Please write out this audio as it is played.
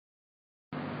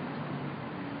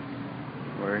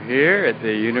We're here at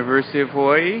the University of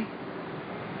Hawaii.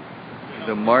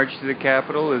 The march to the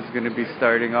Capitol is going to be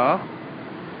starting off.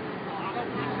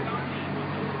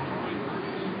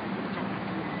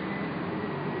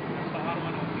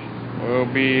 We'll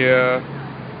be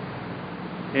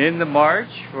in the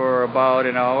march for about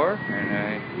an hour,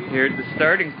 and here at the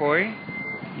starting point,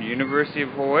 the University of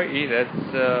Hawaii. That's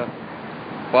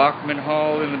Bachman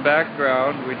Hall in the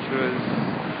background, which was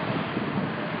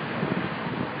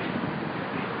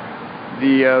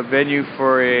the venue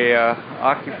for a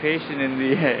occupation in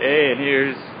the and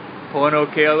here's Pono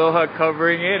Kealoha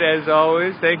covering it as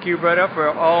always. Thank you, brother, for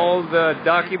all the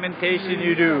documentation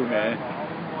you do, man.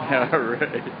 All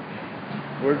right,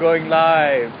 we're going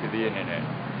live to the internet.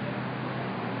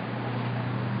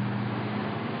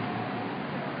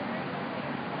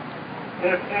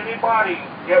 If anybody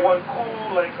get one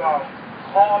cool like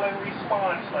call and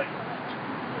response, like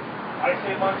I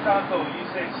say Monsanto, you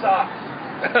say socks.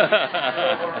 or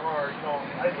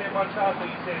I say Monsanto,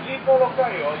 you say Lipo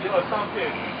Lokai, or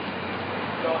something.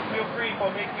 Feel free for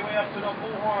making your way up to the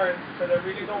bullhorn, because I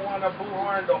really don't want to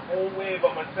bullhorn the whole way by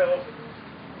myself.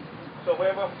 So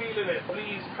whoever feeling it,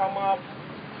 please come up,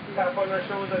 tap on their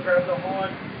shoulder, grab the horn.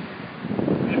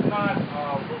 If not,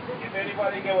 if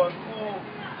anybody get one cool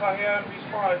coherent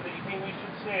response that you think we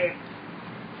should say,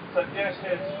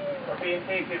 suggestions are being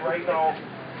taken right now.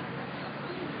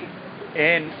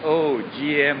 N-O,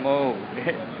 GMO.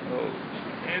 N-O.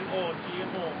 N-O,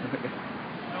 GMO.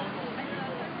 No, GMO.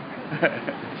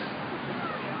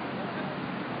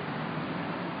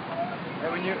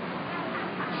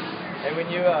 And when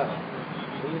you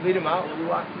lead them out, will you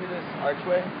walk through this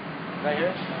archway right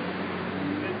here?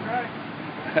 Good try.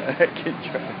 Good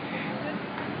try.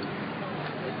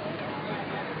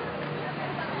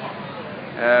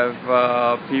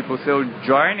 Have people still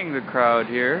joining the crowd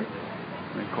here.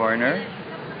 In the corner.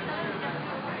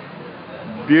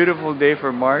 Beautiful day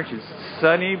for March. It's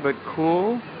sunny but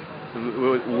cool.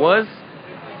 It was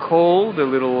cold a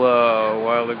little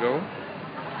while ago.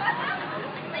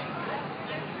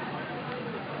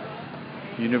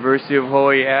 University of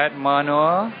Hawaii at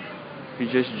Manoa. He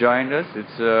just joined us.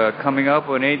 It's coming up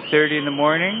on 8:30 in the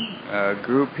morning. A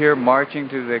group here marching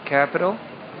to the Capitol.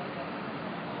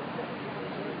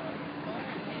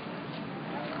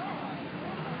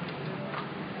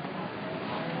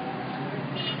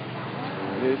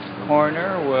 This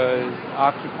corner was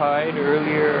occupied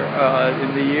earlier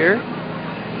in the year.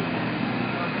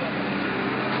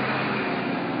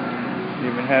 You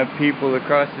even have people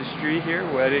across the street here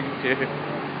waiting to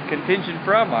contingent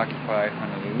from Occupy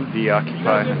Honolulu,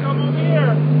 deoccupy Honolulu. Come over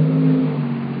here.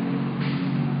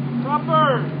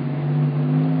 Copper.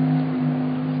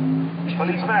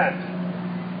 Policeman,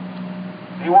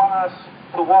 do you want us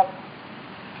to walk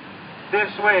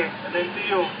this way and then to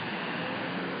you?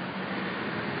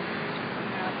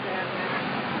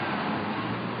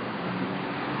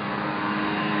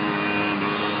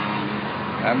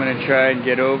 I'm going to try and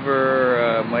get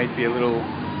over, might be a little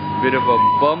bit of a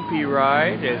bumpy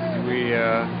ride as I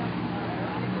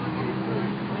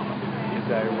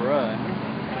run.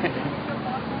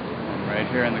 Right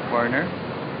here in the corner.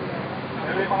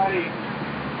 Everybody,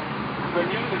 we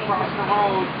need to cross the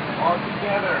road all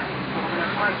together. We're going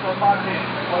to press the button.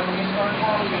 When we start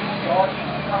moving, you all need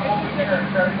to come over here and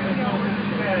try to get as close as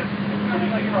you can so we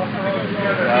can cross the road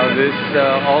together. Now this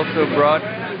also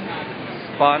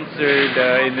sponsored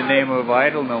in the name of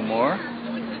Idle No More,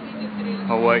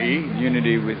 Hawaii,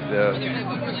 unity with the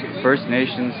First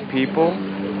Nations people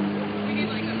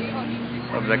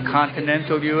of the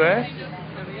continental U.S.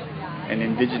 and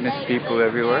indigenous people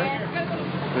everywhere,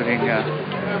 including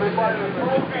Everybody, we're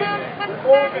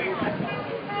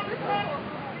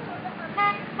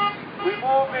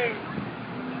moving.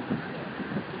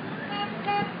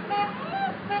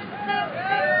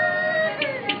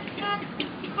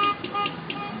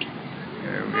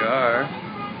 There we are.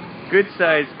 Good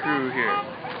sized crew here.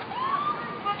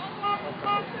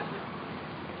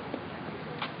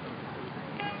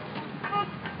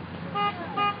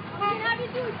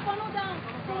 Funnel down,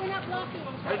 so we're not blocking.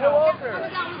 Hey, Walter. Funnel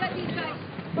down, we got these guys.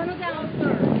 Funnel down,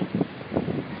 sir.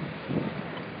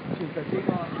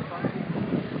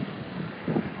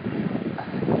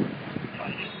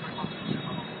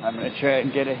 I'm going to try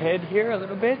and get ahead here a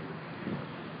little bit.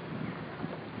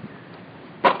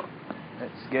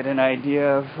 Let's get an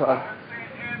idea of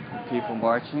people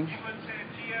marching.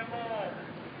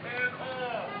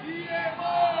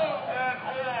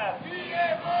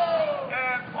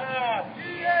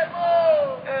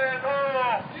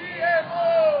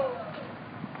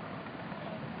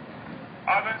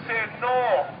 I'm going to say no.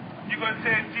 You're going to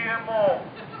say GMO.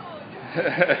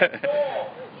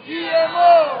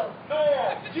 GMO! No!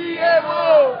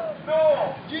 GMO! No!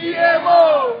 GMO!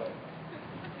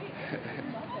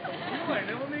 That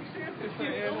don't make sense. It's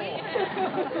GMO.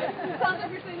 Sounds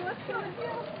like you're saying, let's go.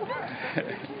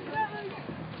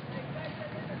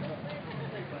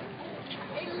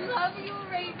 I love you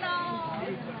right now.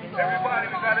 Everybody,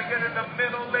 we gotta get in the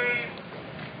middle lane.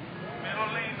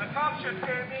 Middle lane. The cops should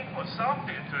pay me for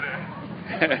something today.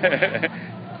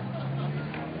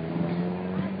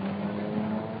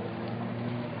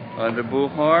 On the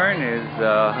bullhorn is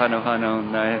Hano Hano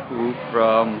Naihu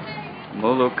from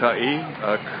Molokai,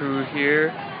 a crew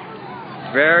here.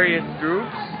 Various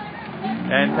groups,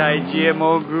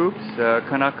 anti-GMO groups,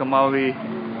 Kanaka Maoli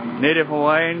Native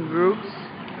Hawaiian groups,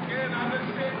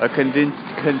 a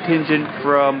contingent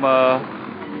from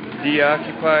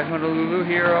De-Occupy Honolulu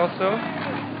here also.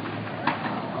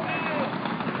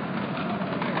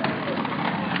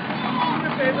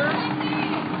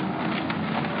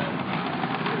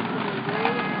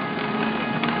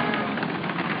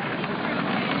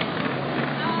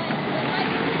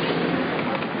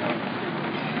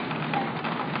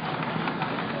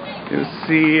 You'll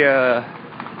see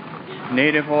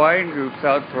Native Hawaiian groups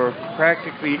out for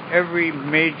practically every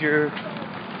major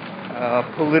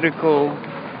political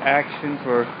action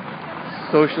for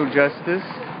social justice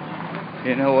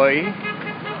in Hawaii.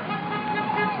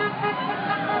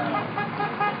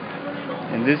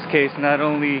 In this case, not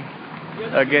only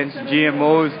against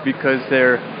GMOs because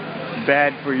they're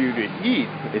bad for you to eat,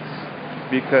 it's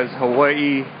because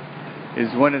Hawaii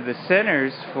is one of the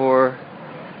centers for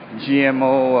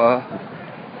GMO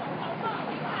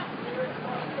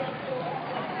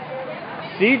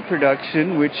seed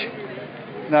production, which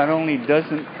not only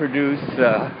doesn't produce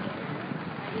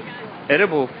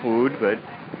edible food, but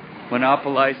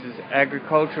monopolizes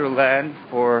agricultural land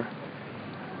for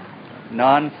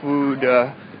non-food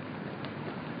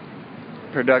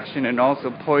production and also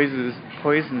poisons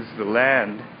the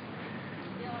land.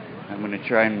 I'm going to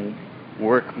try and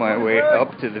work my way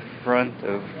up to the front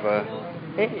of a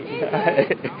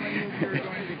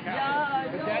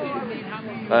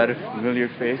lot of familiar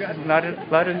faces, not a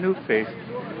lot of new faces.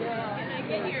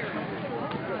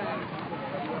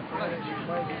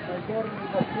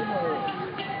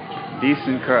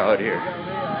 Decent crowd here.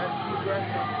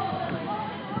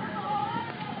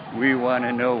 We want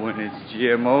to know when it's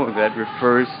GMO. That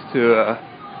refers to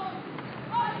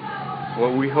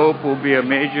what we hope will be a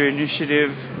major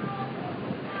initiative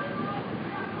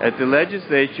at the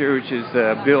legislature, which is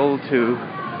a bill to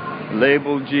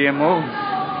label GMOs.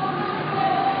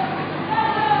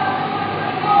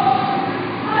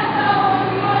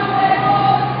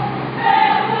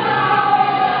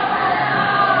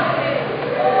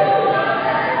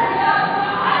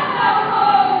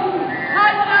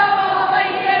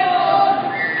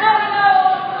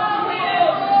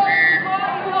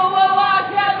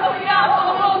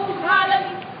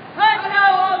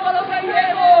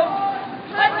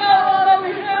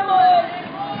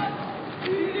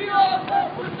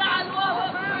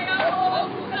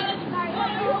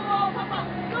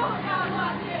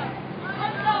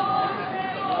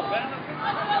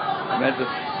 I'm at the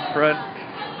front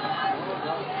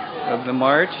of the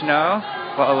march now,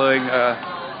 following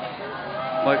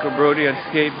Michael Brody on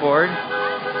skateboard,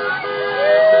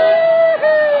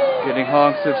 getting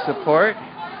honks of support.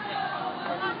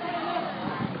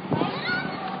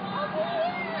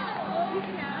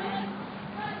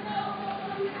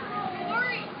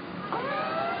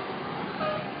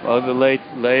 Well, the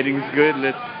lighting's good.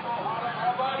 Let's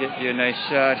get you a nice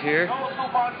shot here.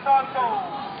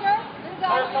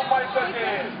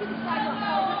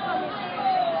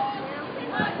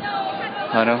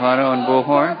 Hano Hano on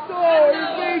bullhorn.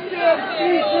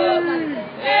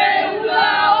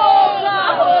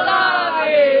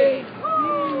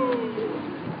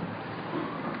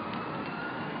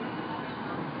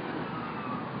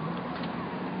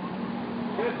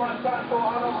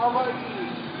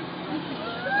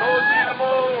 No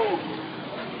GMO!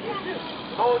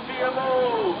 No GMO!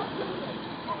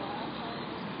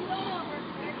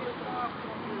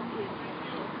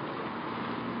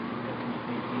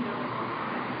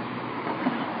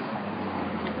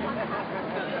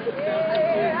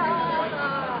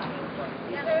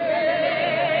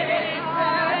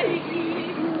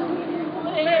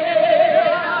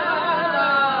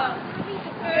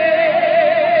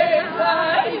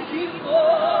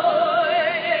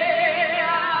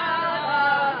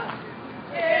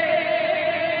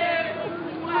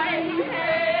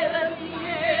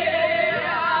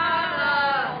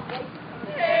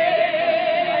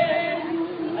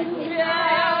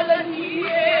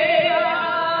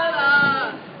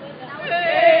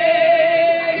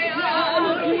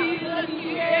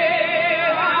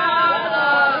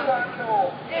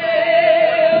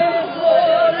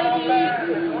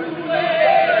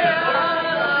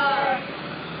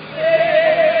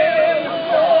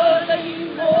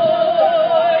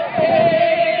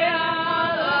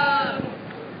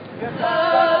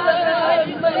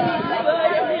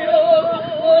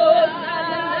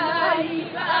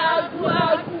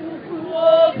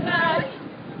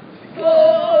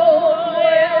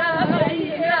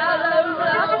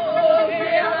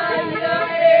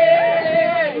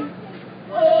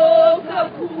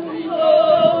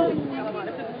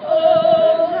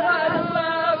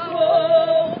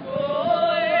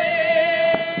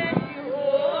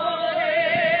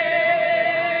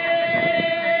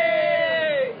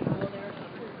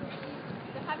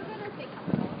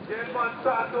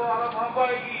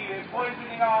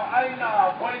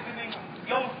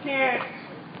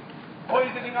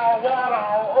 poisoning our water,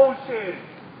 our ocean.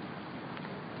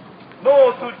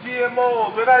 No to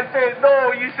GMOs. When I say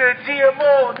no, you say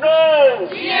GMO. No!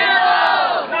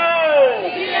 GMO! No!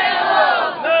 GMO!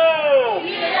 No!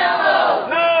 GMO!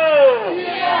 No!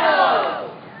 GMO!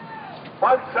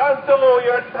 Monsanto,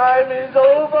 your time is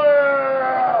over!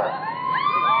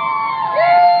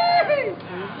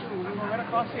 Right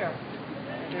across here.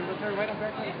 They're right up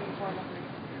there.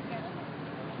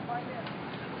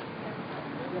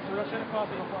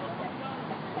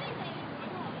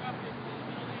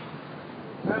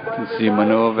 You can see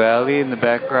Manoa Valley in the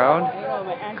background.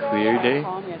 Clear day.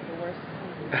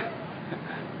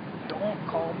 Don't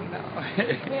call me now.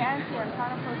 Hey, Auntie, I'm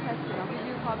trying to protest you. I'll give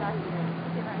you a call back later.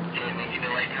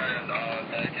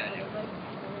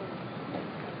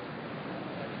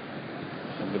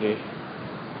 Somebody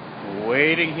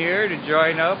waiting here to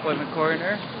join up on the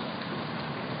corner.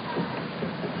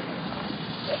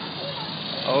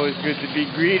 Always good to be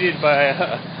greeted by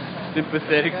a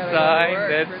sympathetic sign.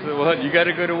 That's the one. You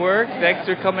gotta go to work? Thanks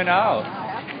for coming out.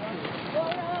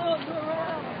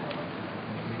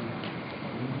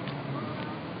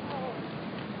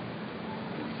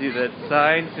 See, that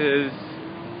sign says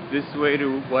this way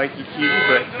to Waikiki,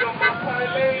 but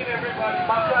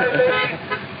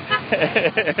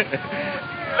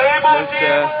Label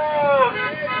GMOs!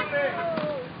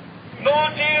 No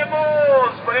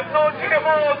GMOs! But if no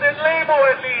GMOs, then label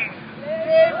at least!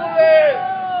 Label it!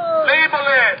 Label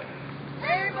it!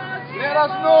 Let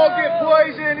us know get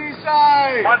poison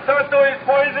inside. Monsanto is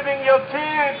poisoning your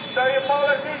kids! Now your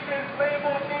politicians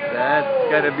label GMOs! that's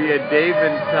gotta be a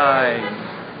David sign.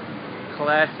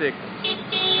 Classic.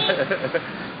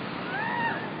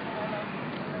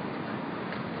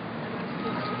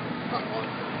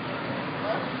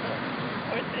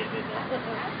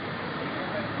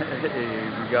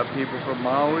 We got people from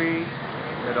Maui,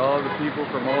 got all the people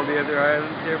from all the other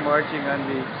islands here marching on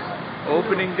the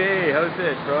opening day. How's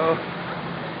it, bro?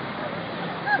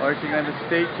 Marching on the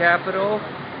state capitol.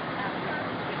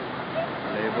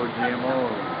 Label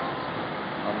GMO.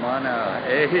 Amana.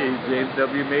 Hey, James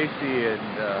W. Macy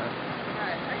and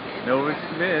Nova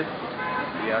Smith,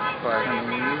 the Occupy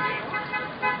Honolulu.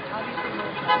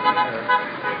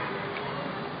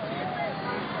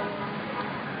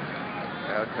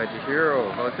 Al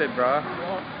Kajihiro, how's it, brah?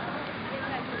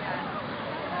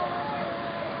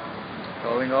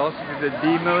 Calling also for the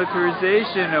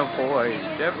demilitarization of Hawaii,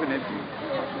 definitely.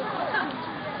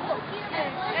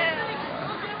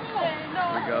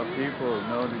 We got people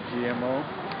know the GMO,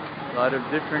 a lot of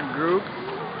different groups.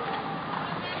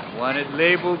 Want it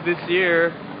labeled this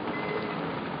year.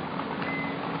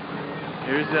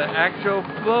 Here's an actual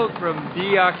float from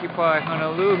Deoccupy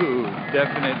Honolulu,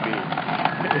 definitely.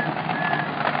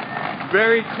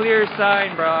 Very clear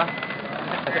sign, brah.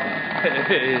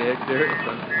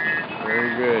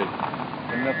 Very good.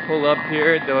 I'm gonna pull up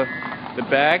here at the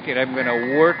back, and I'm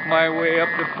gonna work my way up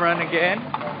the front again.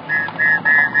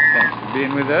 Thanks for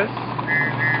being with us.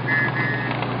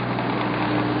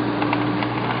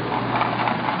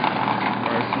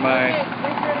 There's my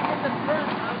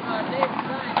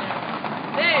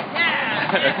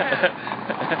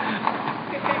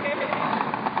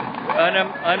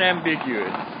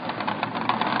unambiguous.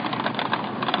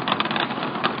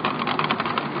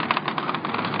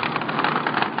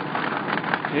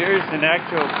 Here's an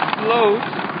actual float.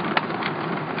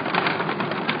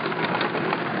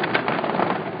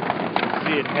 You can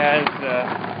see it has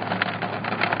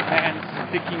hands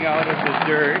sticking out of the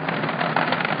dirt.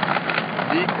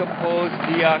 Decompose,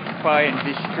 deoccupy, and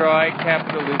destroy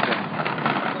capitalism.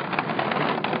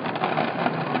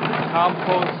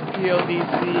 Compost,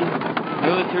 PLDC,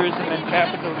 militarism, and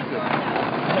capitalism.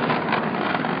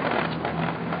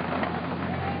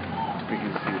 We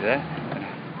can see that.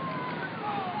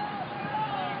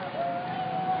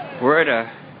 We're at a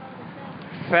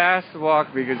fast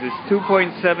walk because it's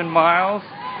 2.7 miles.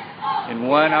 In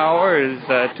 1 hour is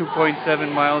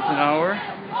 2.7 miles an hour.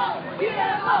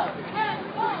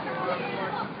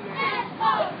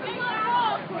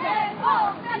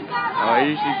 I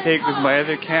usually take with my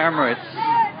other camera. It's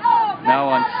now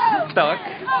on stuck.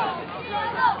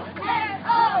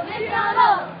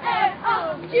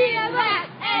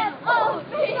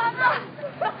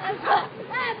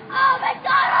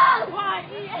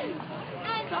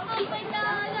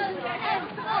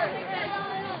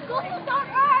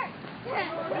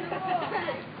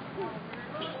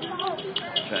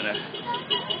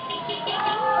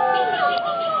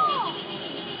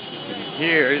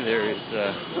 Here there is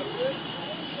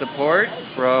support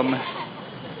from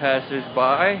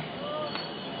passers-by.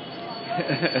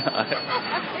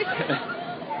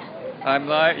 I'm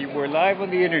live. We're live on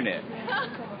the internet.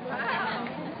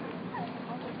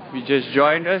 you just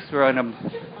joined us, we're on a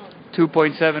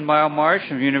 2.7 mile march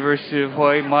from University of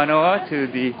Hawaii Manoa to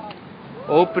the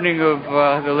opening of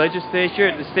the legislature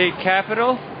at the state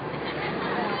capitol.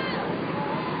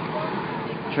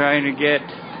 Trying to get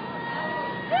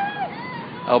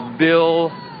a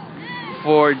bill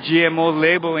for GMO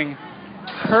labeling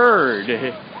heard.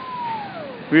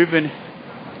 We've been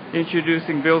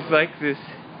introducing bills like this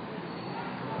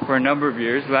for a number of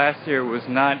years. Last year was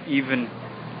not even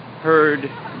heard,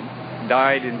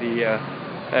 died in the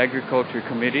Agriculture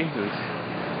Committee, whose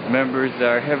members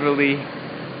are heavily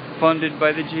funded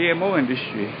by the GMO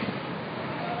industry.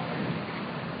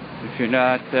 If you're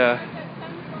not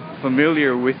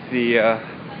familiar with the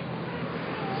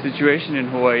situation in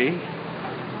Hawaii,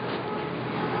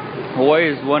 Hawaii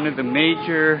is one of the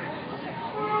major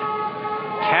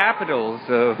capitals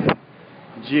of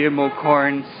GMO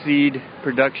corn seed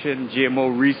production,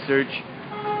 GMO research,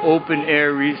 open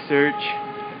air research.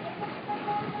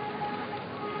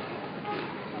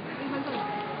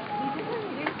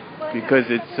 Because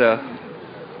it's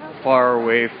far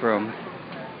away from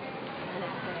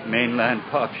mainland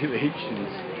populations.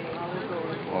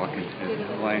 Walking through the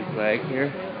Hawaiian flag here.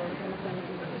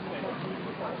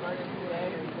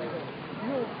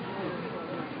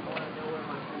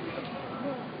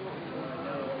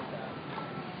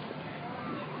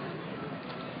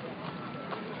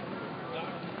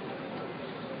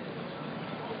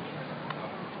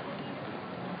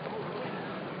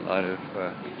 A lot of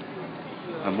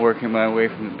I'm working my way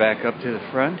from the back up to the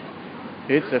front.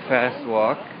 It's a fast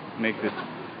walk. Make the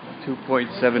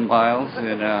 2.7 miles in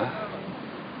an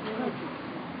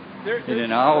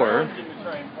hour.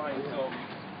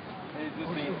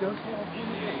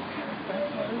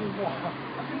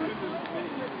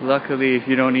 Luckily, if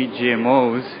you don't eat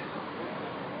GMOs,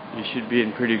 you should be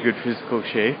in pretty good physical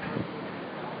shape.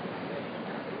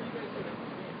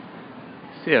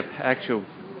 See, an actual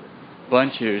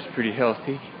bunch here is pretty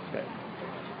healthy.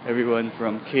 Everyone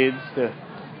from kids to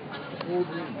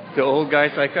old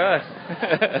guys like us.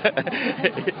 Everybody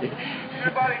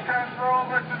transfer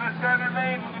over to the center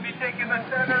lane. We're going to be taking the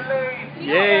center lane.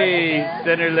 Yay,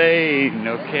 center lane.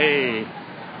 Okay.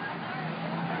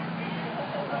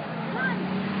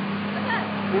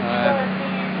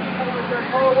 People with their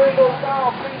car windows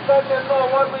down, please let them know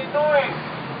what we're doing.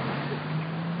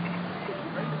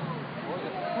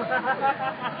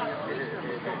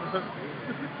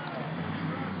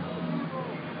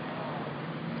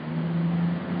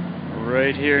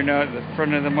 Right here now at the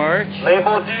front of the march.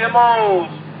 Label GMOs.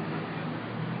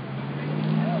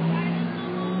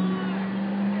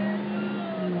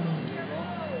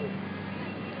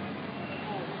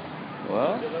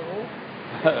 Well, I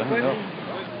don't know.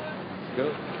 Let's go.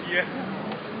 Yeah.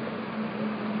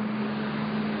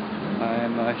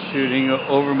 I'm shooting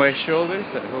over my shoulders.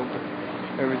 I hope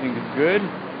everything is good.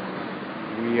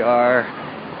 We are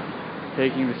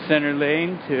taking the center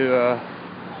lane to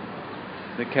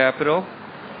the Capitol.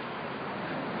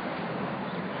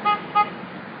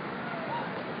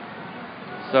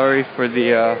 Sorry for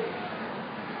the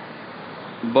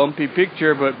bumpy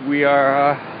picture, but we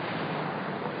are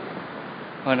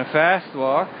on a fast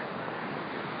walk.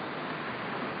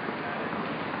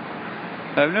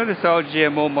 I've noticed all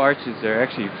GMO marches are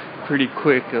actually pretty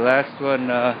quick. The last one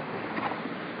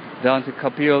down to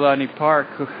Kapiolani Park,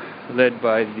 led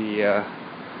by the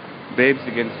Babes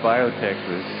Against Biotech,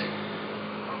 was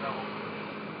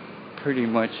pretty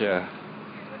much a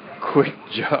quick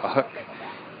jog.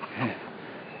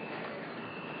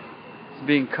 It's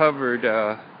being covered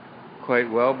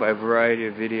quite well by a variety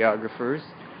of videographers,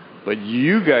 but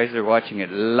you guys are watching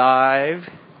it live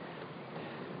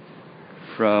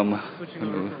from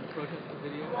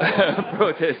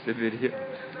protest to video.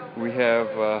 We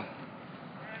have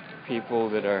people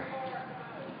that are.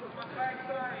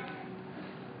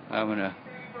 I'm gonna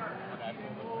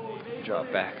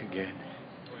drop back again.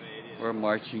 We're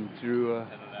marching through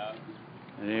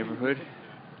the neighborhood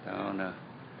down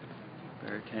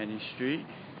Baratani Street.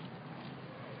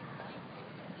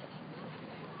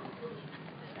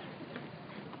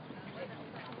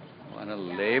 On a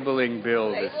labeling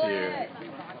bill this year.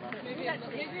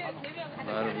 A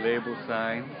lot of label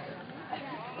signs.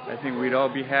 I think we'd all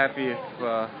be happy if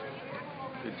the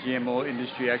GMO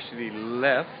industry actually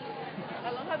left.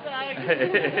 I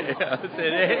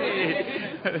said,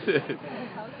 hey!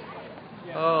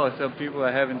 Oh, some people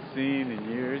I haven't seen in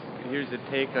years. Here's a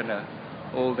take on an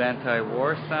old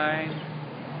anti-war sign.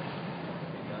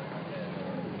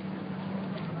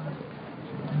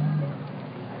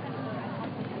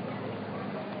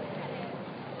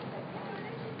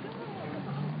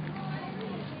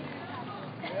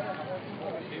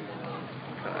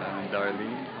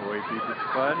 Darlene, Hawaii Peace is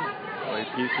Fun, Hawaii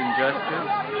Peace and Justice,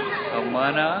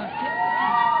 Amana,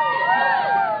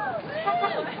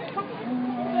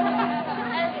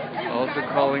 also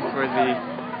calling for the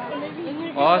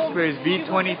Ospreys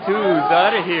B-22s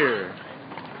out of here.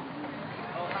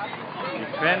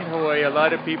 Defend Hawaii. A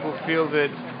lot of people feel that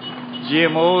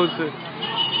GMOs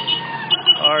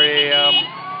are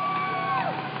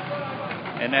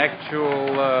an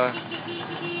actual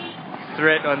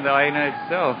threat on the Aina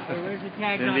itself.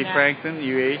 Cindy Franklin,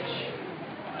 UH.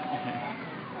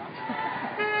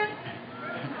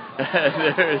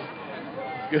 There's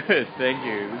good, thank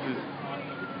you.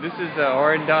 This is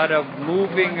Orandata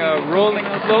moving, rolling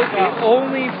float, the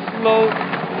only float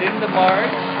in the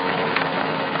march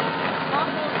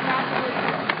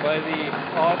by the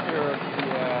author of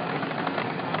the.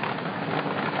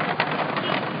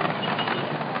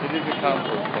 It is a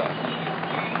compost class.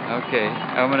 Okay,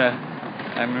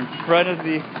 I'm in front of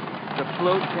the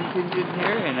float contingent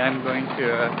here, and I'm going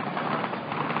to.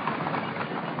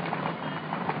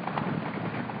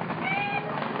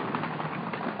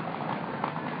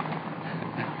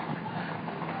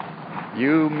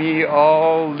 You, me,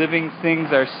 all living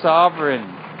things are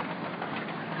sovereign.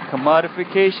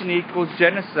 Commodification equals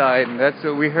genocide, and that's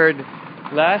what we heard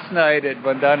last night at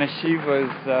Vandana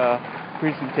Shiva's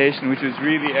presentation, which was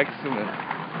really excellent.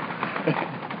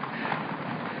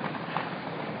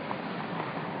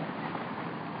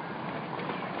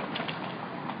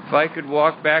 If I could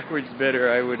walk backwards better,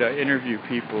 I would interview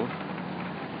people.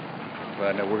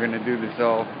 But we're going to do this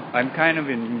all. I'm kind of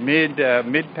in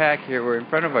mid-pack here. We're in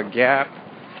front of a gap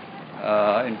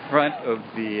in front of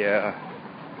the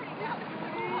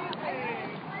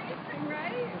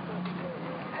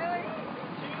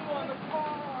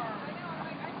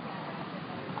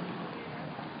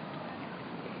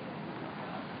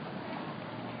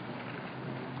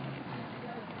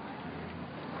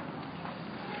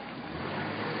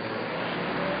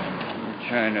I'm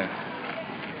trying to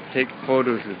take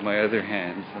photos with my other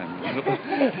hands.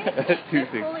 Two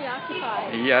things. Fully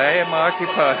occupied. Yeah, I am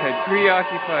occupied,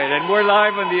 preoccupied, and we're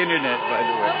live on the internet, by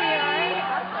the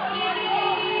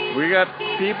way. We got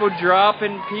people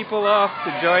dropping people off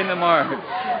to join the march.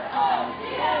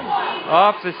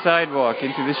 Off the sidewalk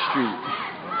into the street.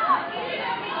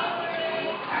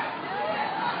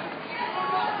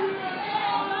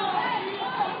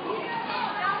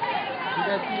 You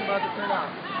guys think about the turnout?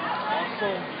 Also,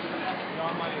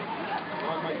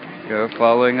 You're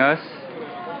following us.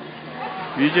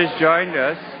 You just joined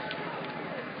us.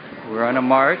 We're on a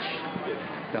march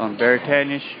down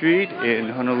Beretania Street in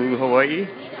Honolulu, Hawaii.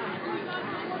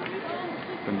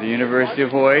 From the University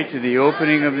of Hawaii to the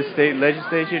opening of the state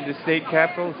legislature, the state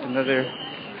capitol. It's another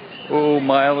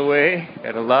mile away.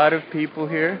 Got a lot of people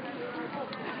here.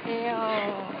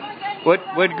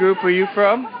 What group are you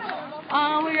from?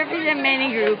 We represent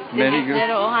many groups. Many groups.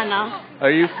 Ohana.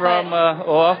 Are you from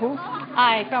Oahu?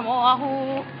 Hi, from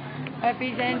Oahu,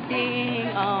 representing,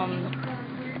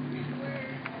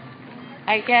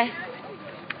 I guess,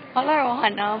 all our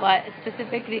Ohana, but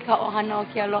specifically Ka'ohana,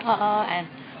 Kealoha, and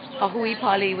Ahui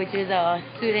Poly, which is a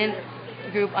student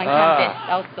group on campus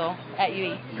also at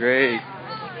UE. Great.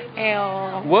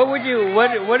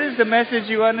 What is the message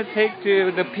you want to take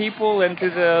to the people and to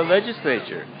the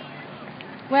legislature?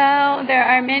 Well, there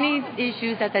are many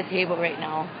issues at the table right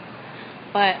now,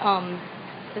 but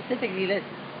specifically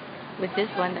with this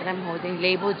one that I'm holding,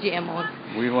 labeled GMOs.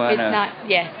 We want to. It's not.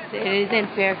 Yes, it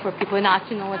isn't fair for people not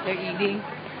to know what they're eating,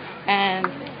 and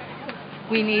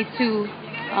we need to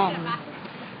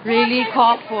really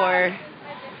call for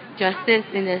justice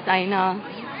in this Aina,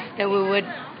 that we would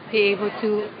be able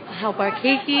to help our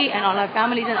keiki and all our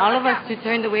families and all of us to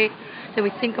turn the way that we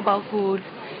think about food,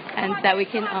 and that we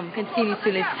can continue to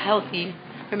live healthy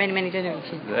for many, many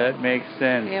generations. That makes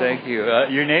sense. Yeah. Thank you.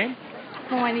 Your name?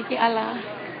 Moani Keala.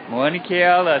 Moani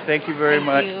Keala. Thank you very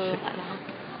much. Thank you.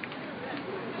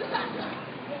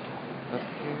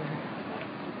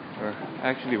 We're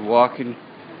actually walking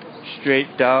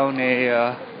straight down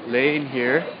a lane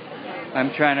here.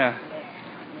 I'm trying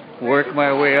to work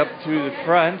my way up to the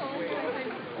front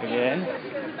again.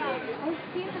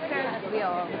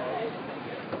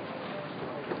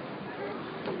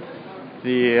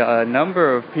 The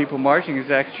number of people marching is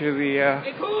actually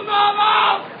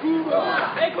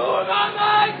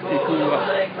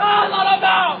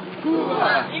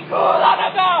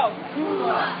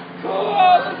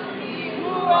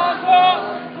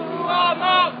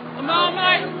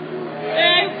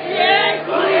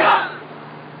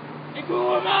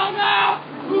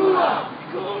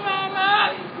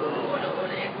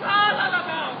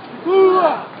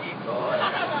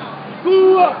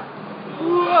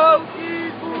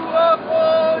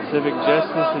Civic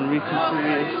Justice and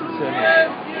Reconciliation Center.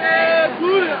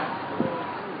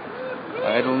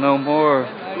 Idle no more.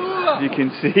 You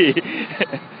can see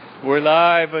we're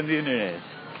live on the internet.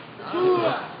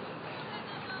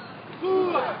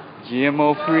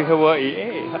 GMO free Hawaii.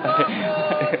 Hey.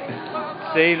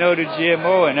 Say no to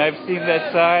GMO, and I've seen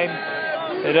that sign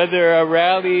at other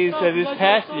rallies this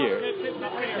past year.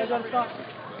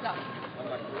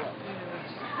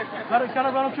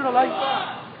 Gotta run up to the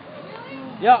light.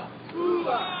 Yeah.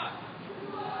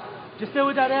 Just stay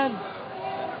with that end.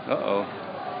 Uh-oh.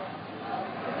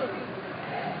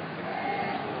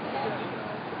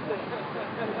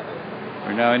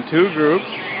 We're now in two groups.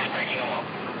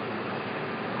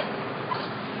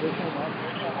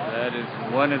 That is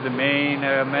one of the main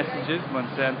messages,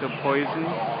 Monsanto poison.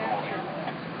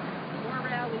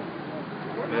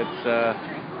 That's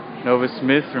Nova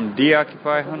Smith from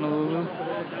Deoccupy Honolulu,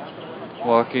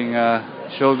 walking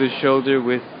shoulder to shoulder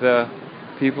with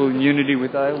people in unity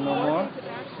with Idle No More.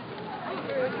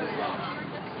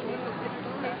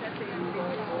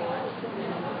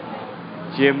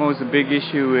 GMO is a big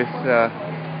issue with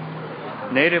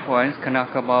native wines,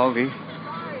 Kanaka Maoli,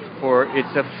 for its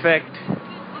effect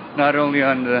not only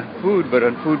on the food, but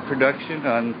on food production,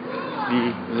 on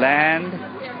the land,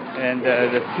 and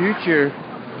the future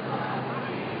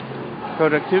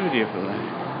productivity of the land.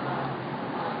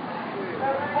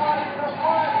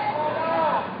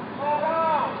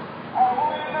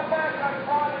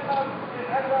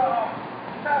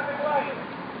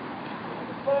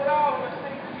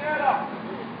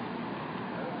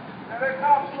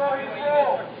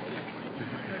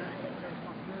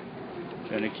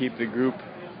 Trying to keep the group,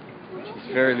 which is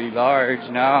fairly large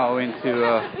now,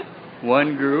 into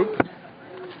one group.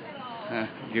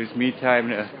 Gives me time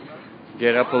to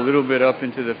get up a little bit up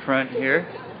into the front here.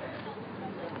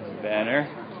 Banner.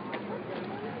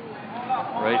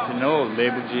 Right to know,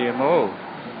 label GMO.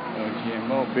 No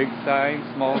GMO. Big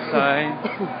sign, small sign.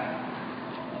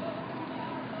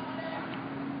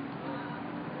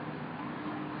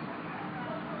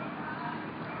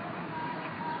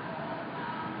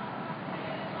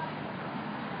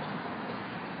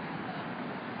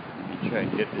 Try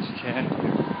and get this chant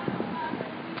here.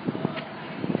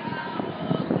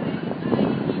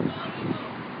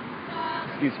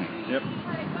 Excuse me. Yep.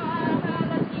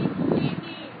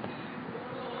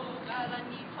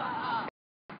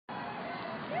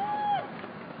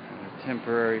 A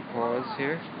temporary pause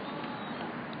here.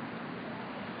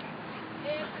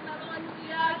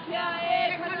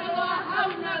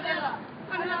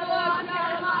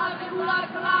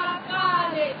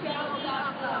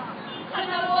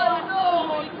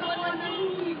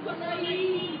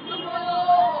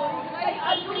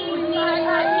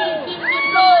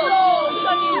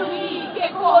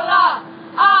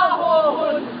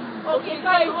 Okay,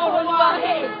 kai mohon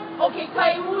wahe. Okay,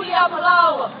 kai uli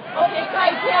apalawa. Okay,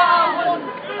 kai pia ahon.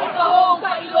 Oka ho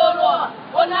kai loloa.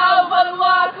 Ona au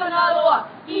valua kanaloa.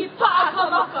 Ipa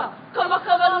kamaka.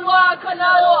 Kamaka valua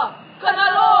kanaloa.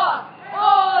 Kanaloa.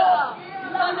 Ola.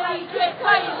 Lana ike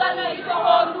kai. Lana ike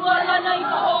ho lua. Lana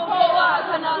ike ho hoa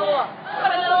kanaloa.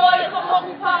 Kanaloa ike ho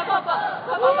kupapapa.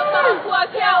 Kapapa kakua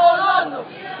kea olono.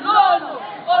 Lono.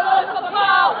 Olono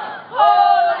kapau.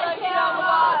 Ola ike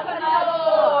awa kanaloa.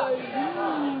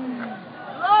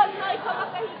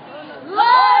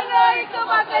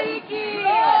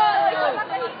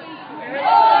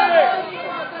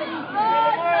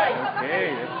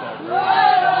 Okay,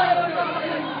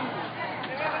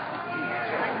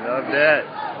 love that.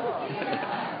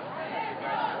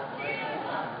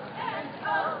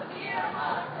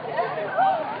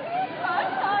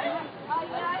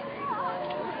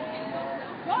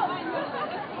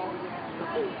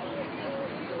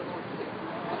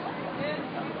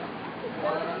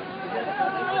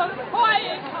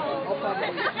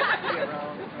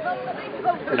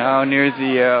 Now near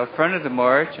the front of the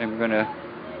march, I'm going to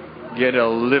get a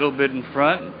little bit in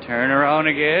front, turn around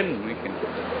again, and we can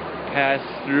pass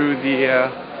through the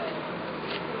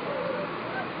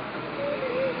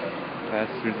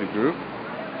group.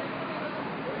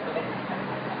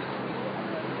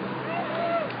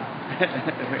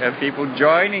 We have people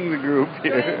joining the group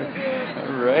here.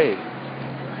 All right.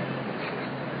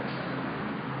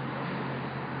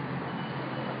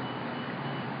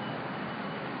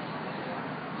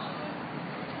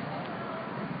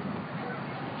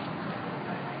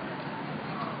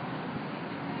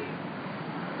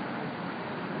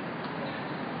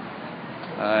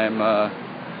 I'm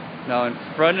now in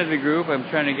front of the group. I'm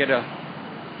trying to get a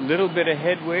little bit of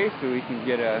headway so we can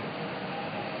get a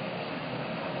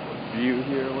view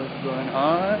here of what's going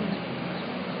on.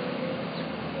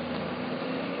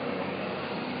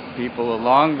 people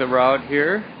along the route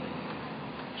here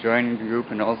joining the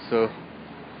group and also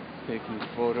taking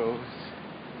photos.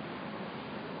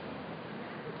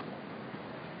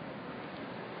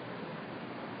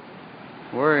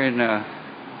 We're in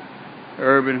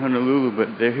urban Honolulu, but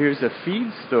here's a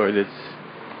feed store that's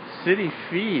City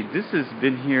Feed. This has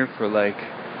been here for like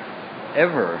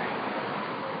ever.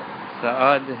 It's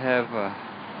odd to have a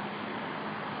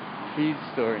feed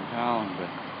store in town, but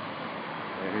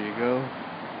there you go.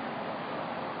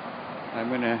 I'm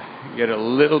gonna get a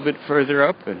little bit further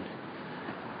up and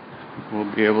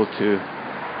we'll be able to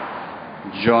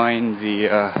join the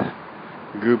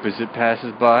group as it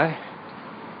passes by.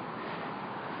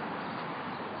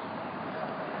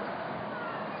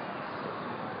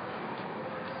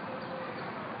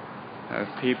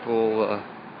 People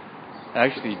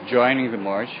actually joining the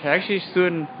march. Actually,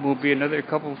 soon we'll be another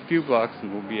few blocks,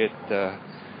 and we'll be at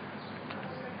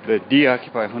the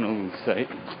De-Occupy Honolulu site.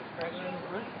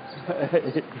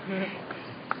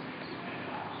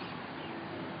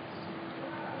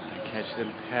 Catch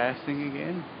them passing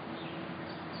again.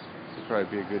 This will probably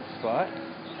be a good spot.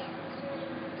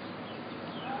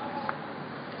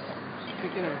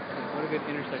 What a good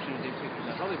intersection to take pictures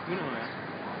at. Probably Punahou.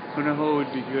 Punahou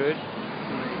would be good.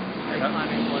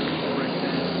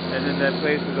 And then that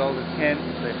place with all the tents,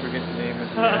 I forget the name of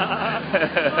it.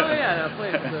 Oh yeah, that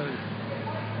place. Those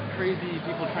crazy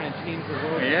people trying to change the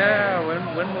world. Yeah,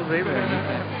 when will they learn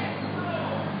that?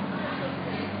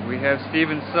 We have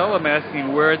Stephen Sullum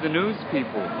asking, where are the news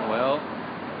people? Well,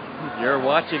 you're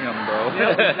watching them, bro.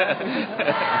 Yep.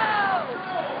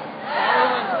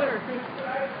 Follow on Twitter.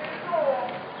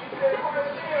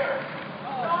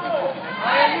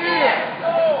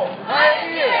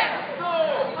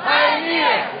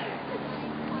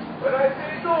 When I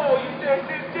say no, you say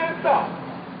Sinjenta.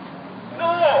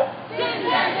 No.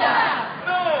 Sinjenta.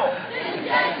 No.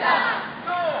 Sinjenta.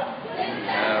 No.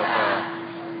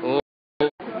 Oh,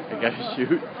 I gotta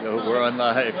shoot, so we're on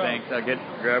live. Thanks. I'll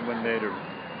grab one later.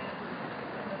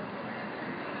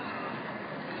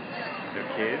 The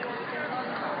kids.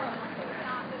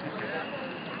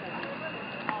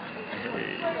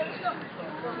 Hey.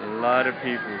 A lot of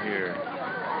people here.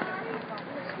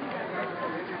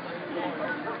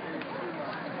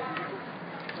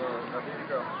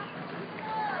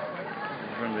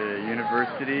 From the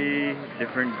university,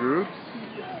 different groups.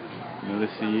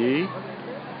 Melissa Yee,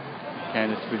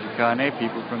 Candice Fujikane,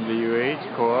 people from the UH,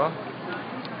 Koa,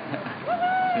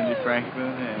 Cindy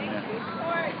Franklin,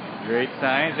 and Great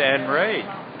Science, Anne Wright.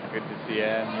 Good to see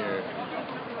Anne here.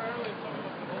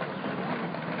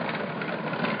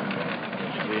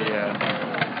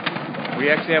 We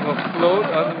actually have a float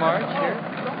on the march here.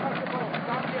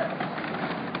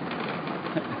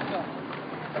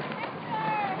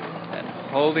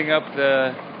 Holding up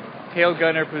the tail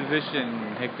gunner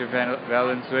position, Hector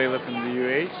Valenzuela from the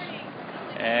UH,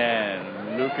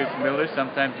 and Lucas Miller,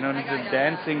 sometimes known as the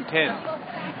Dancing Tent.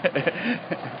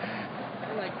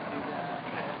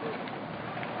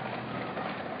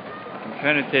 I'm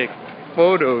trying to take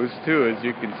photos too, as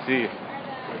you can see.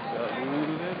 It's a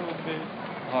little bit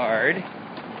hard.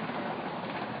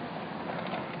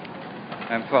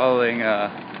 I'm following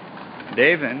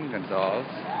David Gonzalez.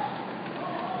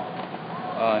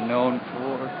 Known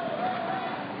for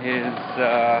his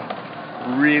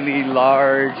really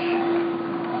large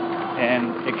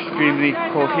and extremely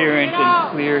coherent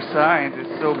and clear signs.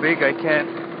 It's so big I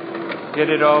can't get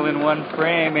it all in one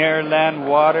frame. Air, land,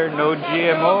 water, no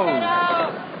GMOs.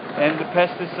 And the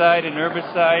pesticide and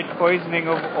herbicide poisoning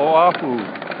of Oahu.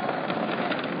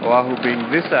 Oahu being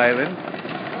this island.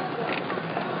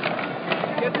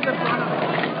 Get to the front of it.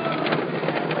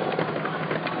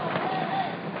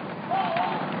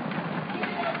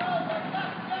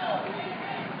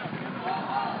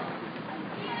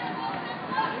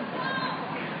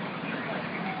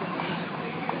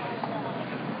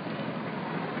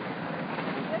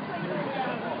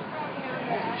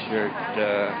 Shirt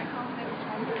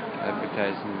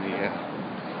advertising the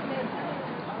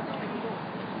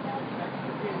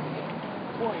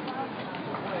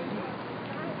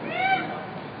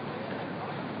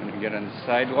I'm going to get on the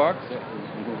sidewalk so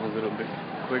we'll move a little bit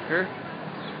quicker.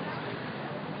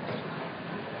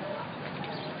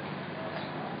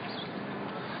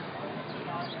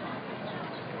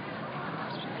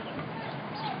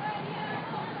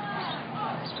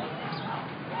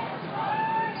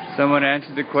 Someone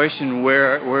answered the question,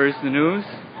 where's the news?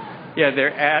 Yeah,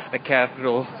 they're at the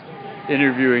Capitol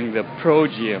interviewing the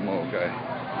pro-GMO guy.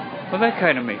 Well, that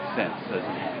kind of makes sense, doesn't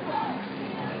it?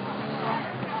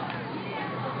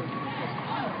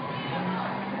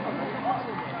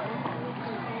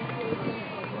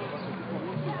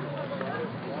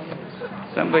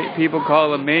 Some people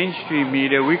call them mainstream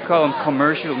media. We call them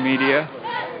commercial media.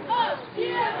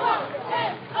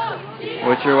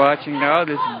 What you're watching now,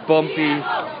 this bumpy,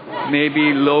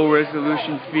 maybe low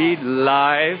resolution feed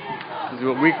live, is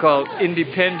what we call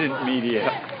independent media.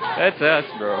 That's us,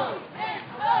 bro.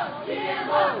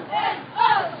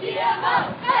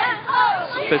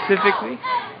 Specifically?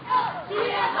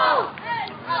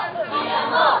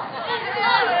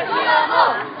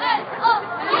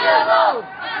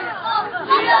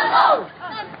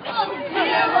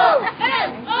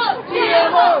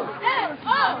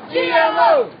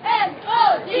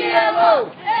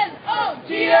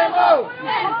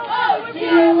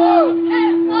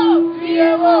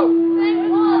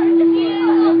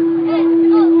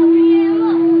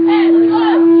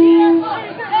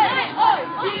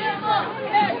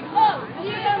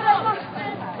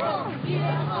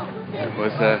 It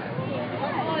was a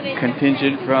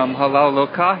contingent from Halal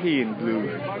Lokahi in blue.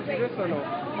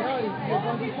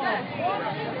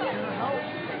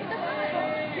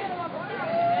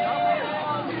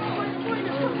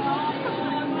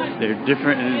 They're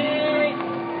different.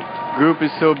 Group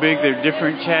is so big, they're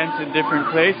different chants in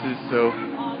different places. So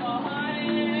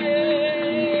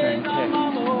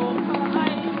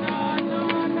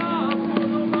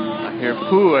I hear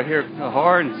poo, I hear the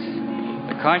horns,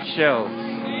 the conch shells.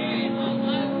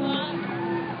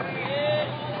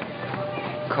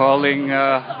 Calling,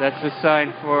 that's a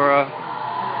sign for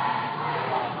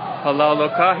Halal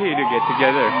Lokahi to get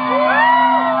together.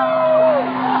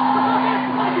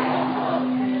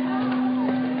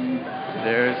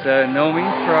 There's Nomi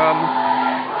from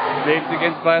Babes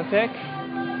Against Biotech.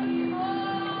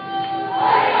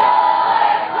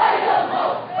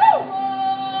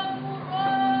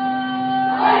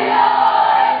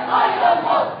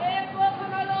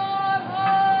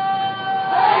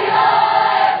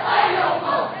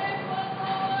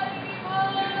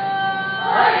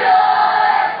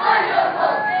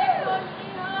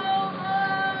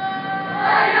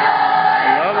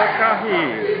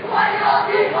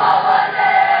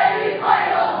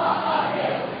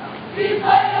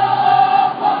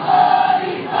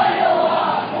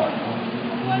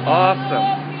 Awesome.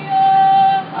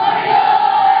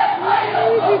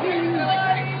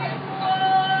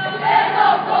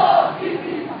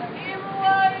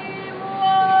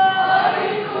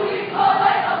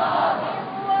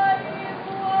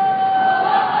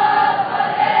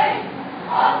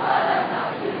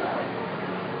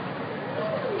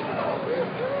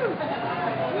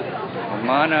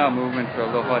 Mana movement for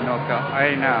Aloha Noka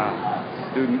Aina.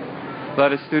 A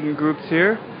lot of student groups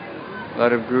here. A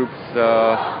lot of groups,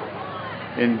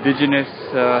 indigenous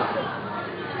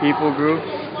people groups,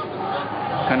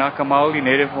 Kanaka Maoli,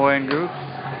 Native Hawaiian groups.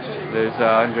 There's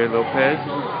Andre Lopez.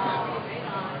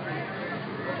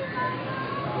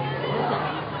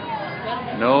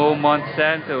 No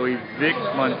Monsanto, evict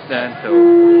Monsanto.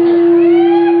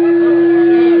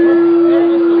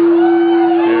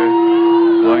 They're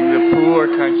blowing the poo or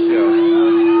conch shell.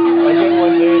 I get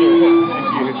one later.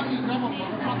 Thank you.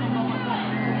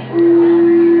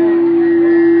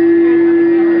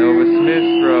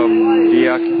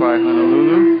 Occupy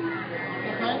Honolulu.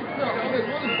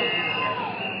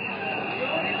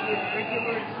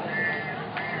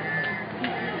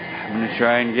 I'm going to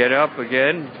try and get up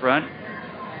again in front.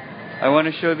 I want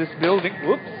to show this building.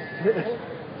 Whoops.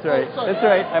 That's right. That's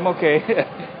right. I'm okay.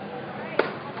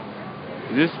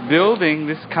 This building,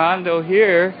 this condo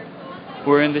here,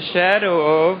 we're in the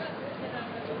shadow of,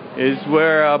 is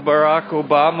where Barack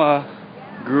Obama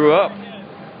grew up.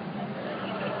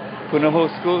 Punahou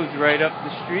School is right up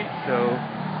the street, so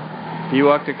he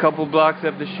walked a couple blocks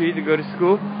up the street to go to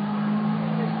school.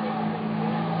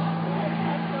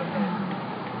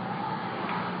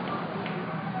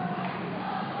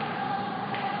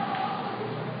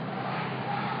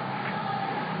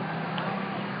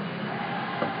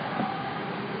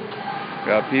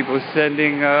 Got people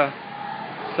sending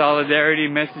solidarity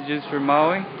messages for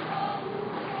Maui.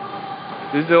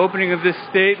 This is the opening of the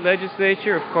state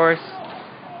legislature, of course.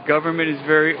 Government is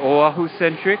very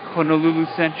Oahu-centric,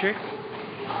 Honolulu-centric.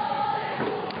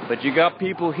 But you got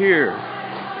people here.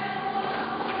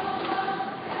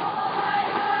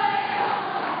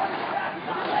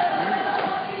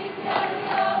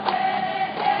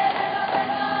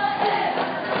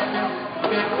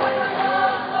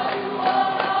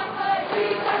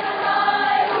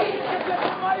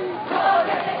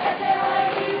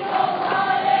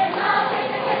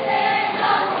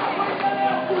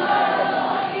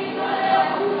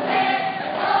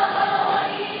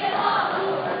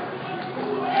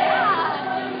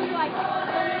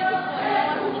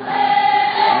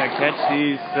 Catch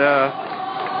these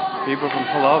People from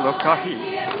Palau Kahi.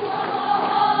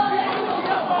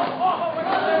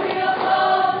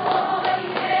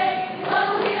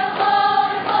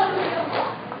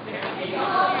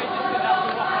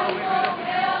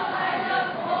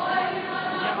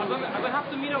 I'm gonna have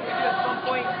to meet up with you at some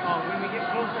point when we get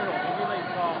closer. Maybe like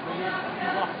maybe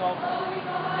he's locked up.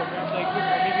 So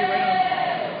maybe right on.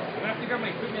 I'm gonna have to grab my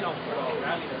equipment out for the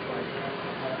rally. That's why.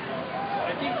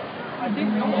 I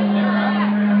think we're almost there. Huh?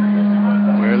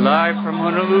 We're live from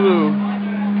Honolulu.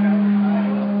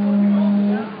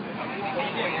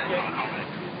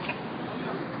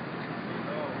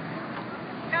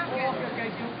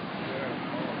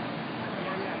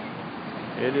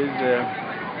 It is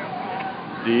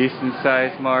the Eastern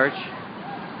Size March.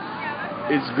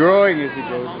 It's growing as it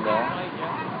goes along.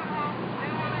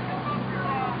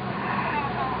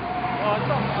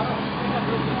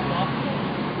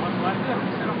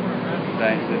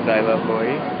 Sign says I love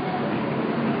Hawaii.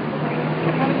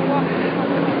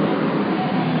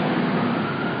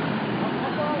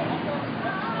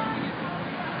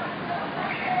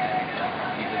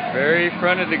 Very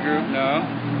front of the group now.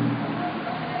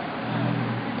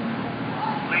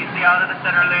 Please stay out of the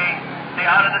center lane. Stay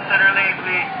out of the center lane,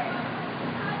 please.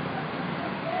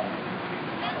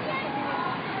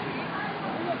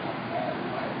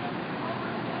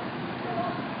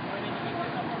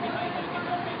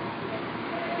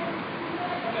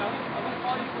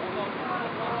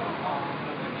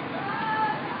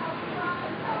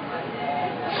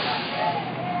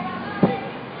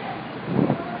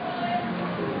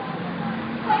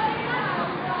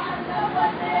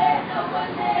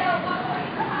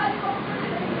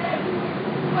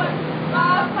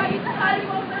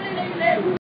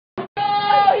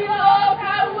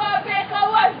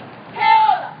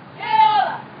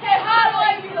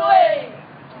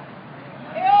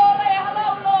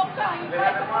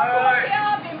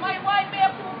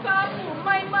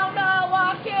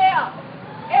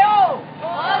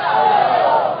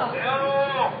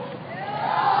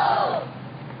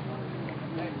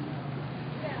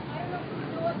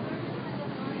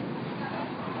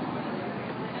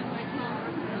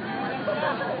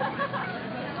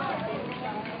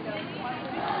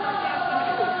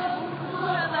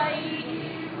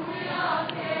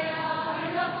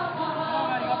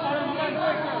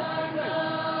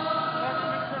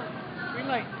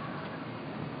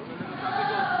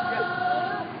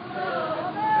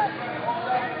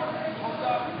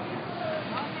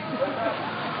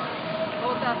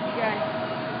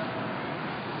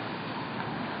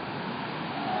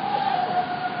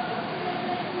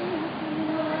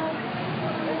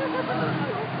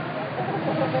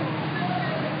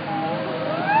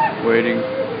 Waiting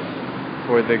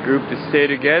for the group to stay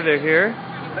together here.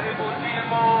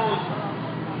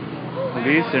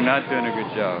 Police are not doing a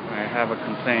good job. I have a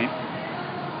complaint.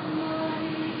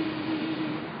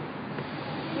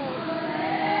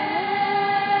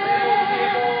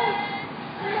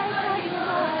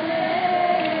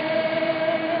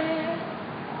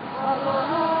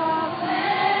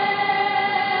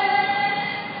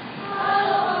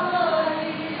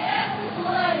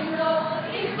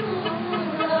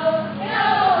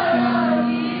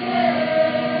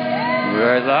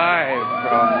 We're live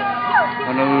from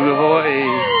Honolulu, Hawaii.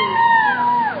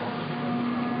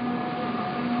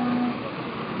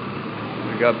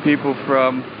 We got people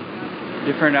from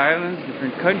different islands,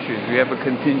 different countries. We have a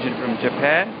contingent from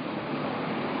Japan.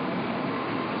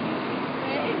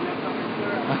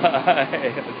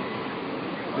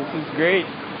 This is great.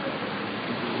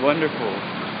 This is wonderful.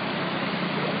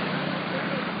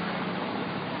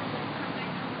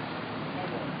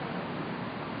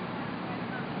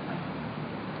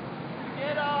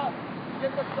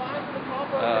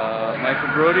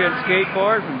 Michael Brody on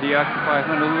skateboard from Deoccupy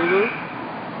Honolulu.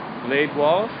 Blade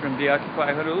Walsh from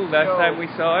Deoccupy Honolulu. Last time we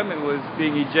saw him, it was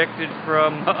being ejected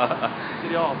from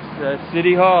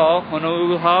City Hall,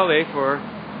 Honolulu Hale, for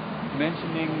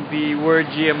mentioning the word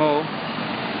GMO.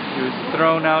 He was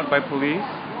thrown out by police.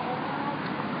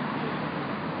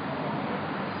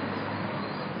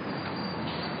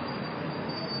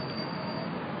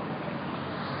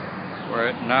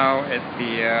 We're now at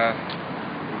the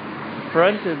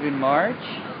front of the march,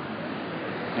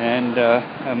 and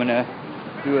I'm gonna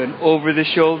do an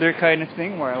over-the-shoulder kind of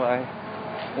thing while I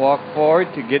walk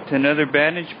forward to get to another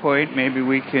vantage point. Maybe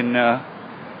we can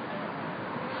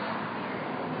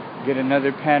get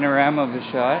another panorama of the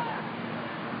shot.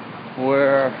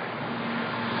 We're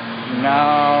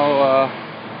now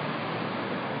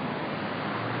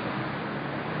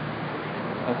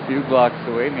a few blocks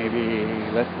away, maybe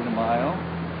less than a mile.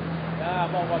 Yeah,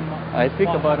 about 1 mile. I think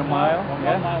about a mile. One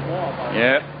Yeah. mile more.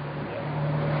 Yeah.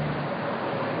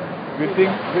 Good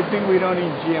thing we don't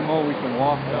eat GMO. We can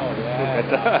walk now. Oh, yeah.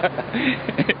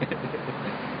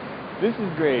 This is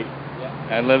great.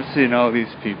 Yeah. I love seeing all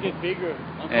these people. Get bigger.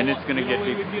 And it's gonna get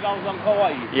bigger. We did I was on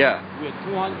Kauai. Yeah. We had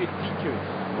 200 teachers.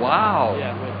 Wow.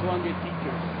 Yeah, we had 200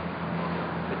 teachers.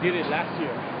 I did it last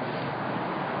year.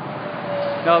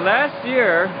 Now last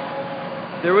year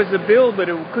there was a bill, but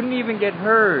it couldn't even get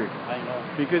heard I know.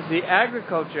 because the Ag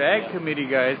Committee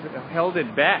guys held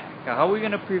it back. Now, how are we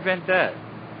going to prevent that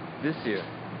this year?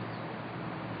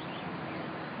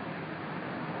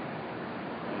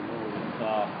 I know.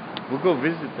 We'll go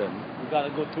visit them. We gotta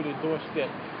go to the doorstep.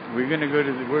 We're going to go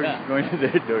to going to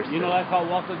their doorstep. You know, like how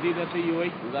Walter did at the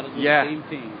UA? We gotta do the same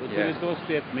thing. Go to the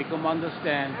doorstep, make them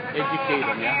understand, educate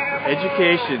them, yeah?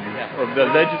 Education of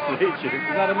the legislature.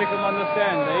 We gotta make them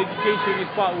understand. The education is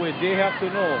part where they have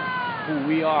to know who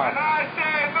we are.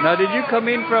 Now, did you come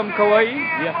in from Kauai?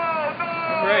 Yeah.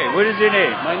 All right. What is your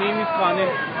name? My name is Kane.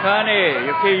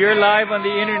 Kane. Okay, you're live on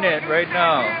the internet right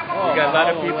now. Oh, we got a lot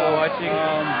of people watching.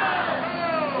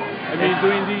 I've been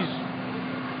doing these,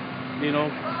 you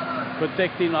know,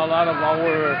 protecting a lot of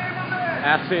our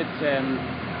assets and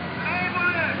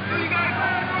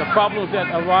the problems that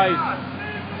arise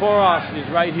for us is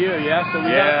right here, yeah? So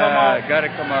we gotta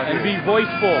come out and be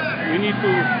voiceful. We need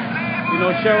to, you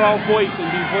know, share our voice and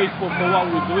be voiceful for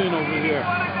what we're doing over here.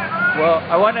 Well,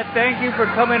 I want to thank you for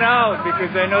coming out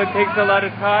because I know it takes a lot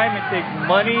of time, it takes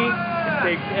money, it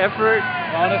takes effort.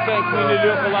 I want to thank Queen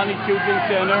Leokalani Children's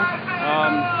Center.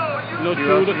 You know,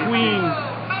 to the Queen,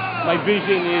 my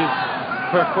vision is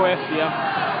her quest, yeah?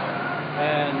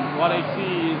 And what I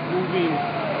see is moving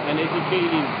and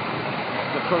educating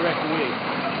the correct way.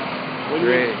 When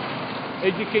we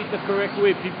educate the correct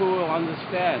way, people will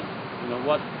understand, you know,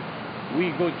 what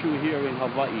we go through here in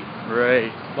Hawaii.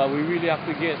 Right. But we really have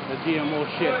to get the GMO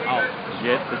shit out.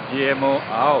 Get the GMO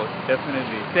out,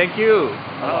 definitely. Thank you.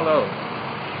 Hello.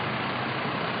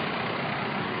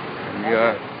 We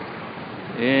are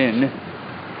in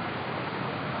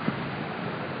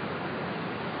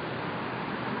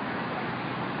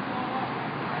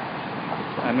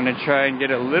I'm going to try and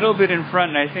get a little bit in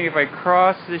front, and I think if I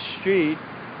cross the street,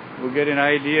 we'll get an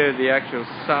idea of the actual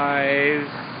size.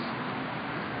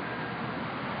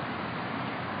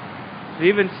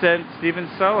 Stephen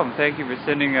Solom, thank you for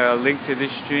sending a link to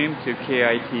this stream to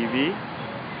KITV.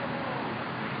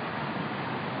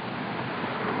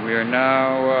 We are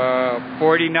now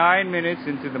 49 minutes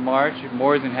into the march,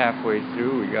 more than halfway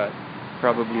through. We got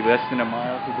probably less than a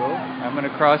mile to go. I'm going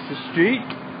to cross the street.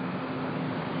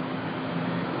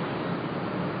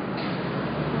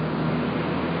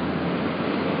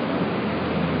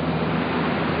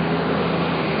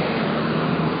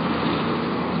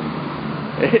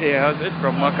 Hey, how's it?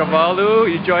 From Makavalu?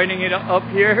 You joining it up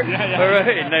here? Yeah. All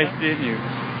right, nice seeing you.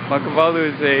 Makavalu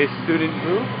is a student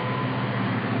group.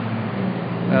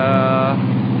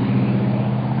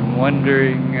 I'm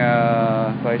wondering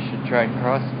if I should try and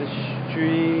cross the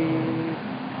street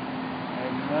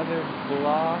another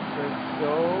block or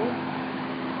so.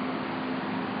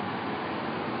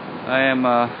 I am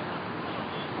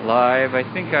live. I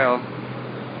think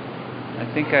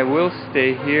I will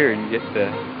stay here and get the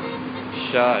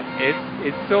shot.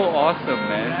 It's so awesome,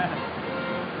 man.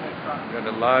 Got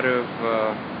a lot of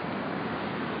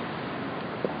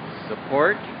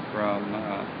support from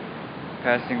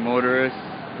passing motorists,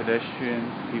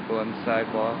 pedestrians, people on the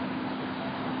sidewalk.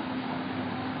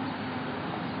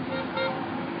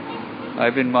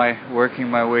 I've been working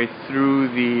my way through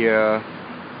the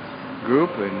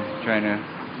group and trying to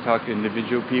talk to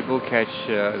individual people, catch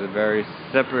the various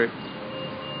separate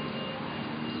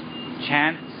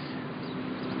chants.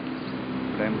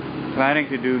 What I'm planning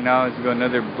to do now is go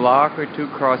another block or two,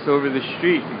 cross over the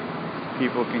street.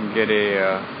 People can get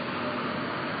a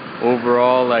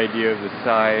overall idea of the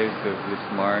size of this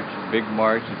march. A big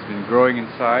march. It's been growing in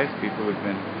size. People have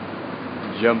been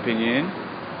jumping in.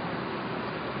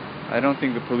 I don't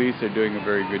think the police are doing a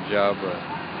very good job of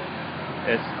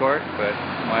escort, but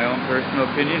my own personal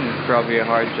opinion is probably a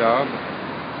hard job.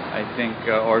 I think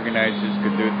organizers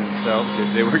could do it themselves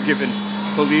if they were given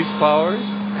police powers.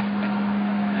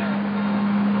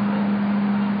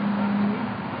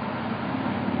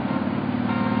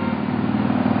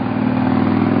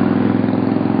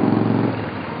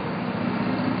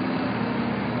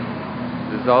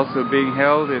 This is also being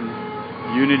held in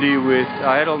unity with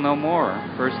Idle No More,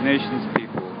 First Nations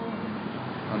people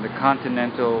on the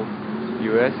continental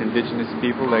U.S. Indigenous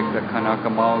people like the Kanaka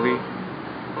Maoli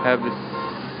have this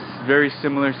very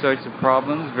similar sorts of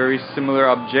problems, very similar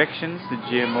objections to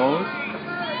GMOs.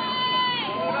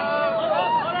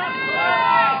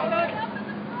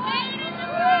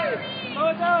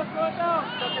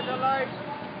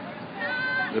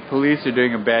 The police are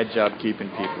doing a bad job keeping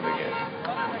people together.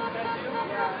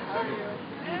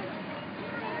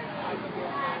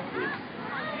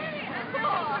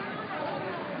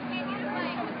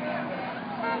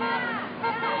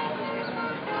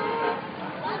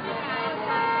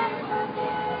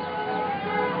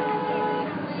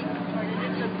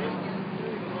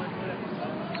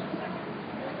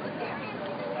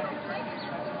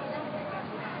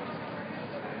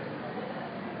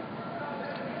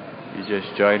 You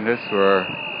just joined us. We're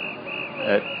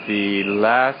at the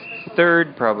last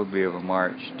third, probably, of a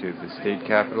march to the state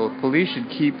capitol. Police should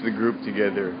keep the group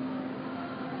together,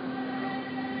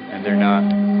 and they're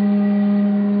not.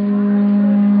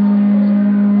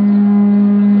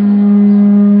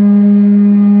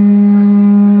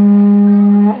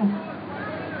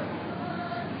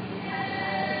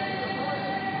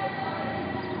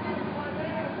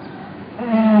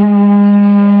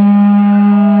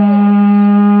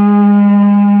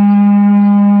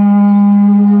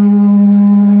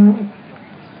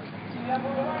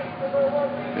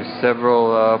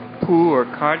 Several poo or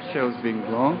conch shells being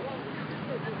blown,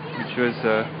 which was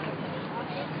a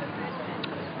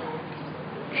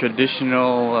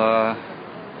traditional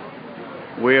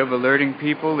way of alerting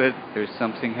people that there's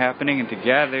something happening and to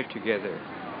gather together.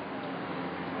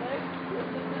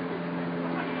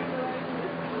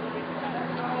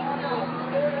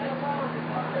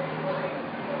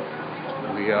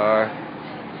 We are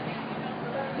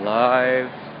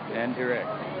live and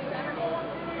direct.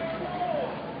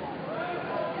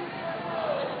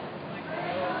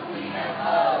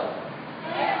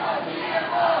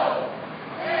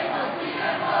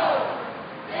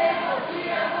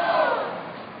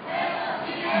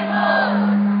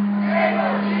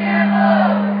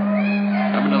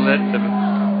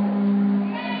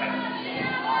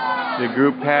 The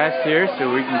group pass here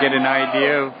so we can get an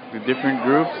idea of the different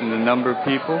groups and the number of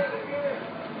people.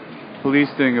 Police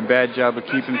doing a bad job of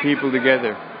keeping people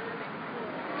together.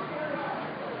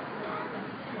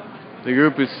 The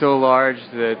group is so large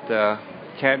that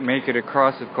can't make it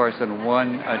across, of course, on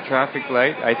one traffic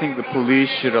light. I think the police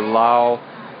should allow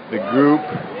the group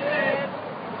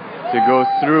to go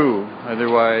through,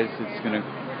 otherwise it's going to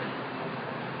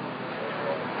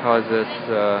cause us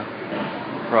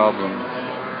problems.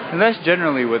 And that's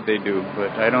generally what they do, but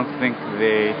I don't think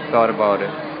they thought about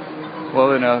it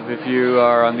well enough. If you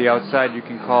are on the outside, you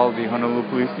can call the Honolulu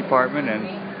Police Department and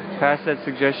pass that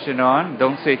suggestion on.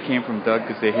 Don't say it came from Doug,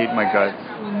 because they hate my guts.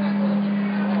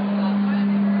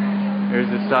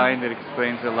 There's a sign that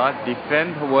explains a lot.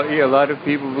 Defend Hawaii. A lot of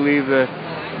people believe that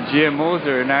GMOs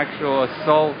are an actual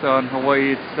assault on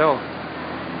Hawaii itself.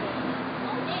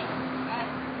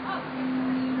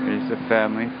 There's a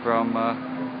family from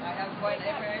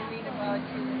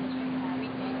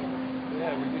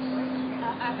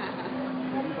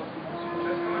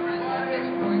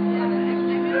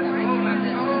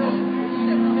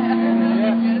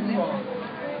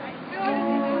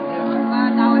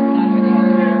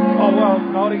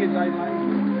now to get died.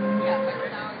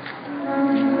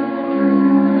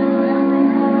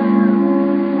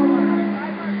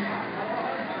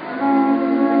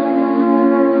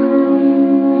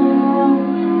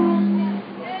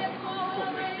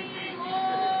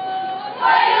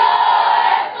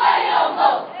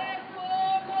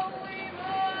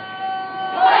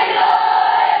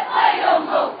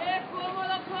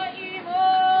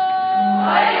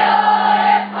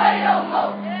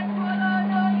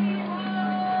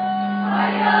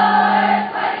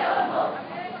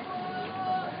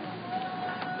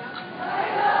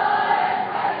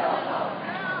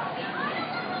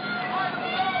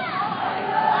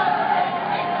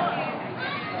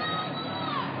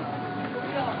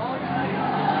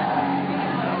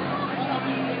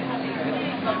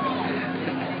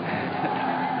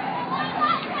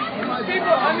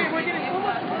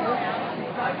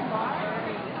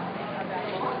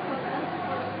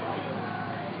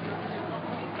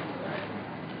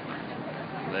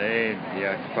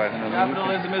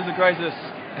 Capitalism is a crisis.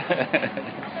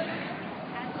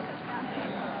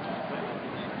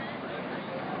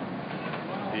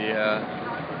 The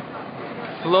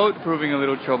float proving a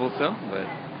little troublesome, but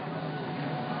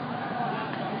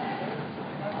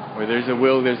where there's a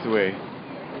will, there's a way.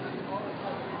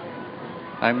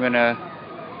 I'm gonna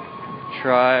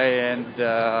try and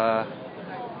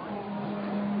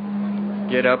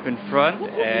get up in front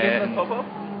and.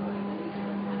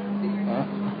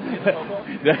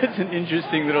 That's an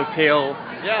interesting little tail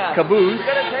caboose. We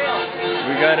got a tail.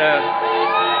 We got a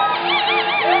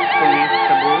police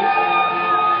caboose.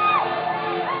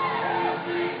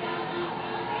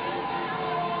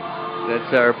 That's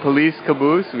It's our police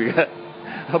caboose. We got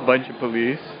a bunch of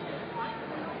police.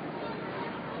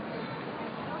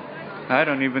 I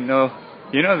don't even know.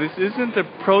 You know, this isn't a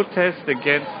protest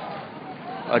against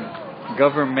a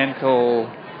governmental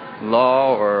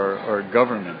law or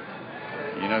government.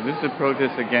 You know, this is a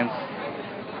protest against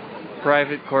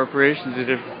private corporations that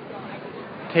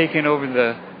have taken over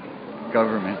the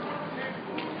government.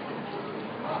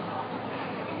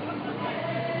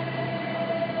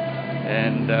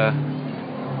 And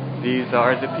these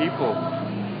are the people.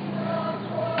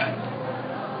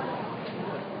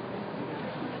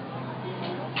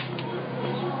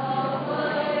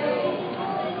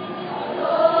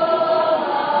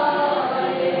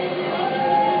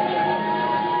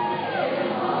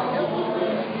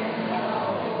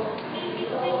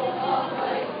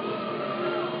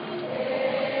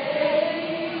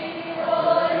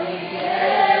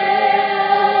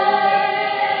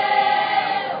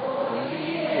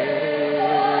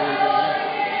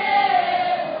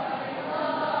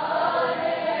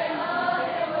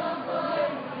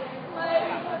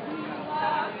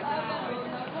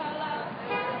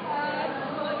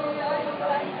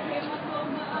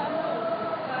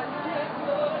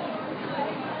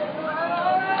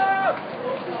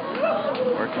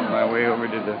 Working my way over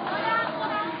to the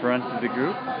front of the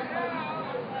group.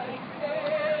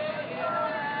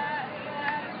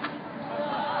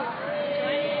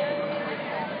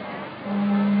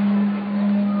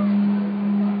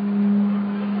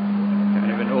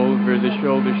 Kind of an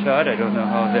over-the-shoulder shot. I don't know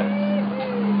how that's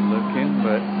looking,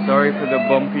 but sorry for the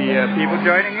bumpy people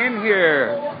joining in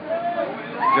here.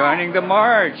 Joining the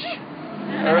march.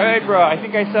 Alright, bro. I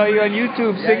think I saw you on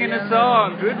YouTube singing a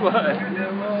song. Good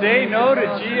one. Say no to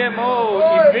GMO.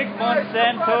 Evict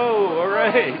Monsanto.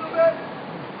 Alright.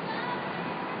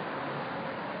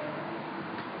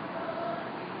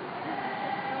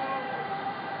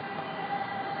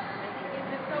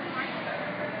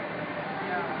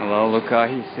 Hello,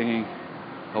 Lukahi singing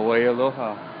Hawaii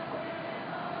Aloha.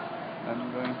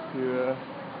 I'm going to...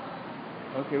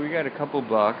 okay, we got a couple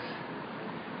blocks.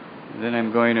 Then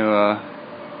I'm going to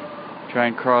try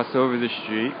and cross over the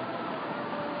street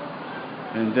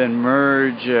and then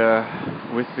merge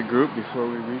with the group before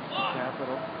we reach the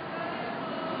Capitol.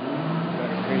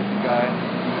 Got a crazy guy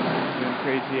doing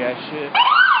crazy ass shit.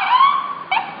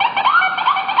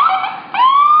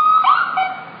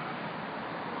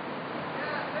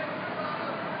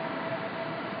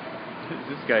 What is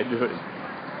this guy doing?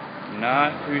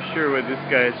 Not too sure what this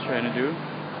guy is trying to do.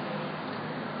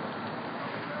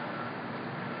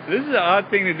 This is an odd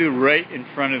thing to do right in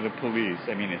front of the police.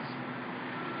 I mean,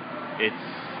 it's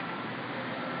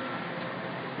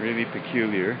really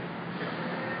peculiar.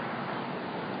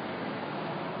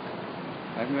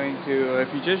 I'm going to,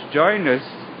 if you just joined us,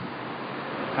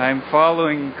 I'm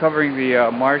covering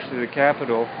the march to the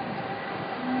Capitol.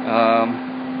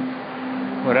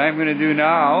 What I'm going to do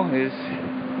now is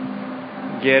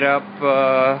get up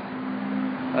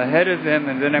ahead of them,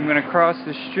 and then I'm going to cross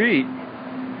the street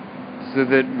so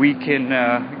that we can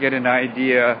get an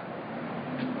idea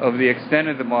of the extent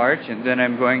of the march, and then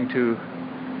I'm going to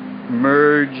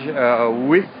merge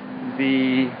with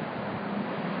the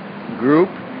group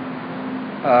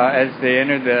as they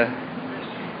enter the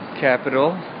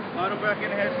Capitol.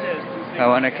 I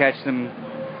want to catch them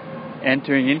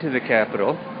entering into the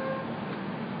Capitol,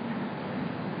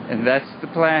 and that's the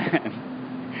plan.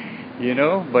 You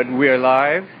know, but we are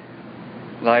live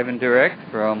and direct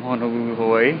from Honolulu,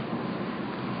 Hawaii,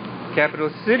 capital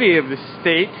city of the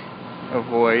state of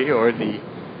Hawaii, or the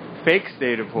fake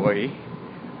state of Hawaii.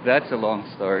 That's a long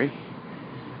story.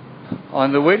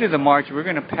 On the way to the march, we're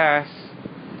going to pass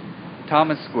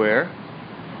Thomas Square,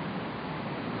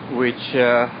 which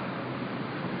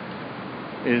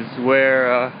is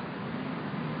where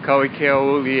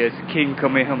Kauikeaoli, as King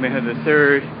Kamehameha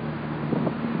III,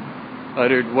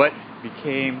 uttered what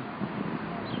became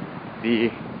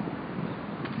the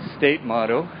state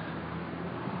motto,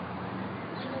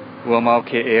 Wamau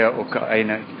ke ea o ka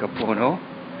aina I ka pono.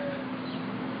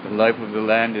 The life of the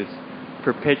land is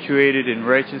perpetuated in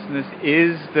righteousness,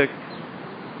 is the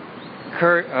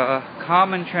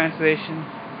common translation.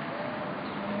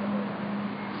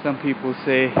 Some people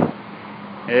say,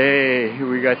 hey,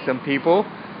 we got some people,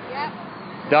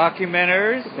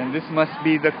 documenters, and this must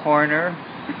be the corner.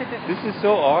 This is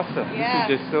so awesome. Yeah.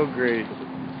 This is just so great.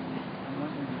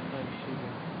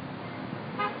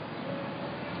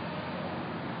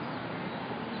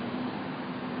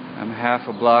 I'm half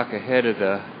a block ahead of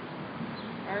the...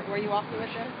 Were you walking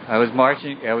with them? I was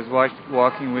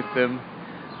walking with them.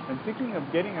 I'm thinking of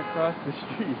getting across the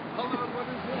street.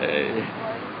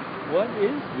 What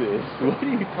is this? What are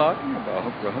you talking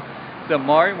about, bro?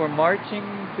 We're marching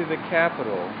to the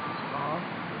Capitol.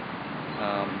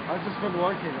 I've just been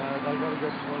working. I gotta go to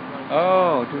work right now.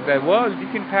 Oh, too bad. Well, you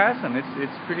can pass them.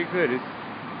 It's pretty good. It's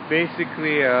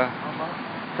basically a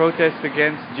protest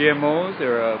against GMOs,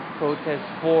 or a protest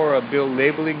for a bill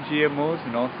labeling GMOs,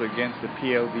 and also against the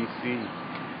PLDC.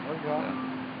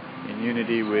 In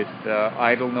unity with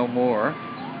Idle No More.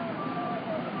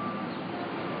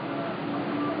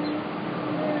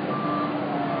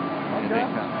 Okay.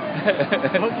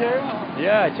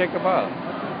 Yeah, check them out.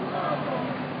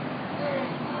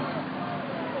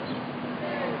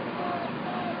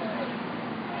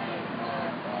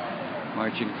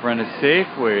 Marching in front of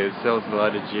Safeway, it sells a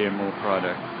lot of GMO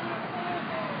products.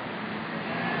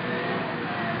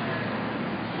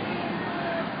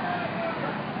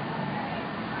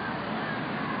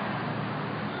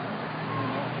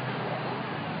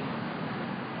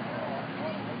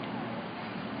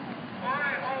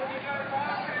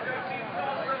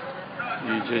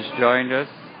 You just joined us.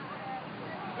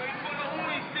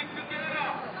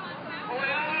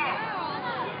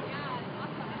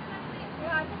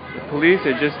 The police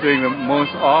are just doing the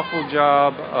most awful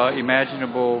job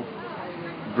imaginable,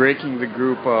 breaking the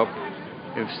group up.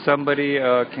 If somebody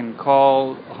can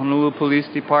call Honolulu Police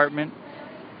Department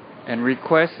and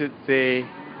request that they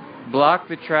block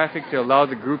the traffic to allow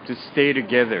the group to stay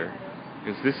together,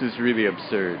 because this is really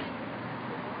absurd.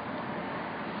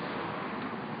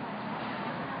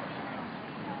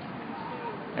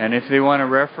 And if they want a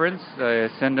reference,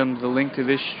 send them the link to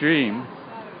this stream.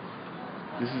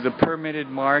 This is a permitted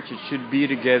march. It should be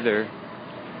together.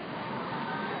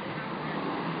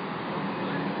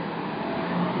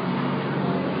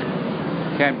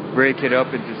 Can't break it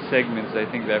up into segments. I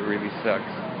think that really sucks.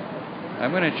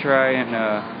 I'm going to try and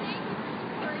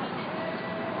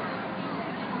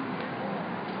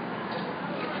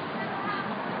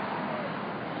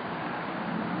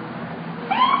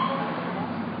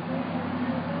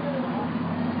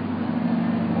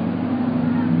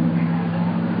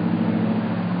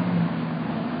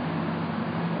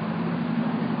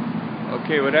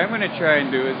okay, what I'm going to try and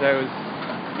do, as I was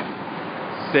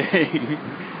saying,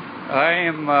 I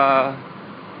am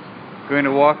going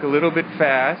to walk a little bit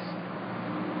fast.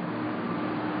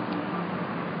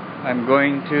 I'm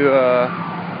going to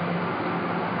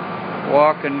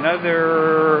walk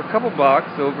another couple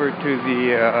blocks over to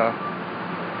the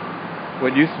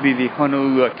what used to be the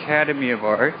Honolulu Academy of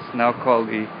Arts, now called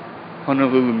the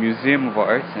Honolulu Museum of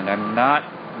Arts, and I'm not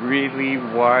really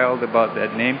wild about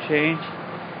that name change,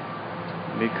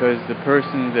 because the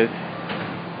person that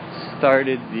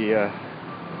started the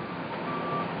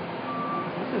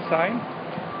is this a sign?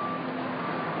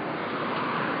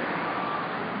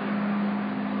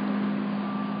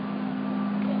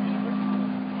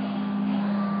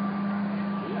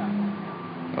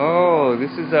 Oh,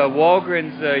 this is a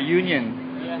Walgreens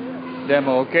Union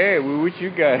demo. Okay, we're with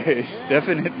you guys.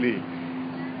 Definitely.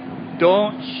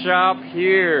 Don't shop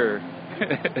here.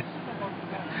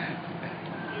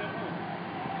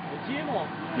 GMO?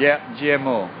 Yeah,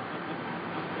 GMO.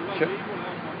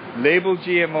 Label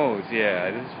GMOs,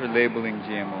 yeah. This is for labeling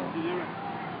GMO.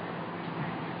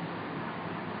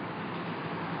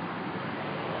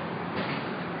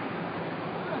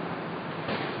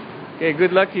 Okay,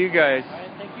 good luck to you guys.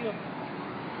 Alright, thank you.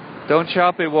 Don't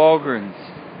shop at Walgreens.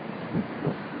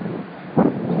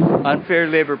 Unfair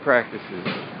labor practices.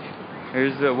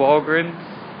 Here's the Walgreens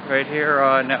right here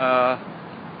on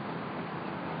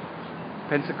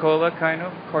Pensacola, kind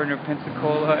of. Corner of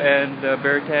Pensacola and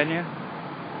Beretania.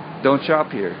 Don't shop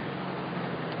here.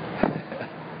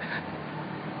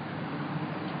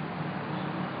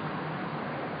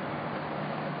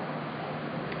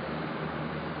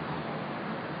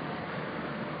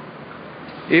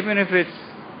 Even if it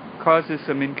causes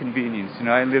some inconvenience, you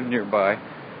know, I live nearby.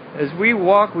 As we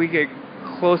walk, we get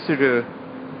closer to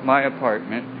my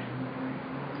apartment,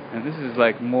 and this is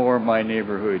like more my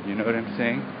neighborhood, you know what I'm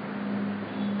saying?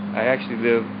 I actually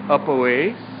live up a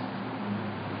ways.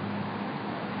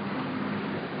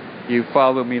 You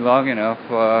follow me long enough,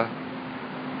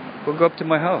 we'll go up to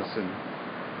my house, and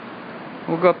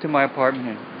we'll go up to my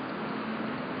apartment,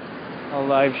 and I'll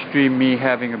live stream me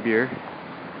having a beer.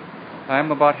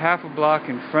 I'm about half a block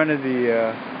in front of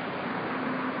the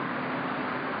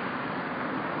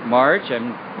march.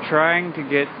 I'm trying to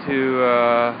get to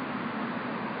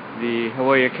the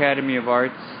Hawaii Academy of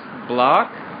Arts block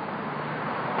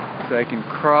so I can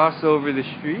cross over the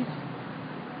street.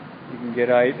 You can get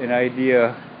an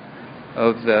idea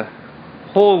of the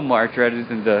whole march rather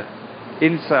than the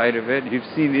inside of it. You've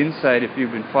seen the inside if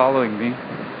you've been following me.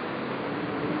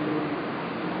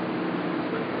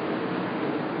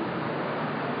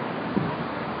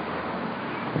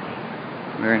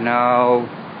 We're now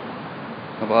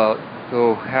about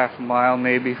half a mile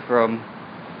maybe from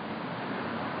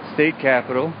state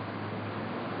capital.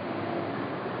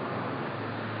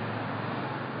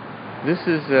 This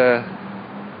is a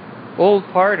old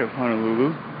part of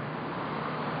Honolulu.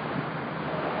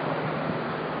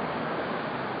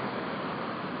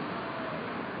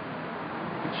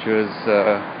 Which was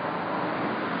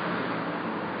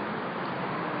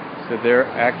so there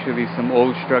are actually some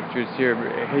old structures here,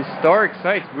 historic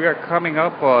sites. We are coming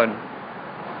up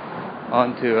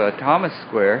onto Thomas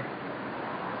Square,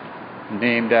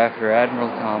 named after Admiral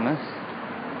Thomas,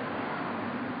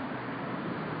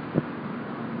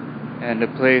 and a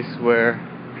place where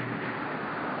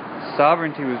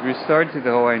sovereignty was restored to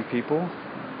the Hawaiian people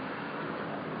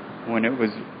when it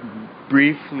was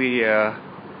briefly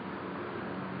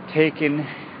taken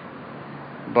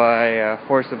by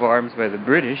force of arms by the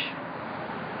British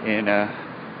in a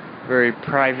very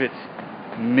private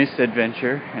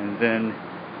misadventure, and then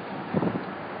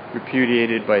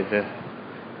repudiated by the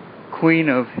Queen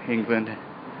of England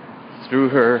through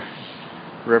her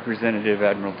representative,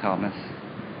 Admiral Thomas.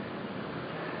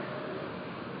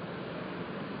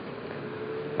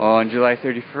 On July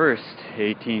 31st,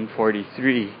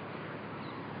 1843.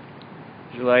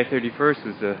 July 31st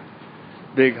was a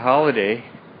big holiday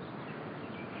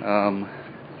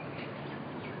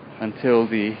until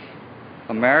the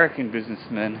American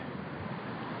businessmen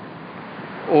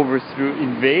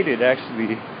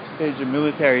actually staged a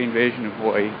military invasion of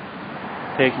Hawaii,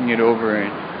 taking it over in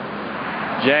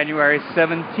January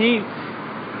 17th,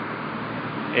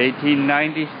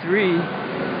 1893.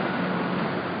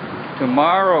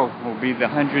 Tomorrow will be the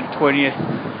 120th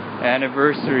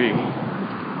anniversary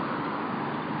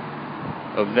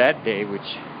of that day,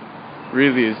 which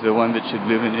really is the one that should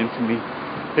live in infamy.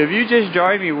 If you just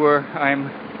joined me where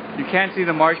you can't see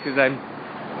the march because I'm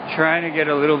trying to get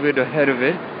a little bit ahead of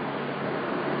it.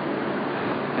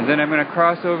 And then I'm going to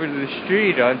cross over to the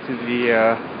street onto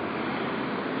the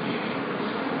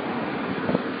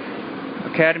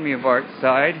Academy of Art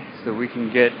side so we can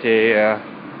get a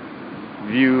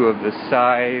view of the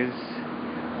size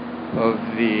of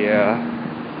the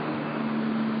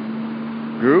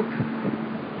group.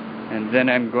 And then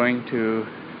I'm going to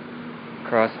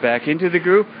cross back into the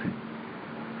group,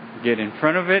 get in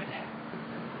front of it,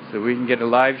 so we can get a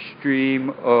live stream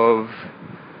of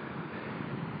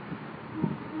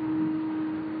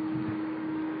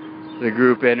the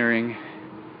group entering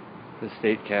the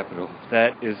state capitol.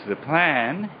 That is the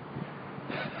plan.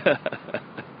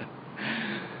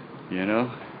 You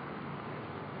know,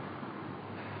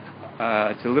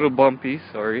 it's a little bumpy,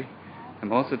 sorry.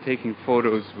 I'm also taking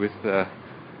photos with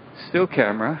still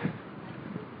camera.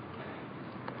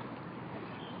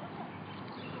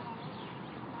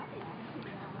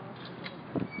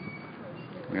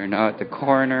 We are now at the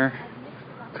corner,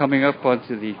 coming up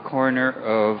onto the corner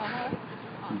of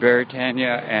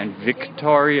Beretania and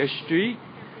Victoria Street,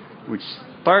 which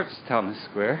starts Thomas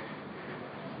Square.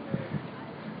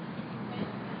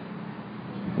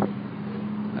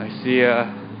 I see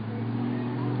a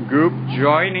group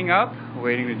joining up,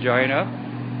 waiting to join up.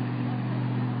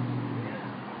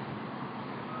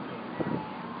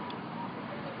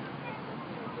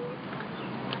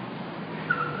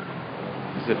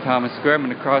 This is Thomas Square. I'm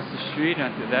going to cross the street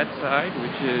onto that side,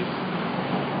 which is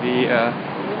the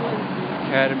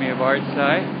Academy of Art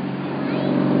side.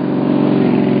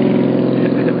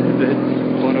 The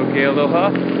Pono Ke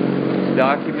Aloha is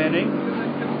documenting.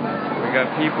 We got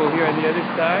people here on the other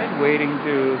side waiting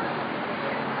to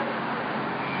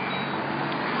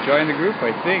join the group,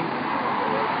 I think.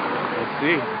 Let's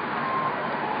see.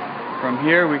 From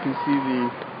here we can see the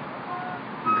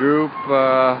group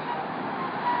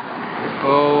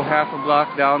half a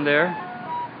block down there.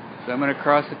 So I'm going to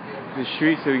cross the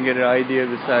street so we can get an idea of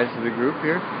the size of the group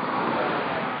here.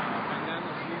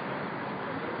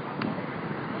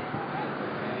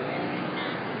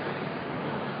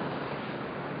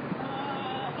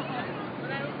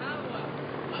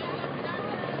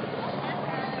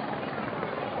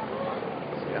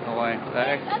 See a Hawaiian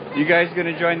flag. You guys going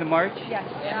to join the march? Yes.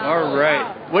 All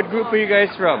right. What group are you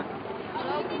guys from?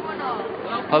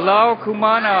 Hello,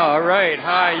 Kumana. All right.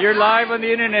 Hi. You're live on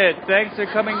the internet. Thanks for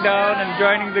coming down and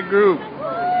joining the group.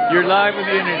 You're live on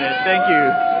the internet. Thank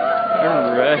you.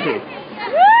 All right.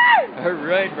 All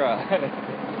right, bro.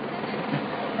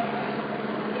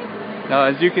 Now,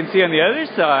 as you can see on the other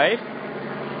side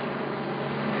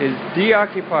is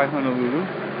De-Occupy Honolulu,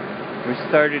 which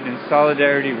started in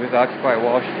solidarity with Occupy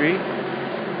Wall Street.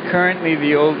 Currently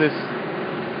the oldest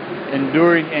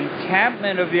enduring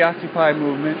encampment of the Occupy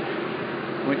movement.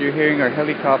 What you're hearing are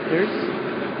helicopters.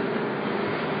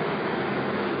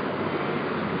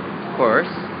 course.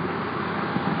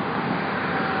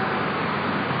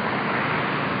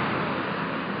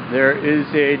 There is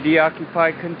a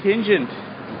deoccupied contingent.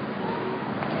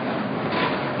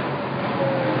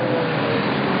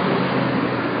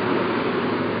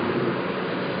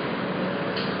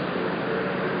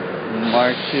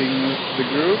 Marching with the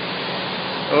group.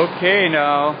 Okay,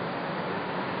 now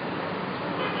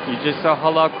you just saw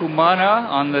Hala Kumana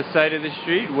on the side of the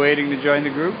street waiting to join the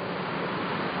group.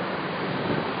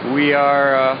 We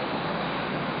are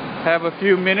have a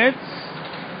few minutes.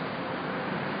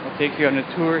 I'll take you on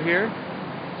a tour here.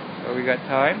 Oh, we got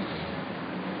time.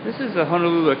 This is the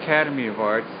Honolulu Academy of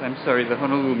Arts. I'm sorry, the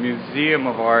Honolulu Museum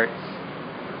of Arts,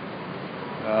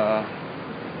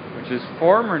 which is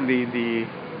formerly the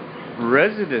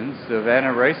residence of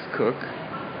Anna Rice Cook.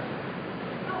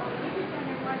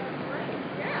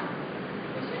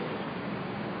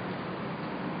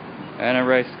 Anna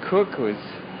Rice Cook was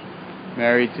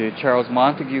married to Charles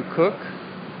Montague Cook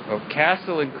of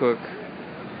Castle and Cook,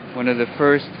 one of the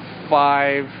first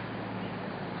 5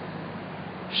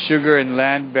 sugar and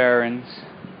land barons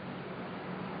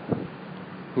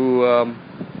who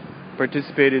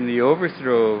participated in the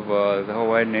overthrow of the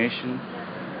Hawaiian nation,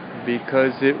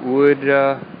 because it would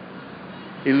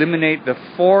eliminate the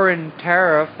foreign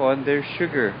tariff on their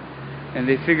sugar. And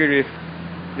they figured if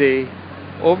they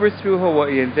overthrew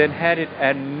Hawaii and then had it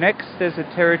annexed as a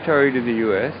territory to the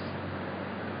U.S.,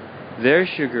 their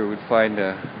sugar would find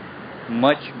a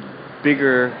much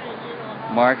bigger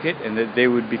market, and that they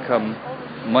would become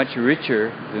much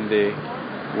richer than they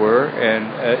were,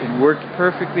 and it worked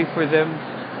perfectly for them,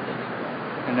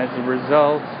 and as a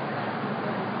result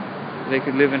they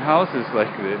could live in houses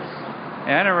like this.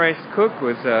 Anna Rice Cook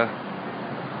was a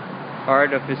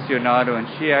art aficionado, and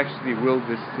she actually willed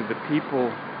this to the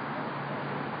people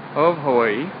of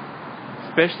Hawaii,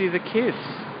 especially the kids.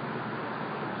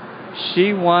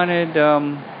 She wanted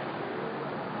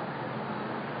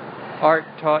art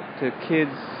taught to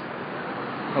kids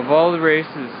of all the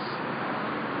races.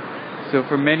 So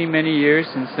for many, many years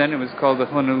since then, it was called the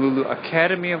Honolulu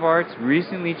Academy of Arts,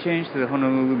 recently changed to the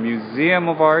Honolulu Museum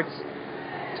of Arts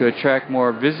to attract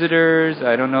more visitors.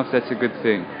 I don't know if that's a good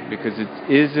thing, because it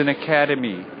is an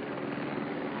academy.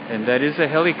 And that is a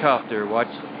helicopter. Watch.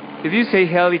 If you say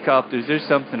helicopters, there's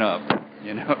something up,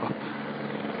 you know.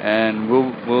 And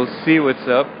we'll see what's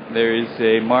up. There is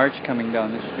a march coming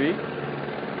down the street.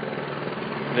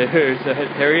 There's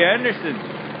Terry Anderson,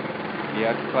 the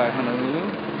Occupy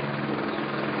Honolulu.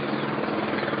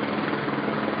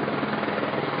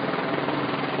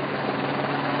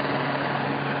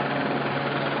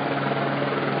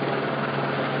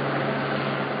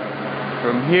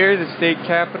 From here, the state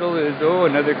capitol is,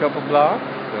 another couple blocks.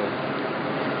 So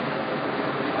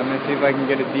I'm going to see if I can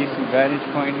get a decent vantage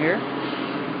point here.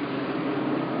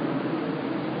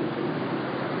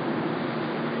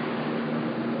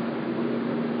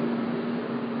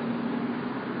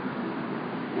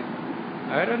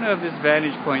 I don't know if this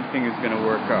vantage point thing is going to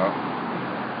work out.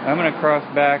 I'm going to cross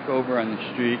back over on the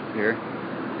street here.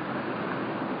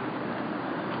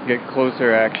 Get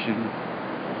closer action.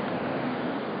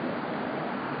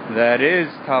 That is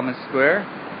Thomas Square,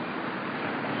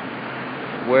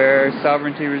 where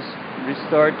sovereignty was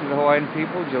restored to the Hawaiian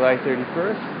people July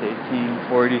 31st,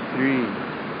 1843.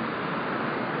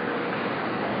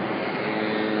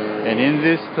 And in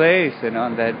this place and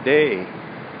on that day,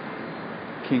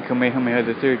 King Kamehameha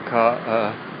III,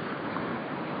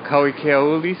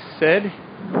 Kauikeauli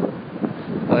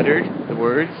uttered the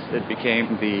words that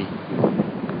became the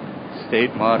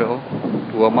state motto,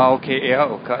 Uamau ke'ea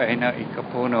o ka'aina I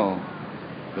kapono.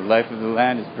 The life of the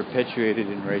land is perpetuated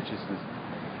in righteousness.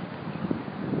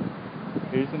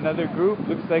 Here's another group.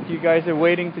 Looks like you guys are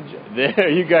waiting to... There,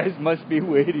 you guys must be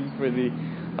waiting for the...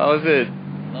 How's it?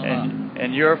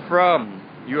 And you're from?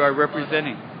 You are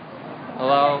representing?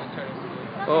 Hello?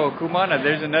 Oh, Kumana,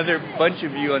 there's another bunch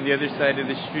of you on the other side of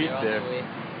the street there.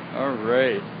 All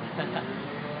right.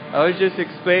 I was just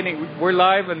explaining, we're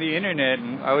live on the internet,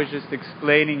 and I was just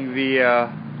explaining the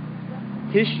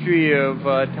history of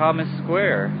Thomas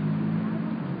Square,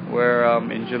 where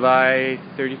in July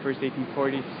 31st,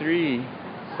 1843,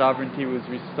 sovereignty was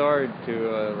restored to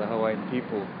the Hawaiian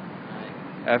people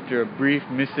after a brief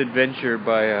misadventure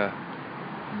by a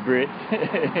Brit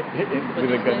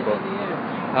with a gunboat.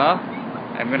 Huh?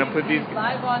 I'm going to put these...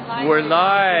 We're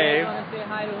live. I want to say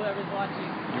hi to whoever's watching.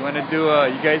 You want to do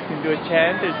you guys can do a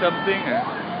chant or something? Or?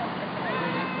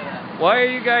 Why are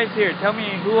you guys here? Tell me,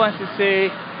 who wants to say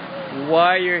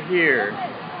why you're here?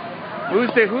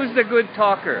 Who's the good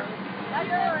talker?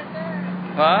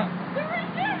 Huh?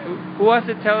 Who wants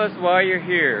to tell us why you're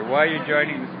here? Why you're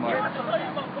joining this march?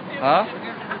 Huh?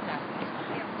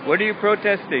 What are you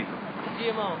protesting?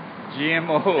 GMO.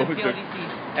 GMO. And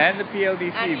PLDC. And the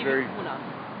PLDC. And Very. Kapuna.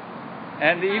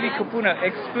 And the EV Kapuna.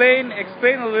 Explain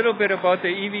a little bit about the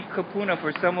EV Kapuna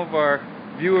for some of our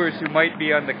viewers who might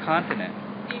be on the continent.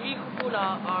 EV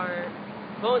Kapuna are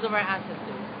bones of our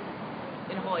ancestors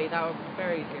in Hawaii that were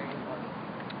buried here.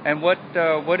 And what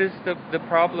is the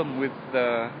problem with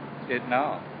it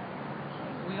now?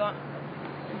 We got.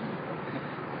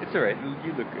 It's alright.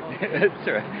 You look good. It's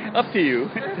alright. Up to you.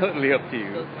 Totally up to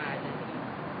you.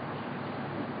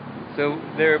 So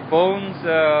there are bones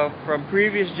from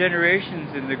previous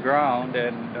generations in the ground,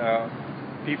 and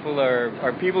people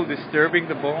are people disturbing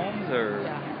the bones, or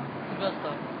Yeah, to build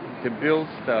stuff. to build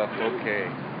stuff. Okay,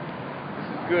 this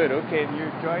is good. Okay, and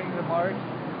you're joining the march.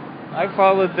 I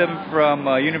followed them from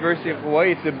University of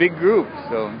Hawaii. It's a big group,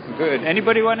 so it's good.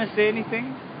 Anybody want to say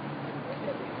anything?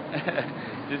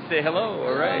 Just say hello.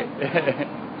 All right.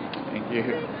 Thank you.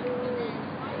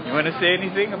 You want to say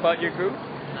anything about your group?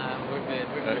 We're good.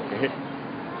 We're good. Okay.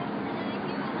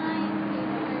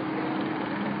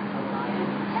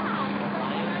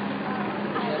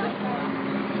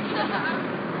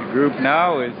 The group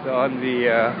now is on the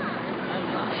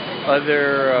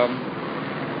other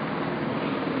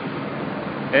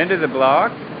end of the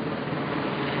block.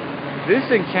 This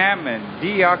encampment,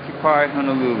 Deoccupy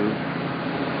Honolulu.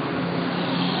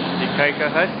 The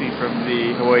Kaikahasi from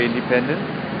the Hawaii Independence.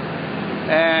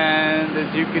 And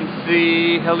as you can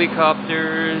see,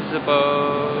 helicopters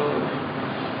above.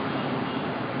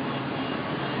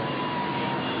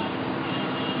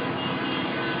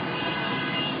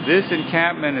 This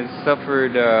encampment has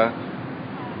suffered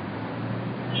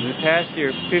in the past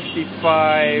year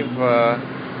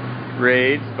 55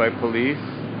 raids by police.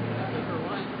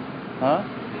 Huh?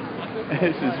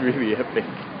 This is really epic.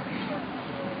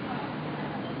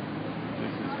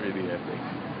 This is really epic.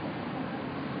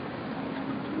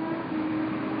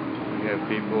 We have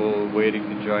people waiting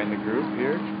to join the group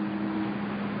here.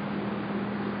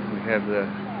 We have the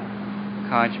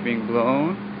conch being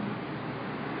blown.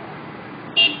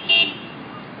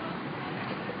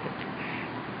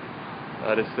 A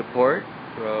lot of support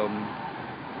from...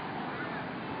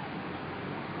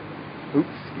 Oops,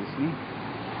 excuse me.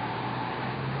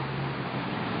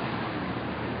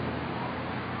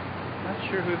 Not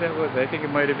sure who that was. I think it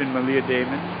might have been Malia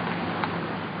Damon.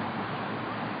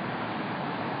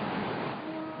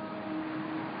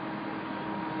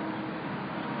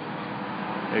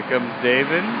 Here comes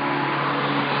David.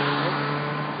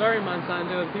 Sorry,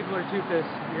 Monsanto. People are too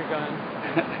pissed. You're gone.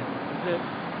 That's it.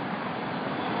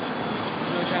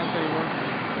 No chance anymore.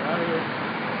 You're out of here.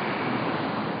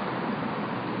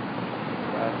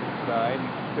 Plastic side,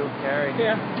 still carrying.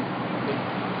 Yeah.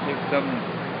 Take some.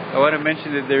 I want to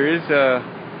mention that there is a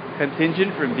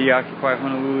contingent from Deoccupy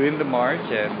Honolulu in the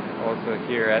march, and also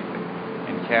here at the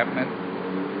encampment.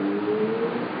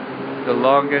 The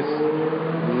longest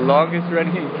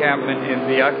running encampment in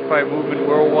the Occupy movement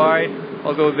worldwide,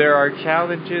 although there are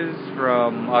challenges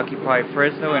from Occupy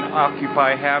Fresno and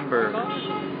Occupy Hamburg.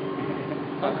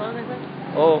 Hong Kong, I think?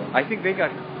 Oh, I think they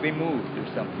moved or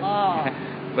something. Oh.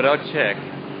 But I'll check.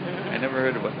 I never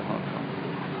heard about the Hong Kong.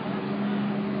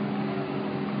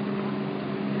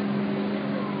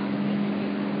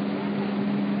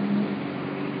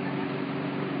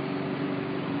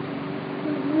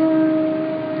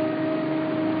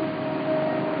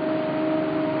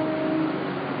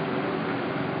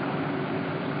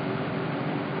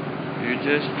 You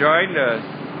just joined us.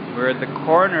 We're at the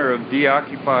corner of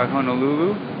Deoccupy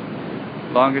Honolulu,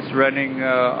 longest running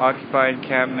Occupy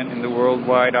encampment in the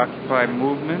worldwide Occupy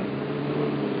movement,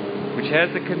 which has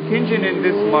a contingent in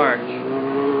this march,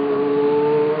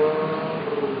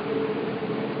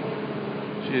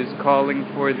 which is calling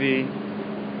for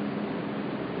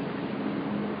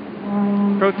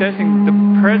protesting the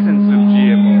presence of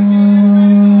GMO.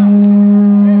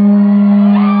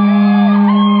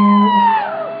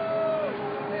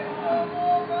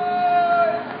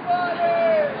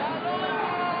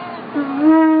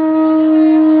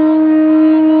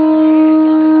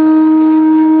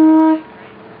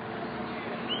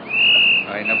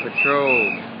 Patrol.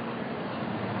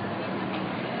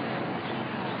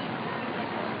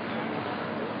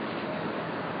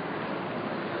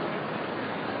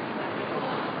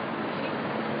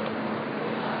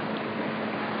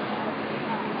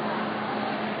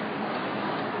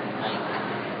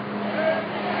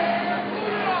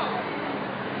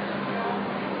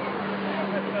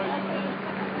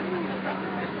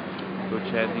 Go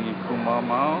chatting in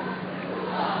Kumamao.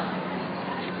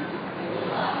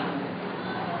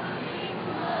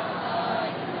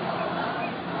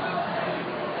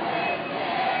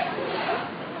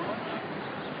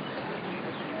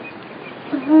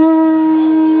 There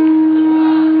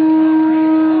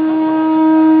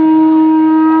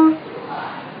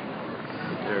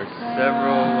are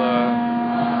several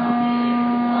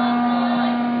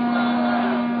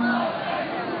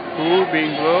pool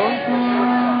being blown.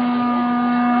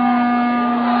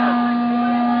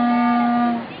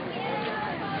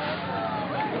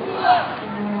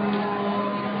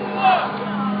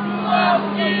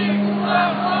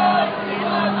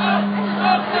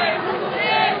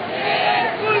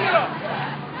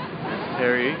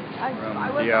 Terry from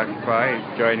Deoccupy is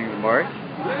joining the march.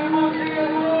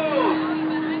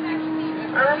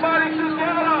 Everybody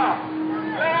together!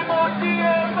 Blame on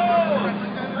GMO!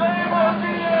 Blame on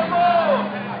GMO!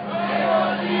 Blame on GMO! Blame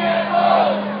on GMO!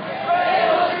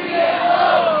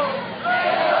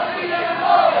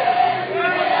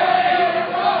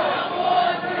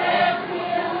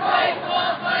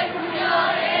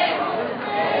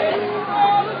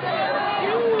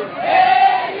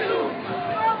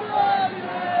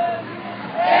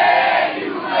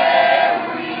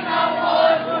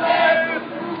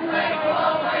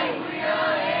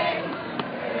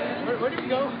 Where did we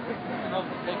go?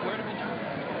 Like, where did we go?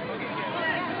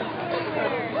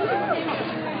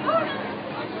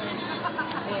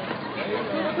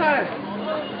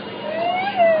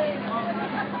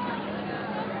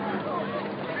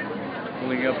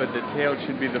 Pulling up at the tail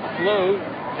should be the float.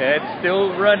 That's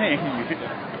still running.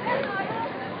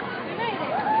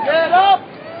 Get up!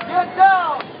 Get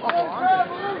down! This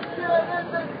revolution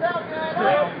isn't tough. Get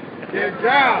up! Get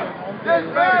down! This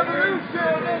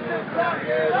revolution isn't tough.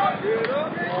 Get up! Get up!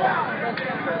 Get down!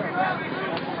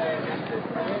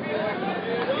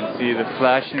 You can see the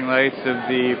flashing lights of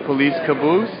the police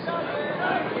caboose.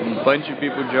 A bunch of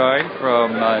people joined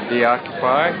from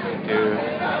Deoccupy to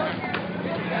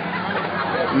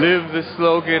live the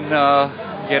slogan,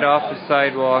 get off the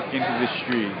sidewalk into the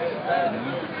streets.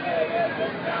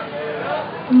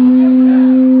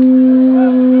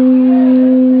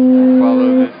 Follow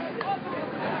this.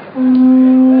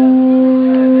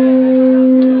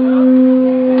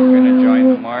 We're going to join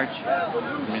the march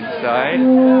from inside.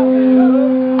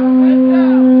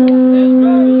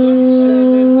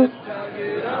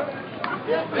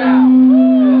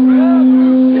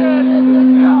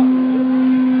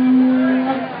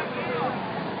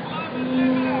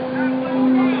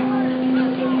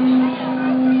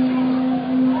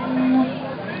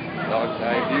 Dog's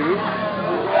eye view.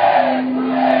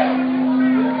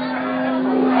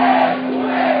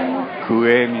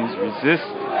 Kue means resist,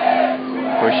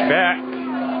 push back.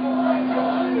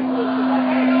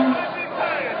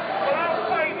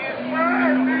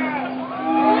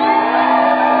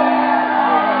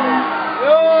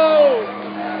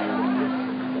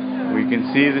 We can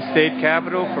see the state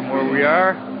capitol from where we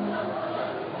are.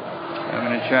 I'm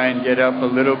going to try and get up a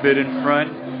little bit in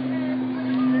front,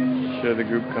 show the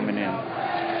group coming in.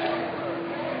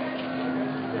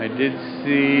 I did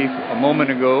see a moment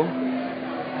ago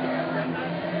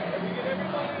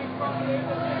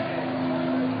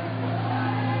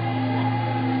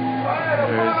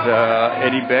there's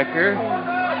Eddie Becker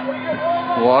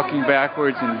walking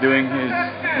backwards and doing his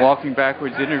walking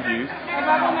backwards interviews.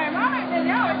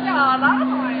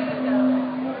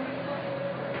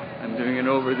 I'm doing it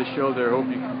over the shoulder. I hope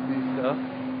you can see stuff.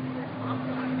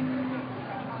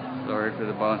 Sorry for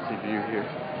the bouncy view here.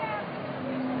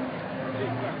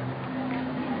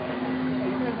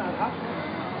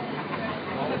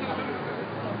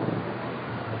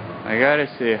 I gotta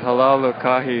say, halal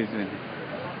kahis and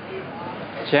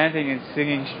chanting and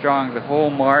singing strong the whole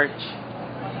march.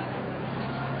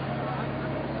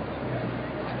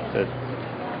 It's a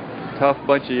tough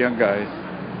bunch of young guys.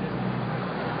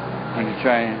 I'm gonna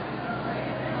try and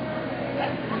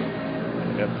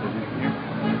get up to this here.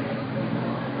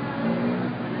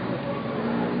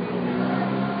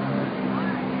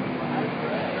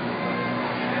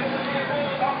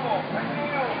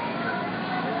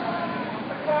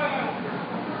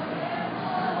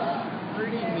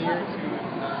 Pretty near to.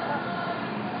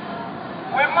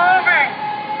 We're moving!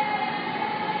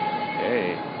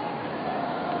 Hey.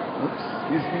 Oops,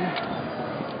 excuse me.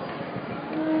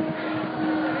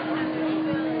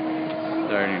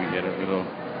 Starting to get a little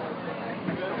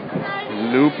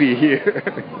loopy here.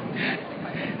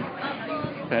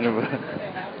 Kind of a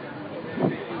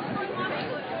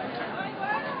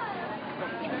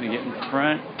trying to get in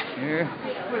front here.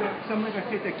 Somebody's gonna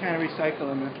take that can of recycle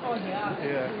them. Oh, yeah.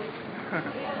 Yeah.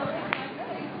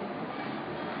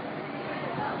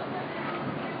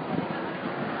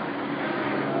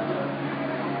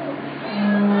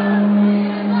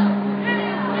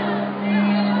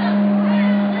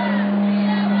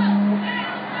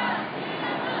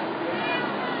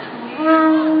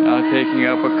 taking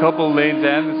up a couple lanes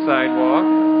and the sidewalk.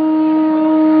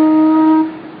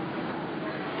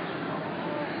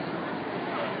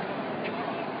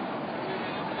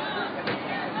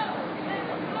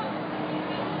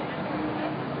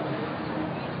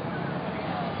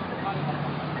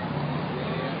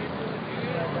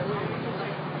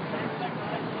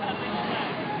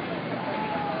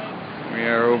 We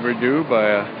are overdue by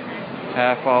a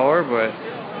half hour, but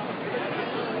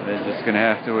they're just gonna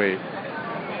have to wait.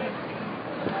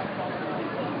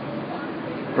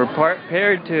 We're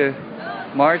prepared to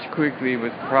march quickly,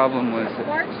 but the problem was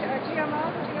March,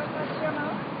 GMO?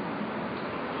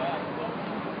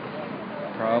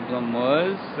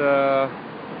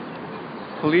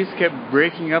 police kept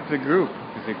breaking up the group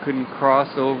because they couldn't cross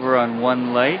over on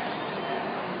one light.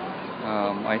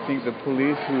 I think the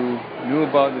police who knew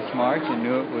about this march and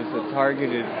knew it was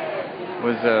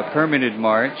a permitted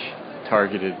march,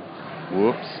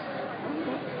 whoops,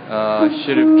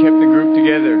 should have kept the group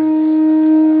together.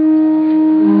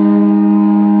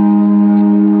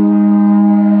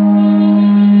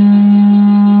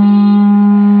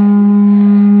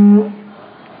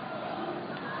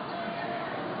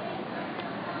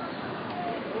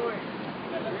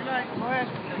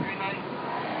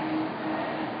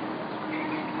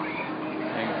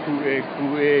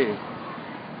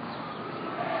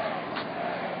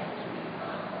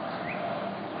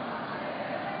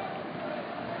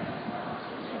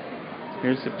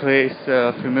 Here's a place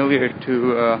familiar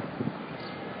to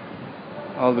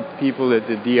all the people at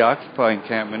the de-occupy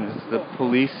encampment. It's the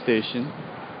police station.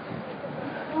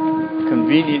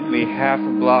 Conveniently half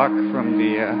a block from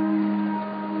the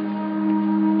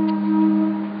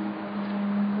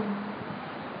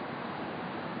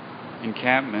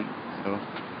encampment. So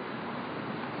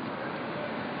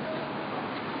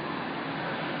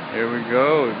there we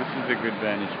go. This is a good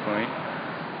vantage point.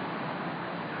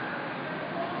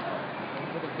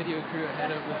 Video crew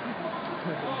ahead of the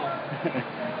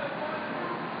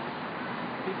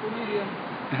people media.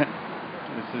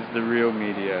 This is the real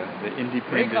media, the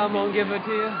independent. Raycom won't give it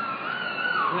to you.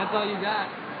 And that's all you got.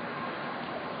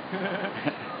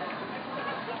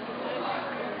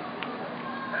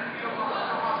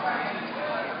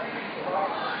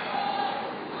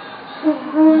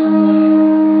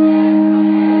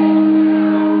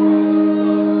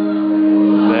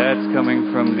 That's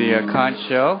coming from the conch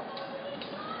shell.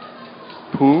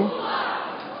 Poo. Hey,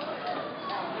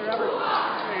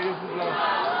 this is a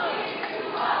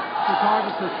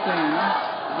photographer stand.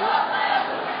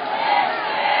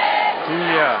 See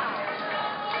ya.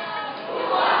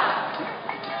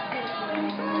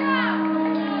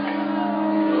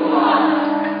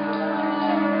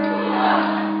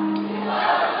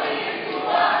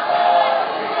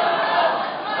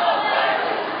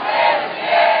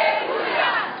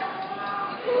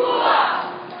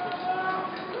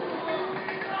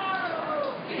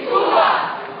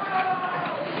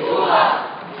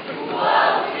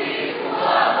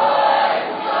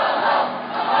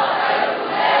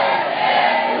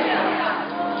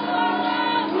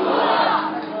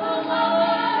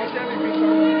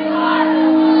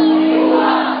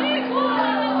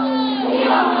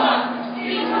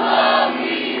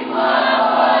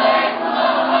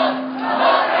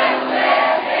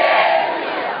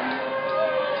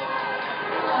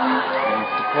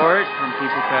 Support from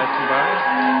people passing by.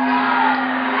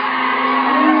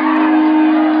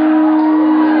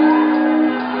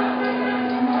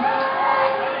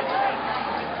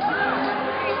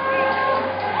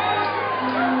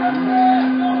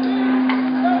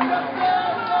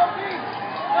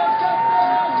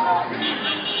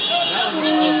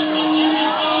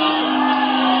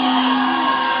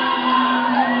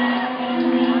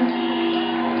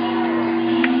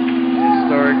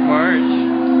 Historic march.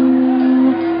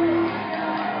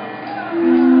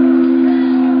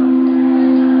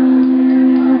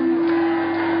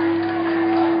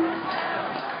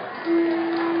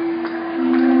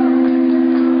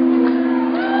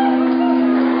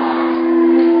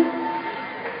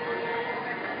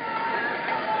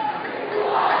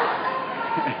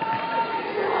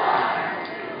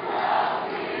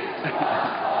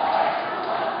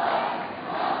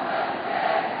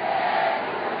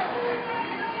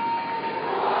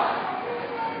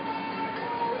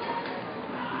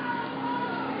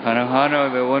 Hano,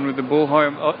 the one with the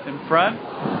bullhorn up in front,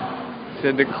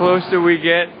 said the closer we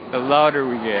get, the louder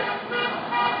we get.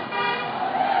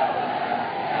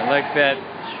 I like that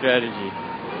strategy.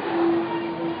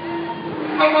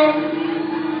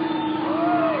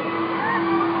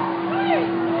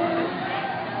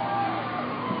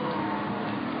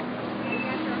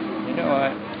 You know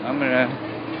what? I'm gonna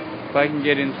If I can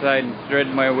get inside and thread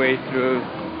my way through,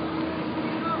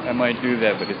 I might do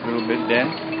that, but it's a little bit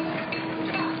dense.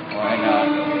 Why not?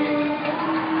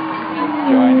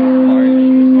 Join this march.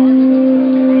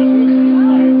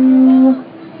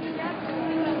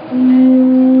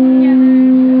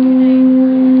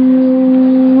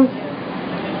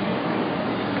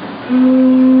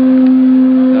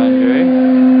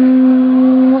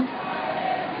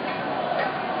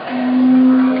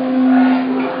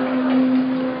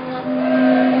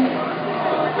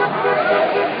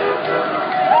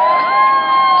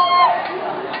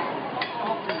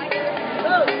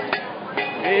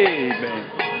 Hey, man.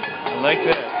 I like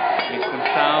that. Make some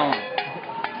sound.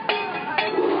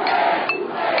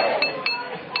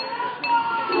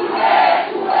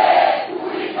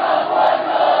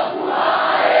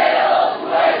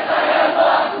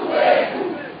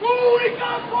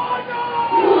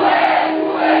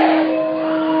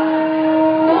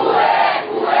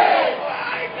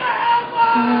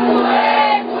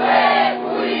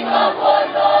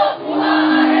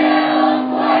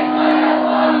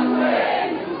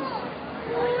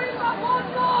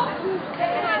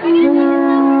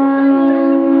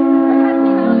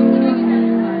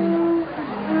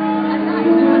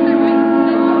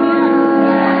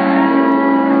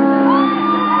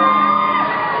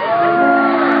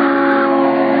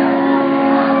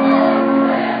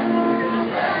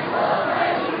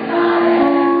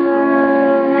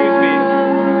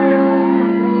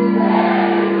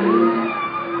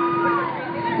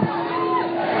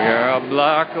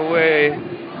 Block away.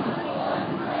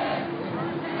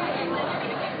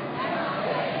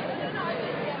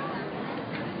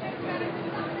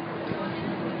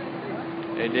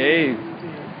 Hey Dave,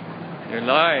 you're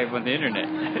live on the internet.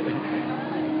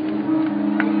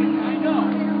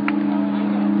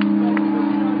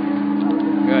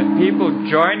 Got people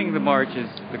joining the marches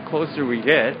the closer we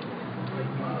get.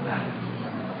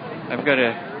 I've got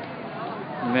to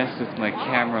mess with my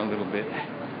camera a little bit.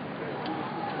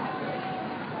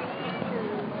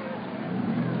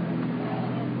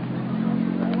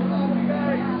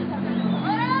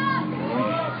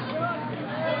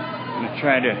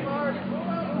 Try to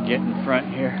get in front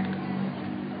here.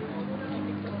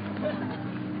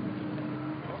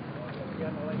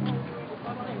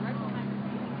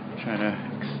 Trying to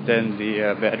extend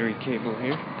the battery cable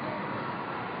here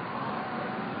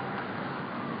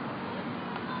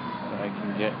so I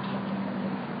can get.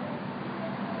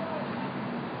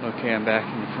 Okay, I'm back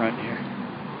in the front here.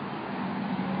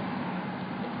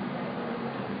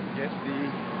 Get the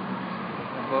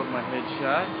above my head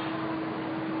shot.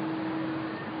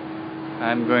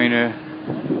 I'm going to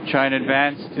try and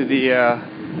advance to the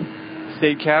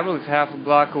state capitol. It's half a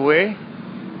block away,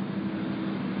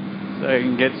 so I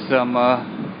can get some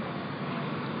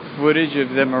footage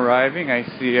of them arriving. I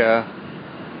see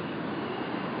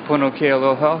Pono Ke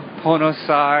Aloha, Pono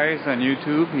Size on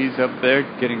YouTube. He's up there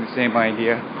getting the same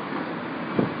idea.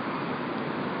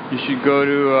 You should go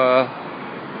to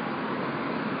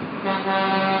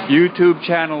YouTube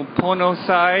channel Pono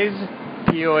Size,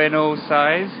 Pono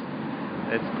Size.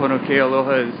 That's Pono Ke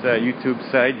Aloha's YouTube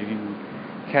site. You can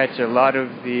catch a lot of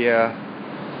the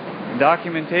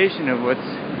documentation of what's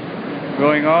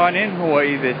going on in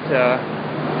Hawaii that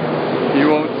you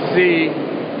won't see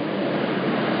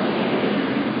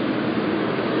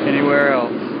anywhere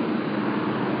else.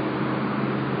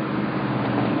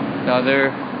 Now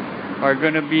there are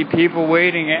going to be people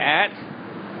waiting at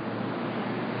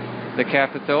the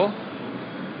Capitol.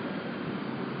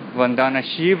 Vandana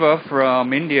Shiva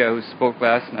from India, who spoke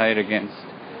last night against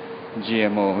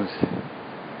GMOs.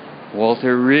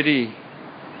 Walter Riddy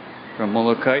from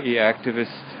Molokai,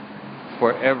 activist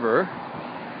forever,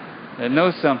 that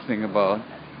knows something about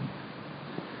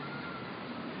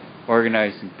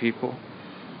organizing people.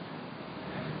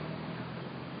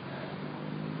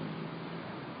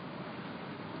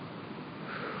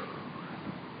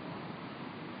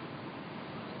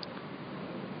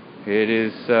 It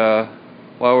is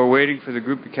while we're waiting for the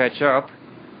group to catch up,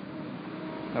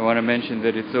 I want to mention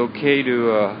that it's okay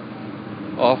to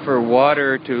offer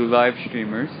water to live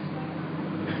streamers.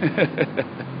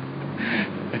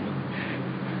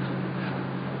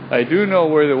 I do know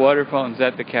where the water fountains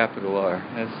at the Capitol are.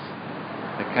 That's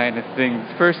the kind of thing,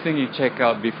 first thing you check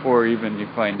out before even you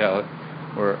find out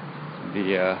where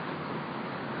the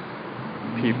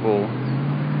people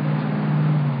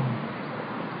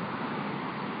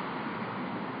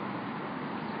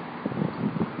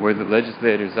where the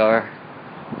legislators are.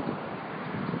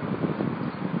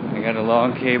 I got a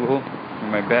long cable for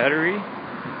my battery,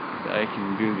 so I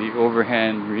can do the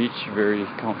overhand reach very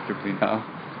comfortably now.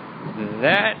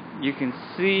 That you can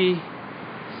see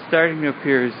starting to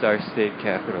appear as our state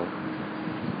capital.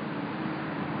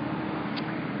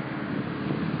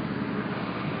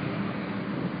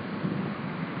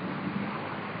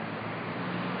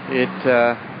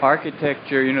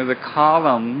 Architecture, you know, the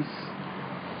columns,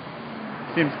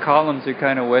 seems columns are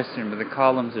kind of Western, but the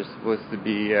columns are supposed to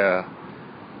be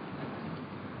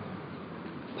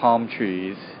palm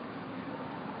trees.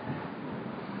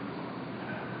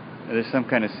 There's some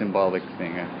kind of symbolic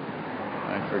thing.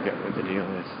 I forget what the deal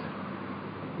is.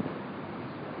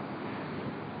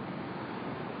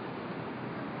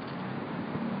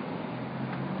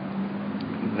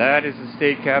 That is the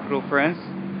state capitol, friends.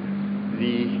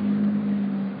 The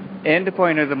end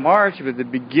point of the march was the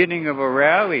beginning of a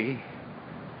rally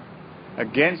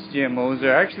against GMOs.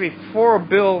 There are actually 4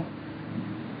 bills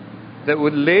that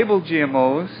would label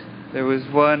GMOs. There was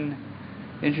one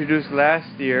introduced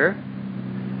last year.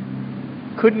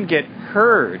 Couldn't get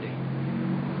heard.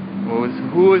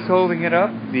 Who was holding it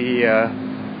up? The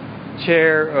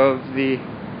chair of the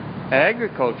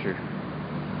Agriculture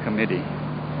Committee,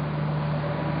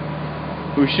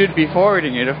 who should be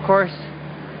forwarding it. Of course,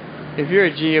 if you're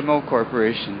a GMO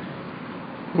corporation,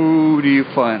 who do you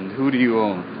fund? Who do you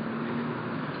own?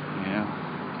 You know?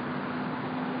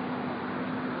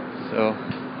 So,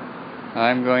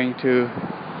 I'm going to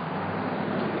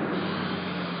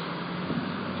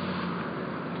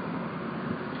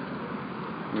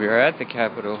we are at the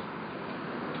Capitol.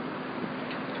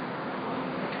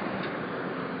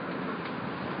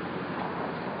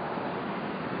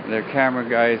 Their camera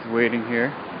guy is waiting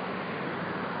here.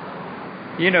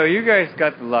 You know, you guys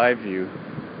got the live view.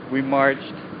 We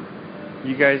marched.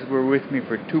 You guys were with me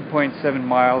for 2.7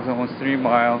 miles, almost 3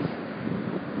 miles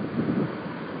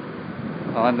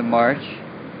on the march.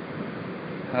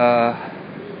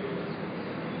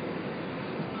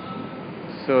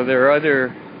 So there are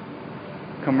other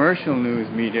commercial news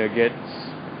media gets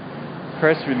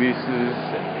press releases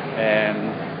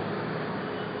and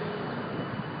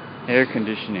air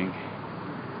conditioning.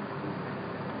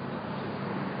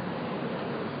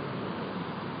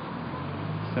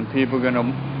 Some people are going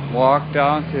to walk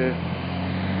down to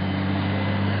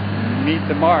meet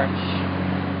the march.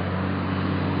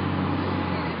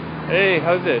 Hey,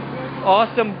 how's it?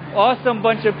 Awesome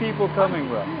bunch of people coming,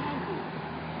 bro.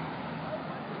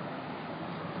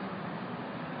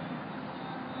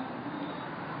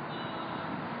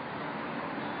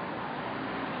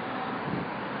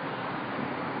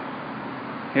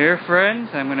 Here, friends,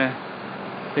 I'm going to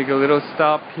take a little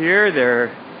stop here. There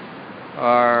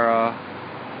are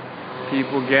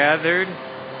people gathered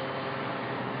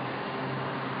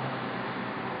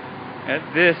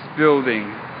at this building.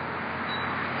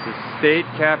 It's the state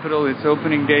capitol. It's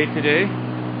opening day today,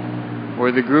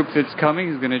 where the group that's coming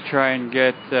is going to try and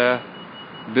get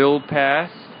bill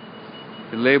passed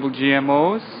to label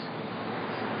GMOs.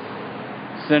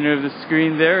 Center of the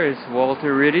screen there is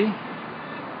Walter Riddy,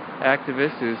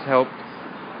 activist who's helped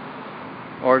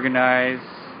organize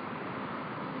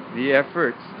the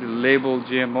efforts to label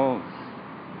GMOs.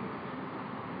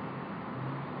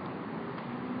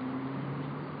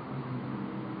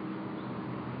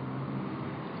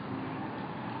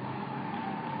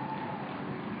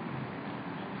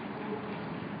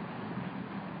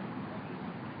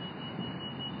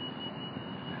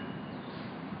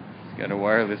 He's got a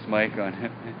wireless mic on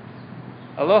him.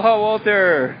 Aloha,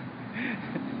 Walter!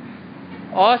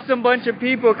 Awesome bunch of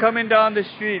people coming down the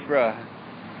street, bruh.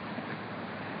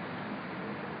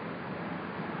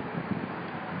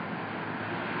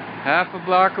 Half a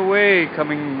block away,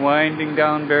 coming winding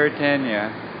down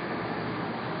Beretania.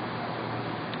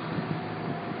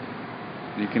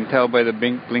 You can tell by the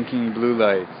blinking blue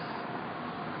lights.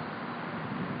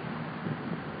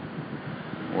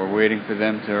 We're waiting for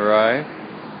them to arrive.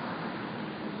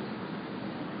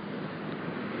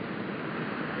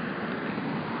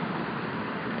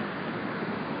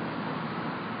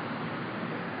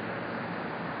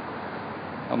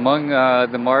 Among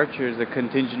the marchers, a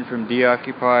contingent from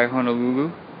Deoccupy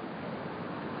Honolulu,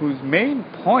 whose main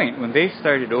point when they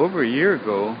started over a year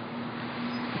ago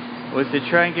was to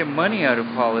try and get money out of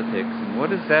politics. And what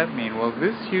does that mean? Well,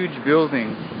 this huge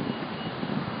building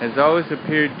has always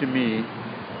appeared to me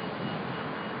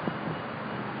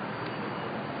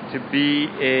to be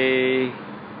a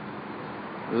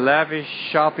lavish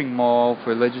shopping mall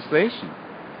for legislation.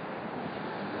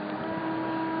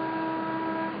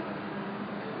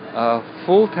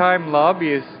 Full-time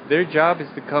lobbyists, their job is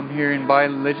to come here and buy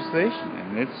legislation,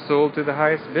 and it's sold to the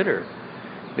highest bidder.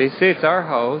 They say it's our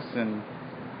house, and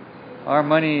our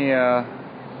money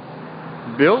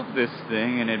built this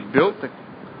thing, and it built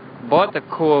bought the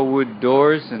koa wood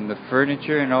doors and the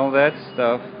furniture and all that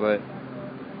stuff, but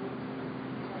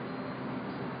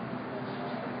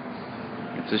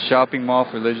it's a shopping mall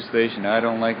for legislation. I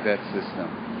don't like that system.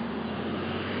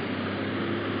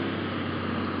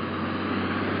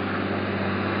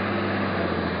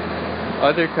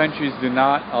 Other countries do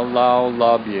not allow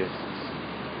lobbyists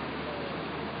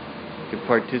to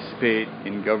participate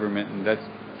in government, and that's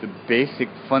the basic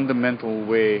fundamental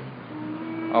way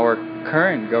our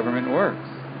current government works.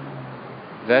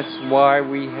 That's why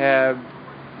we have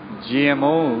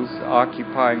GMOs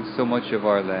occupying so much of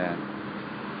our land.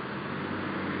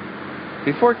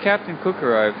 Before Captain Cook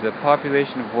arrived, the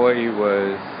population of Hawaii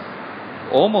was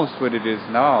almost what it is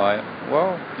now.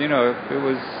 It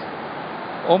was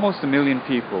almost 1 million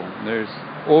people. There's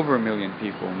over 1 million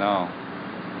people now.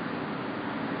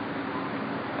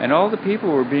 And all the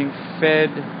people were being fed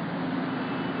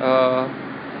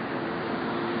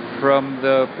from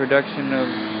the production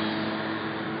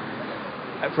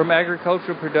from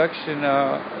agricultural production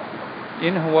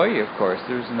in Hawaii, of course.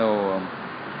 There's no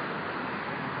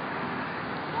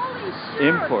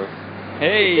import.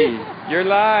 Hey, you're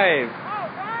live.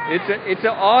 It's an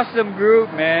awesome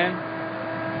group, man.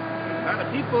 A lot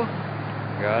of people.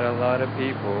 Got a lot of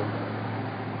people.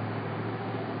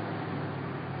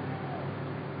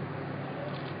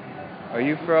 Are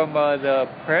you from the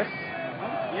press?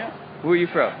 Yeah. Who are you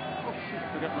from? Oh, shoot.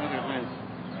 I forgot my other lens.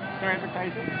 Star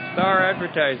Advertiser? Star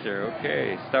Advertiser.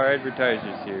 Okay. Star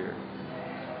Advertiser's here.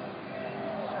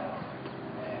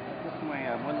 What's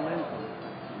my one lens?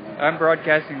 I'm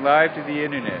broadcasting live to the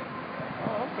internet.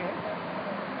 Oh, okay.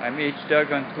 I'm H.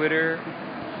 Doug on Twitter.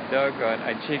 Doug on...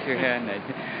 I'd shake your hand.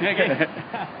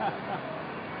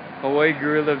 Hawaii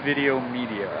Guerrilla Video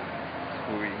Media.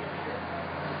 Sweet.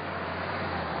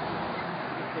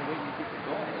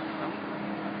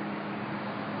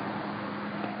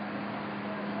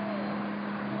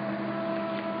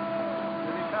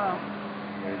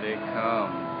 Here they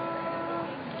come.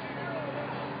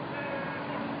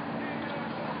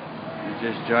 You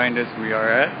just joined us. We are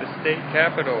at the state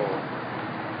capitol.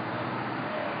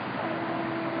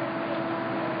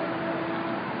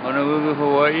 Honolulu,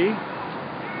 Hawaii.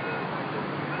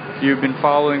 If you've been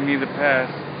following me the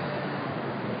past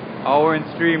hour and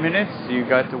 3 minutes, you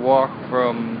got to walk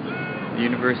from the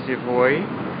University of Hawaii.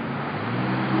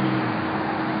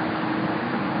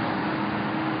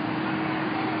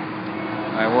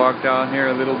 I walked down here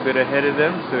a little bit ahead of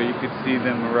them so you could see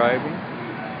them arriving.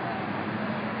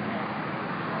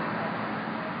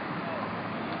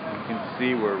 You can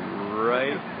see we're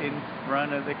right in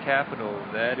front of the Capitol.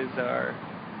 That is our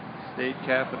state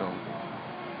capitol.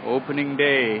 Opening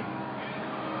day.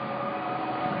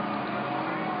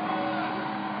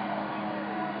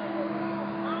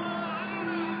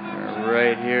 We're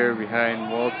right here behind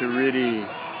Walter Riddy.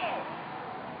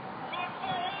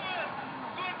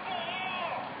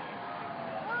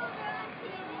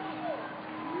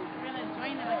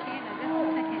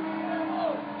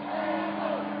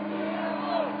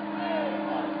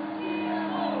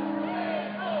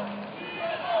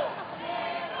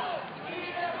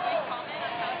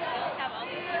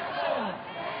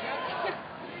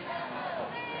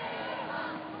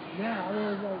 Yeah, I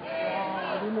was like,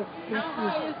 wow, they look so How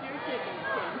high is your ticket?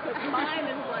 Because mine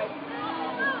is like,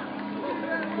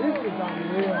 This is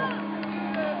unreal.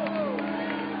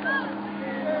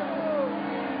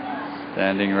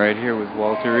 Standing right here with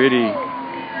Walter Riddy.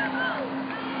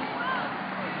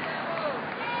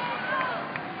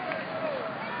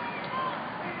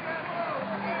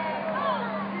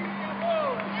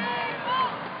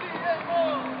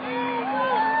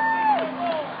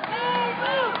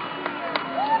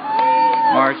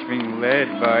 March being led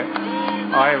by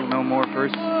I'll No More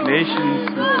First Nations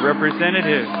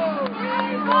representatives.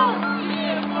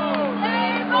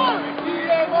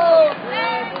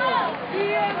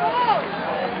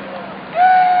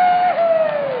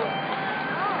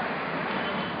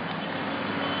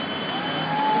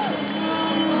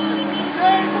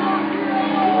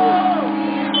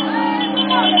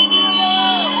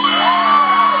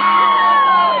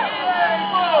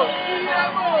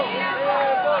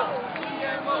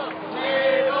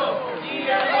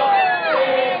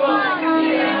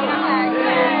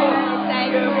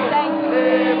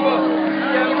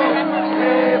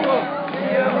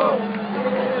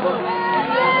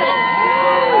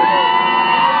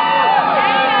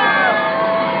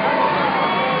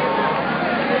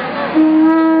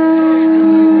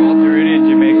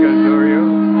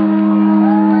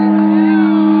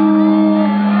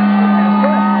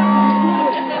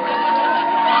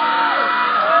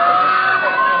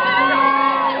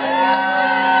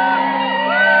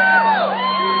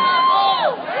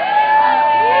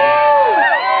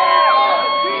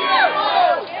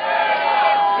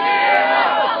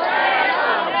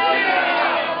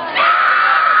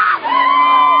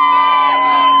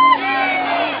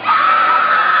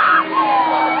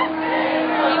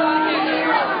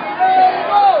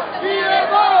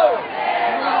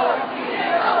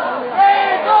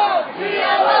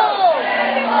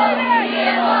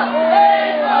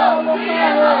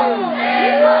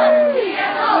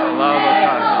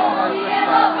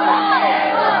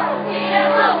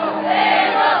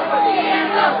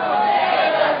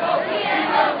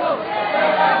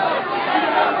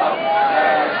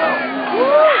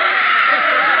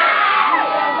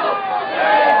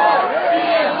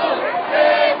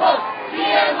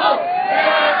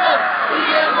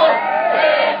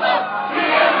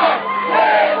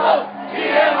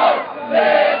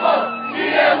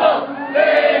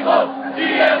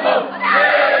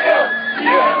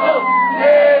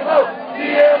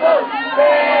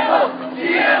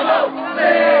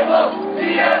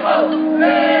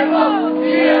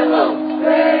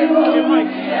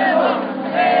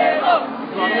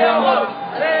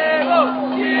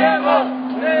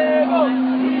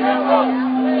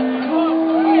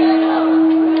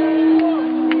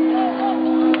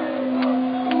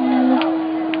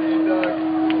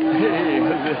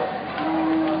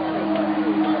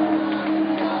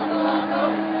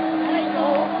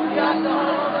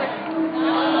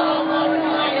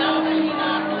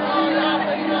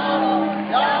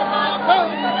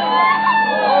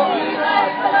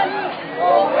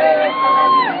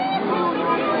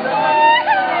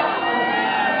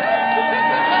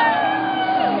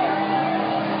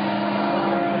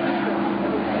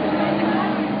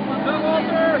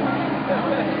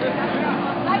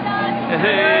 We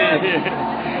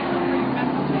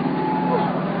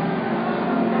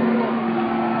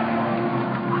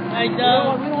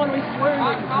don't want to be swearing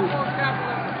at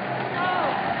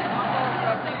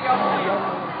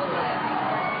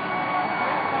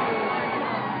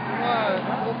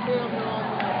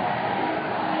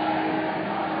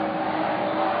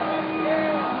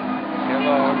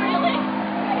Hello.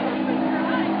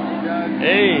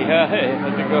 Hey, hi,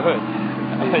 how's it going?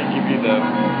 I'll give you the...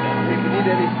 If you need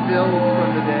any stills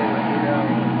from the day, let me know.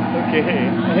 Okay.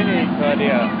 Hey,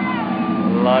 Claudia.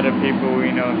 A lot of people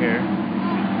we know here.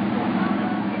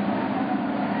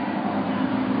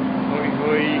 Hoi,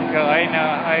 hoi, kaina,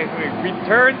 hai, hoi.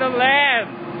 Return the land!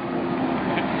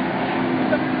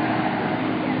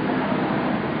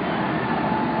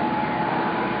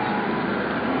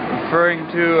 Referring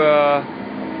to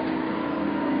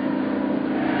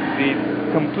the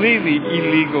completely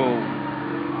illegal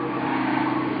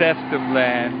theft of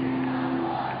land,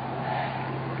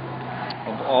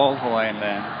 of all Hawaiian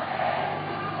land.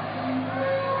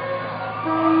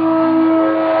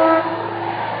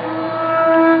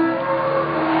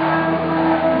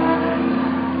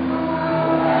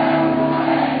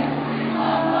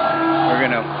 We're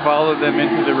gonna follow them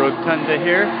into the rotunda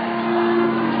here.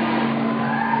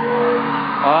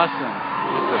 Awesome.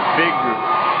 It's a big group.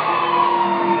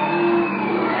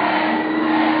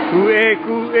 Kue,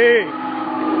 kue.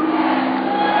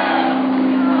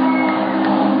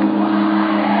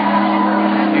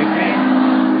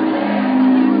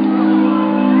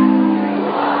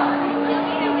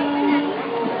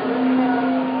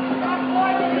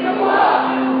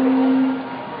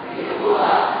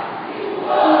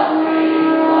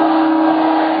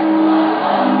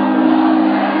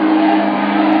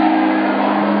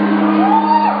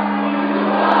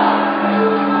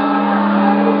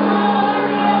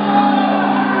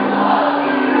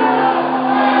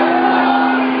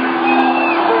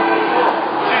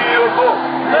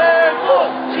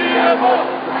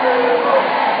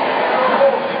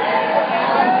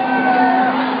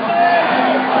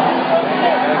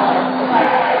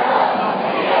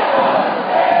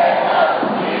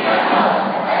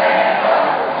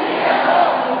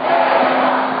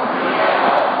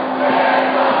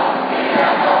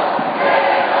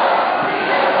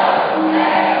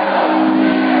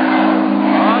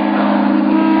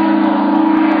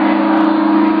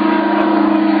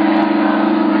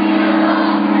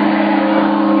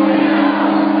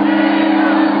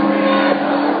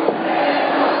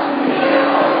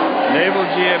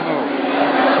 GMO.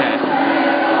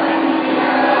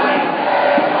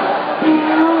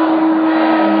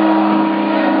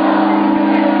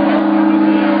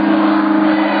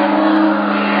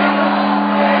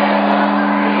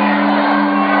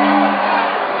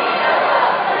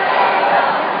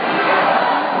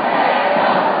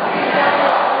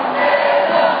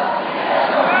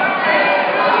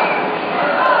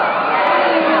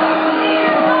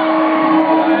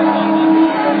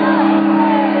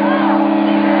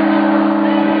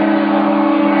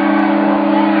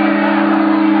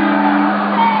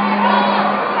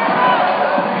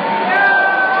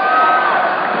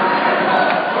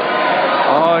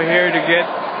 Here to get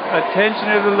attention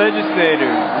of the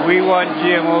legislators. We want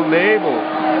GMO label.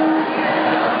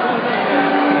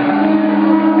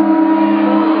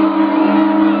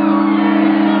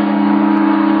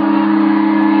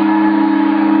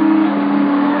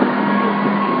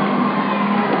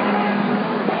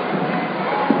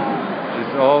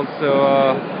 There's also,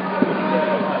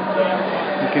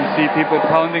 you can see people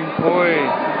pounding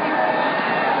poi.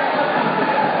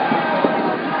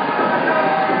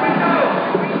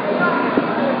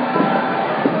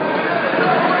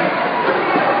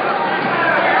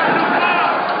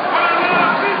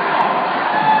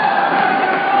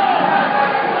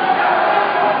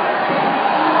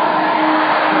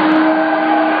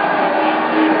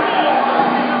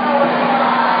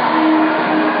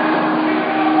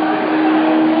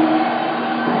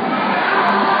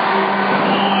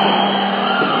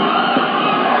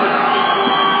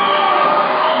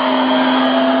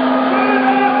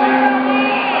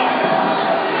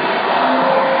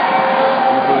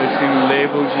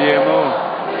 Label GMO.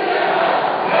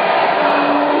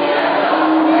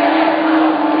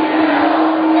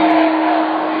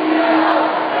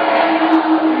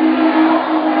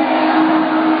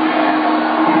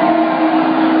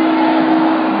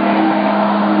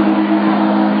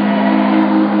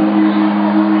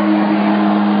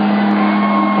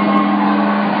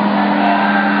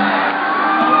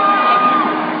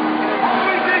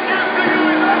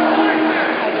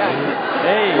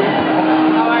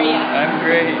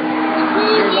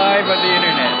 You're live on the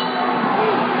internet.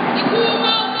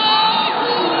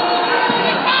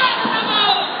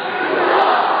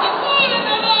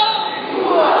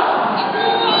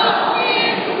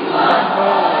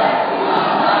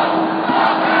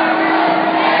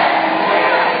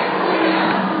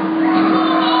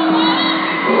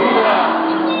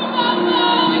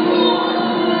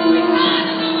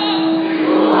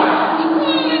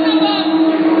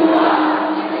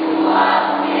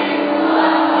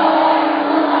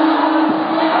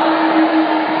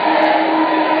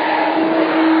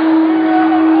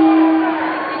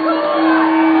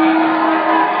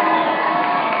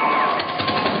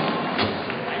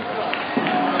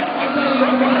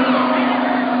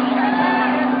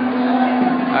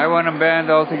 want them banned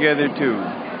altogether too.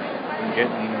 I'm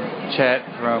getting chat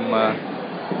from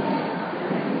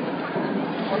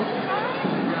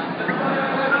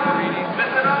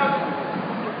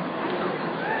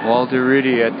Walter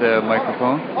Riddy at the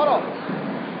microphone. Hold on.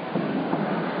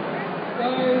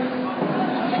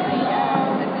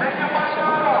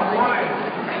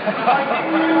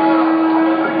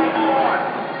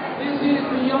 This is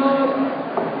beyond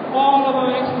all of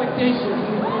our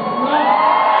expectations.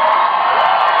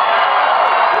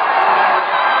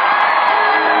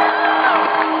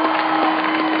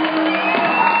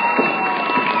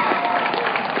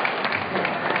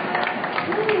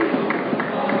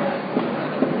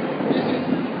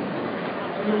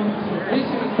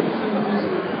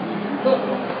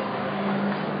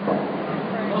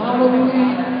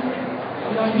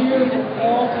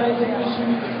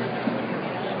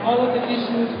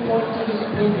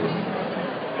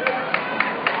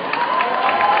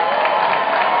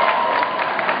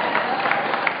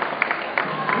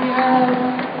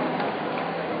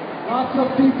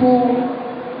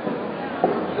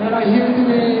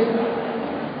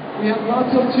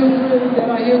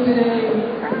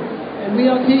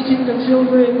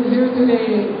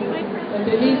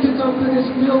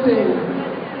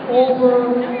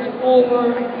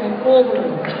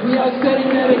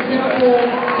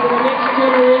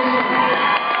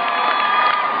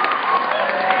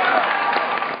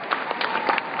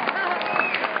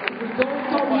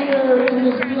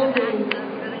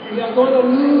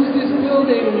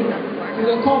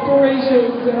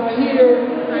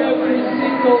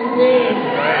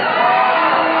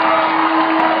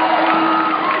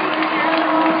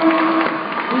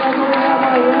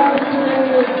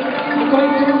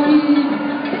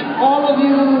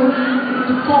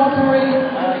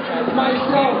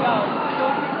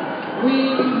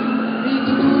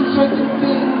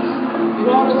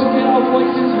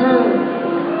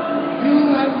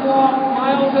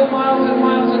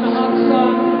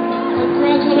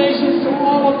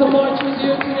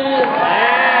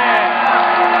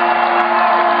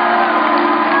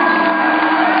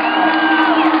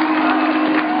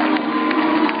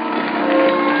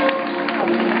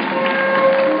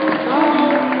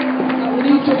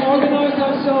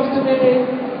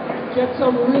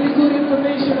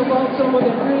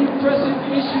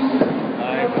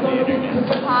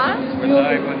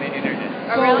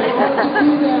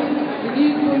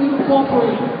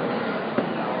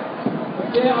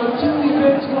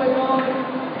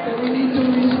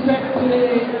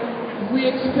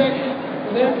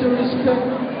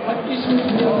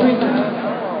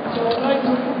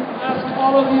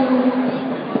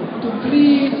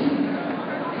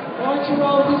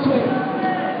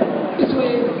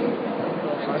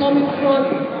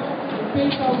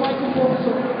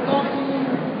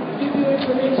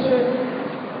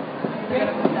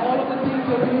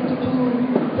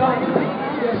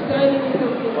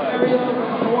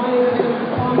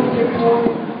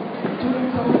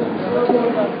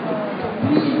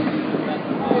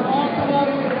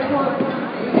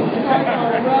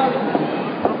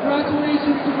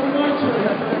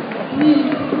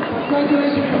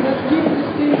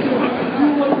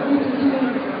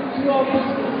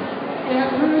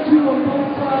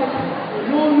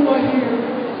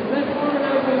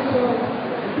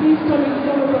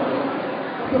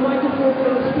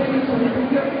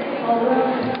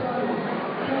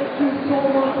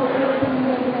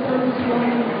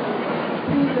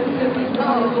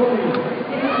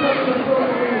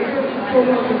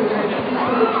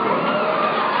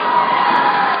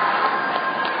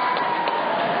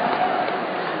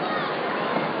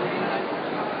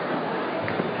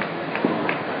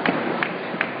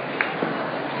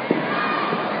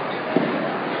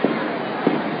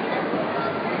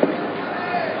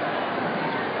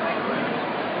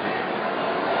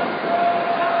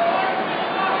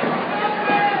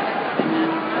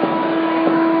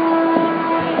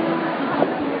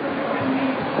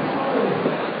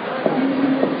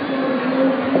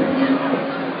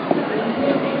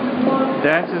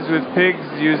 Dances with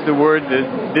Pigs used the word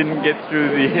that didn't get through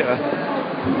the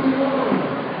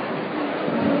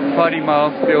potty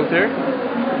mouth filter.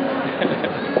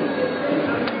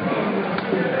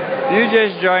 You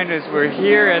just joined us. We're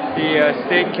here at the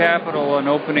state capitol on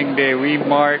opening day. We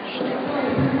marched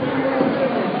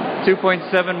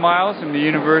 2.7 miles from the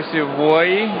University of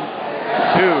Hawaii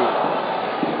to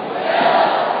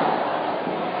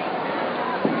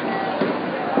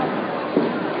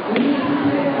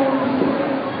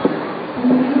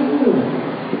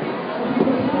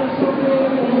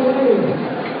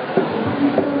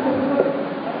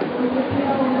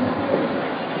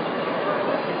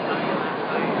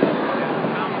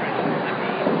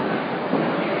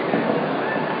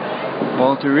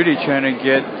Walter really trying to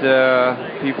get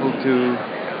people to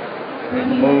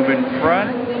move in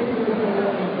front.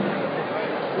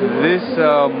 This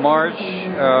march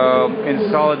in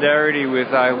solidarity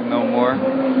with I Will No More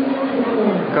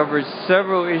covers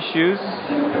several issues.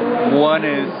 One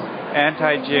is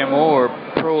anti-GMO or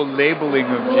pro-labeling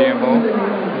of GMO.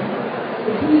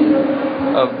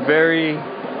 A very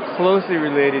closely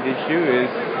related issue is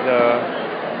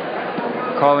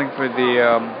calling for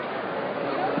the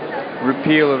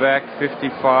repeal of Act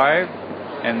 55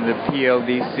 and the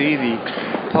PLDC, the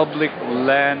Public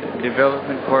Land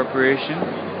Development Corporation,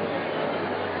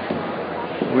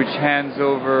 which hands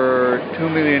over 2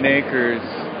 million acres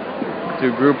to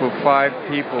a group of 5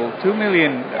 people. 2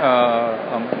 million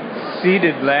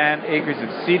ceded land, acres of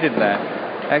ceded land.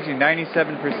 Actually,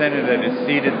 97% of that is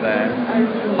ceded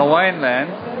land. Hawaiian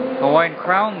lands, Hawaiian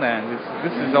crown lands.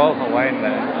 This is all Hawaiian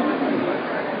land.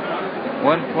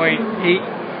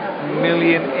 1.8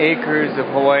 million acres of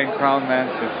Hawaiian crown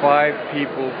lands to 5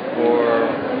 people for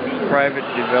private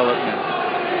development,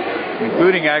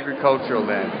 including agricultural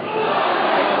land.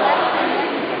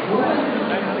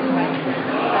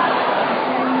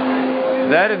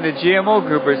 That and the GMO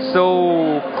group are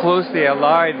so closely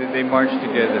allied that they march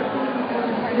together.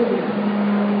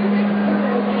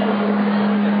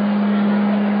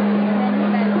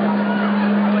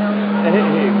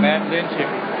 Hey, Matt Lynch.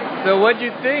 So what do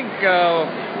you think?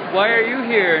 Why are you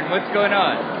here and what's going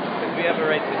on? Because we have a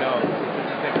right to know.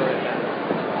 It's as simple as that.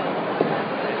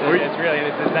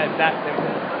 It's that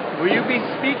simple. Will you be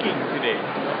speaking today?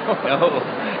 No.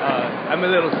 I'm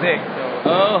a little sick, so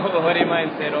a buddy of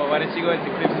mine said, why don't you go into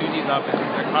Cliff Suji's office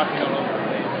and start coughing all over the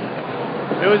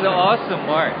place. It was an awesome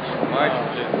march. March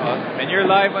was just awesome. And you're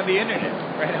live on the internet.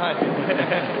 Right on.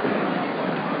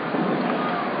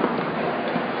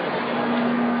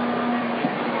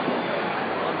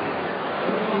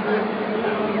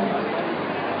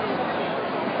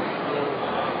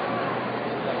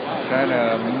 Trying to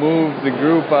move the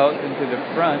group out into the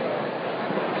front.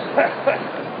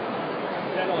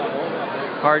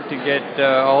 Hard to get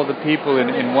all the people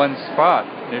in one spot.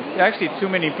 There's actually too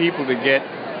many people to get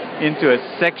into a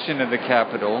section of the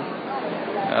Capitol.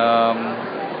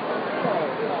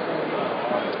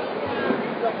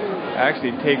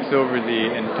 Actually takes over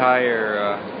the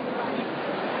entire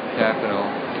Capitol.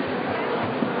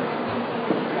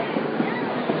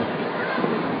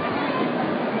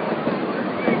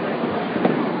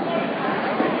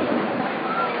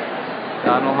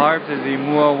 Donald Harps is the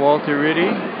Mua Walter Riddy.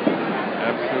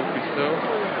 Absolutely so.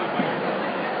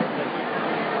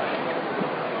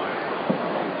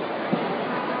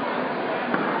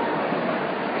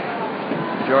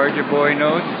 Georgia boy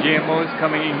notes GMOs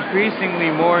coming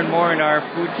increasingly more and more in our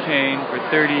food chain for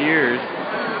 30 years,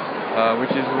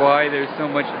 which is why there's so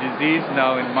much disease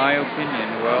now, in my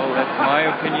opinion. Well, that's my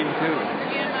opinion too.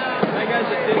 I guys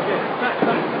are thinking.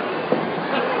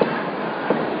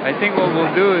 I think what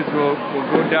we'll do is we'll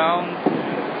go down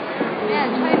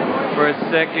for a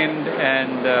second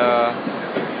and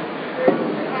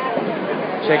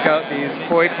check out these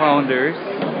koi pounders.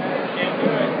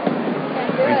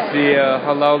 We see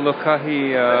Halau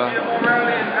Lokahi.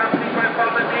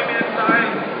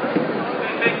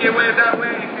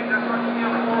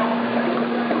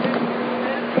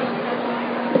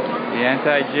 The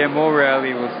anti-GMO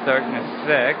rally will start in a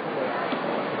sec.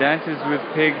 Dances with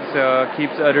Pigs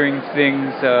keeps uttering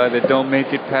things that don't make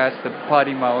it past the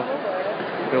potty mouth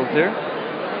filter,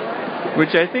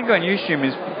 which I think on Ustream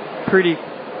is pretty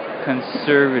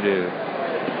conservative.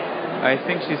 I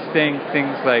think she's saying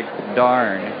things like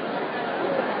darn.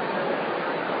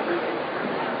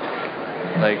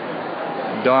 Like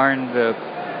darn the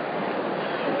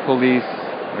police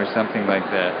or something like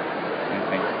that, I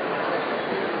think.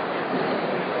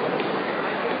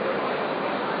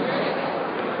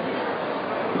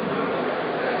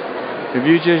 If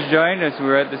you just joined us,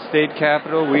 we're at the state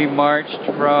capitol. We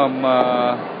marched from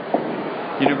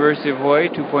University of Hawaii,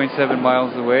 2.7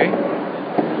 miles away.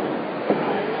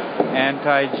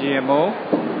 Anti-GMO.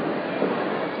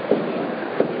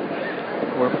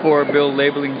 We're for a bill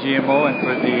labeling GMO and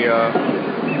for the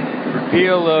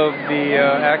repeal of the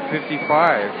Act 55.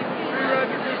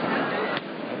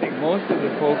 I think most of the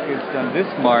focus on this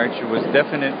march was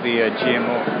definitely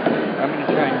GMO. I'm going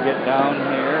to try and get down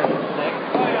here in a sec.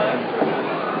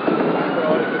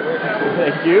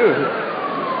 Thank you.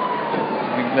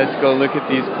 Let's go look at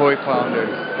these koi pounders.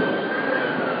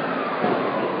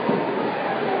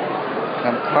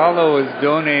 Some kalo was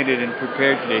donated and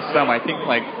prepared today. Some, I think,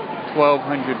 like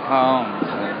 1,200 pounds.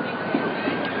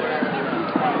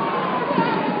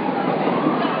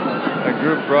 A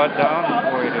group brought down the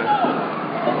koi to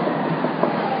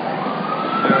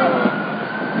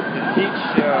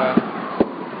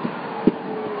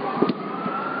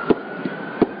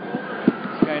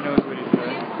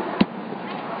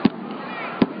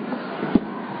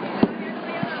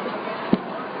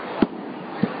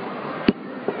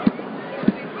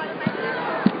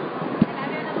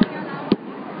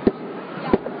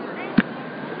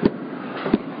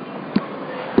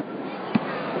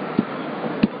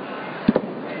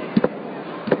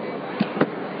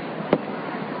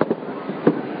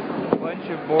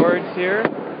here.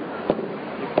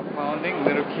 People pounding,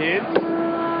 little kids.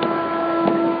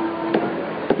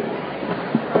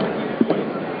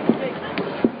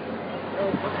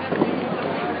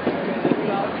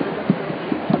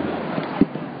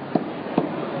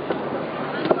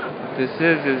 What this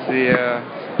is the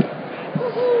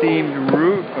steamed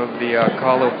root of the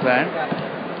kalo plant,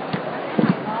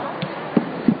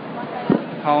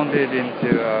 pounded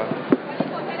into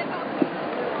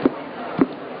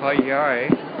payai.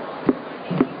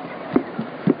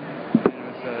 It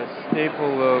was a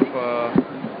staple of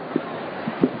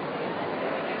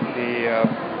the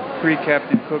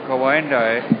pre-Captain Cook Hawaiian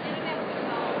diet.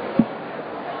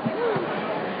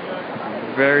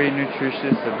 Very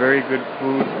nutritious, a very good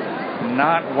food.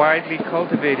 Not widely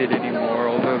cultivated anymore,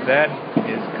 although that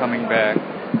is coming back.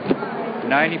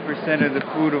 90% of the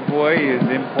food of Hawaii is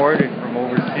imported from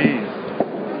overseas,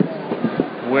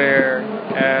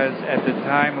 whereas at the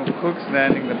time of Cook's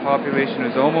landing the population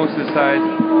was almost the size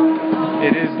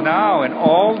it is now, and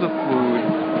all the food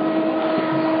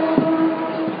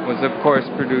was of course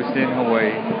produced in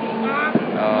Hawaii,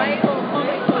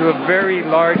 to a very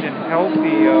large and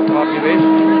healthy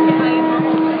population.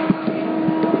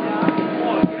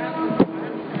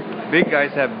 Big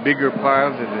guys have bigger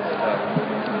piles of this stuff.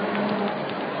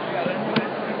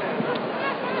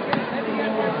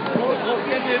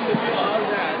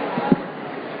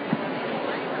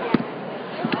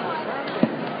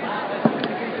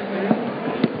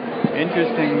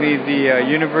 Interestingly, the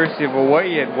University of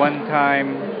Hawaii at one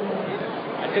time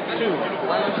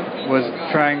was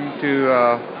trying to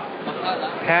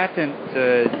patent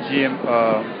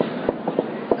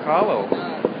kalo.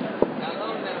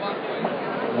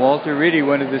 Walter Ritty,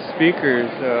 one of the speakers,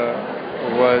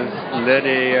 led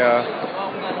a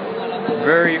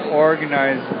very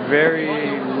organized, very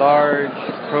large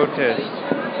protest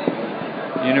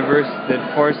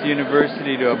that forced the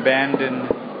university to abandon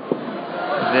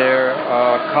their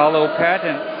kalo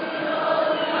patents.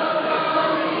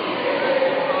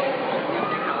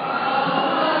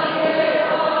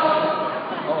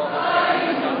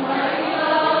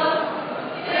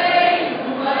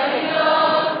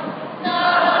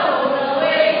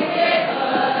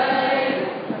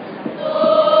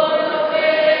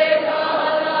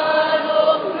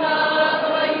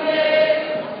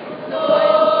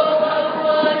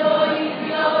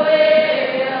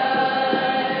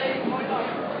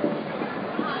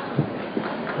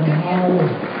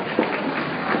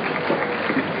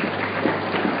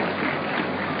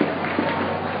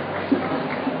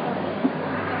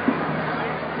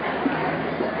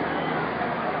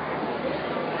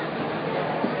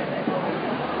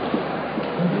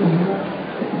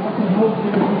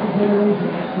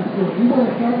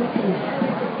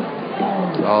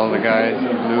 All the guys in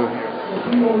blue.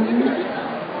 I'm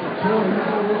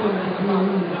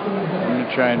going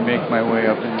to try and make my way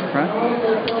up in the front.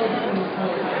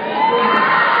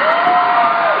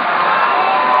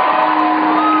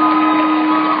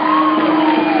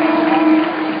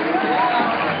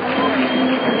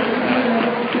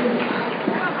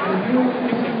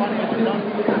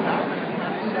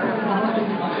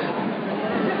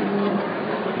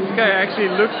 This guy actually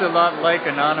looks a lot like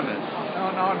Anonymous.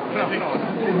 No.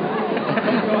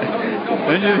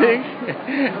 Don't you think?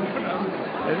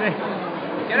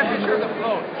 Get a picture of the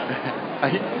float.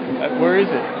 Where is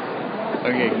it?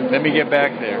 Okay, let me get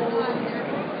back there.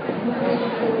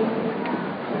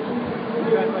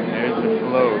 There's the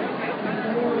float.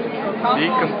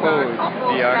 Decomposed.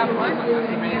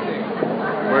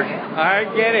 I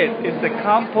get it. It's the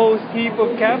compost heap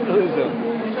of capitalism.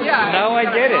 Yeah. Now I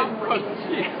get it.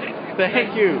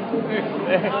 Thank you.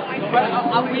 But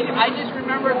I just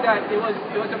remembered that it was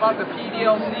about the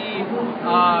PDLC.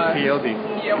 PLD.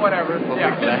 Yeah, whatever.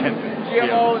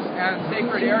 GMOs and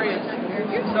sacred areas.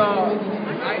 So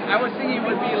I was thinking it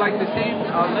would be like the same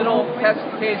little test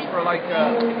case for like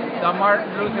the Martin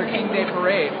Luther King Day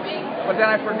parade. But then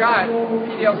I forgot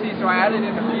PDLC, so I added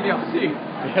in the PDLC.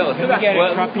 Well,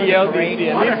 PLDC.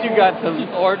 At least you got the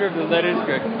order of the letters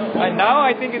correct. And now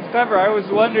I think it's clever. I was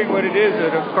wondering what it is,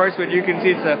 and of course, what you can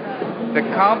see is the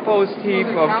compost heap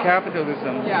of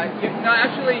capitalism. Yeah. No,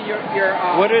 actually, you're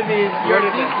what are these? What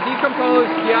are decompose,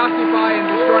 deoccupy, and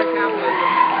destroy capitalism.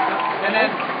 And then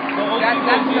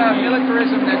that's the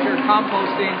militarism that you're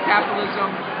composting, capitalism,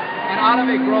 and out of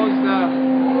it grows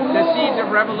the seeds of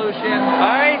revolution.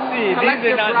 I see.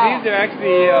 These are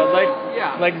actually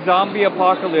like zombie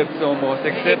apocalypse almost.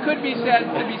 Except it could be said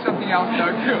to be something else,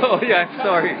 Doug. Oh yeah, I'm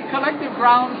sorry. Collective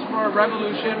grounds for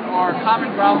revolution or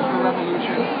common grounds for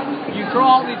revolution. You throw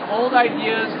all these old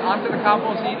ideas onto the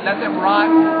compost heap, let them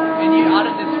rot, and out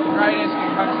of this dryness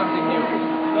can come something new.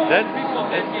 That's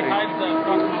behind the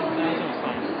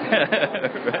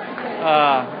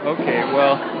okay,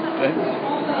 well, that's,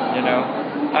 you know,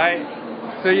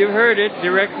 so you've heard it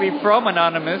directly from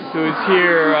Anonymous, who's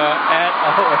here at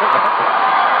our...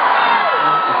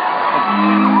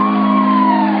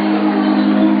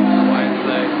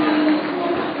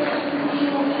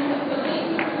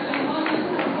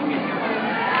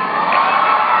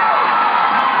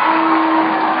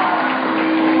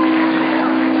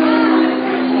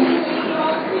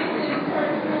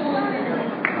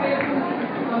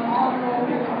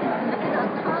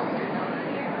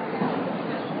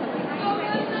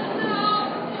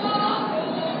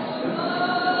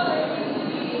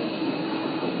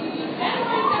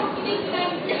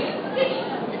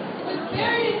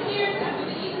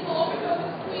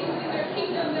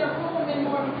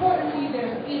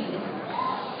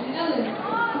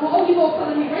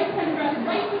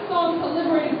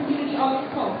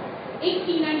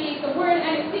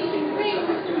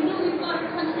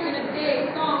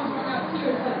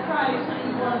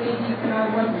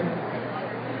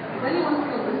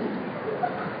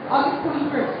 August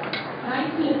 21st,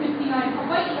 1959,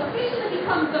 Hawaii officially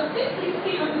becomes the 50th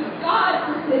state of this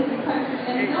God-forsaken country,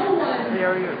 and no one is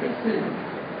free.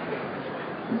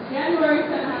 It's January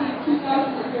 17,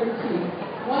 2013.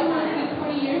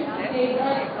 120 years to the day,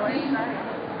 120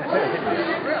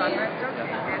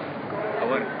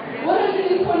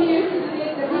 years to the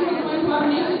day that we were going to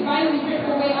our nation finally drift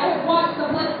away. I have watched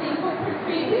the bloodstained footprints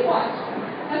create watch.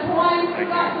 As Hawaiians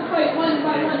forgot to fight one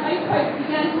by one, ice pipes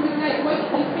began to ignite. White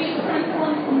face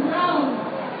transformed from brown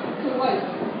to white.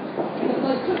 And the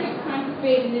blood took its time to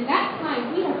fade. And in that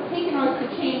time, we have taken ours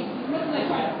to change. As much as I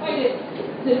try to fight it,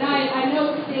 deny it, I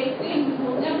know today things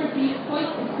will never be quite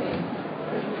the same.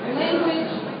 The language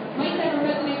might never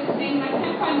resonate the same, and I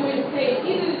can't find a way to say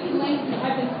it. Either the two languages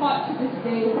I've been taught to this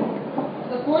day.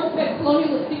 The force-fed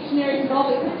colonialist dictionaries and all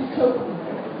they could to choke me.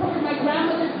 Covered my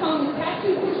grandmother's tongue with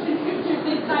tattooed Christian scriptures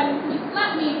inside, and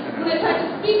slapped me when I tried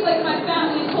to speak like my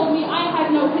family and told me I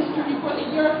had no history for the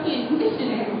European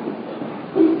missionaries,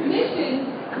 whose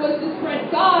mission was to spread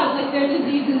God like their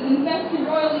diseases, infest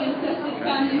royally infested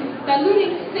families,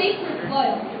 diluting sacred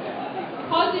blood,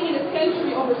 causing in a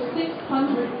century over 600,000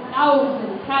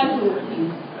 casualties.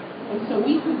 And so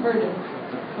we converted,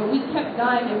 but we kept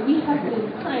dying, and we have been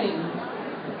praying,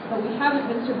 but we haven't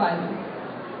been surviving.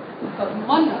 But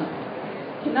mana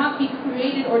cannot be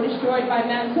created or destroyed by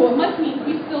man, so it must mean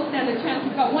we still stand a chance.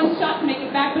 We've got one shot to make it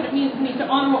back, but it means we need to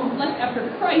honor what was left after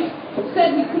Christ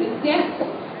said we couldn't dance,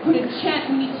 couldn't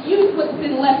chant. We need to use what's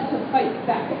been left to fight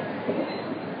back.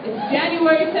 It's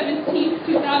January 17th,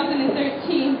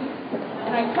 2013,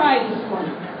 and I cried this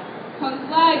morning. Hung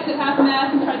flags at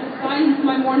half-mast and tried to sign into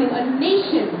my mourning. A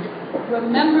nation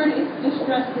remembered its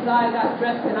distress as I got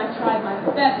dressed, and I tried my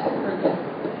best to forget,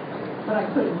 but I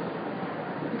couldn't.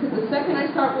 Because the second I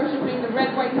start worshiping the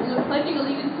red, white, and blue, pledging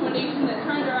allegiance to a nation that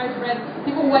turned our eyes red,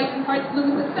 people white and hearts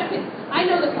blue, the second I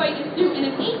know the fight is due. And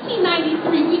in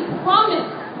 1893, we promised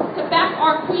to back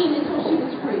our queen until she was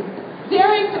free.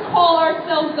 Daring to call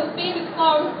ourselves the famous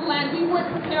flowers of the land, we weren't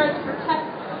prepared to protect.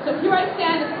 So here I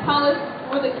stand at the palace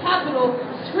or the Capitol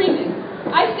screaming.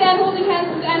 I stand holding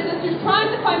hands with ancestors, trying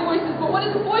to find voices, but what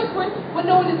is a voice worth when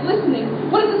no one is listening?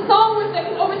 What is a song worth that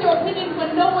can overthrow opinions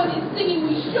when no one is singing?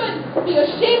 We should be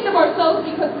ashamed of ourselves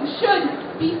because we should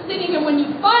be singing, and when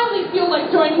you finally feel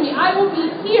like joining me, I will be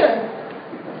here,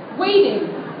 waiting,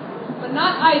 but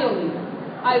not idly.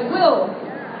 I will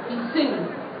be singing.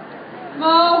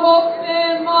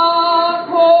 Mahope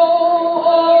mako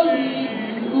oli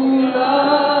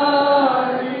ulai.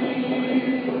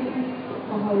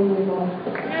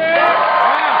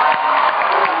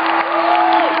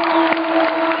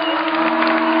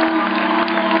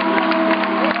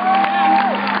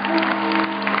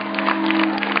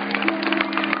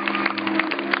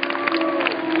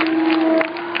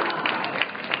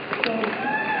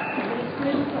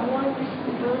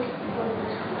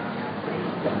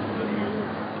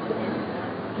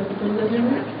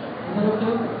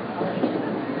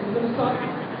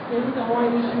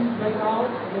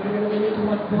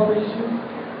 Broader issues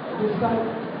at this time.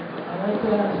 I'd like to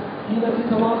ask Hina to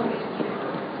come up.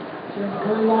 She has a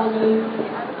very long name.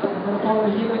 I'm going to call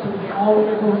her Hina because we all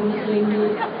remember what this name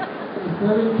is. It's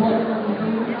very important that we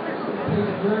do. It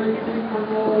plays a very critical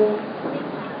role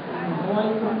in the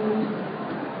Hawaiian community,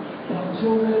 our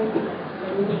children,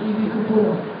 and with the EV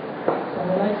Kupuna. So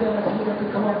I'd like to ask Hina to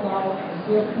come up now and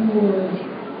say a few words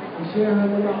and share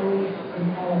her memories with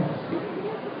all of us.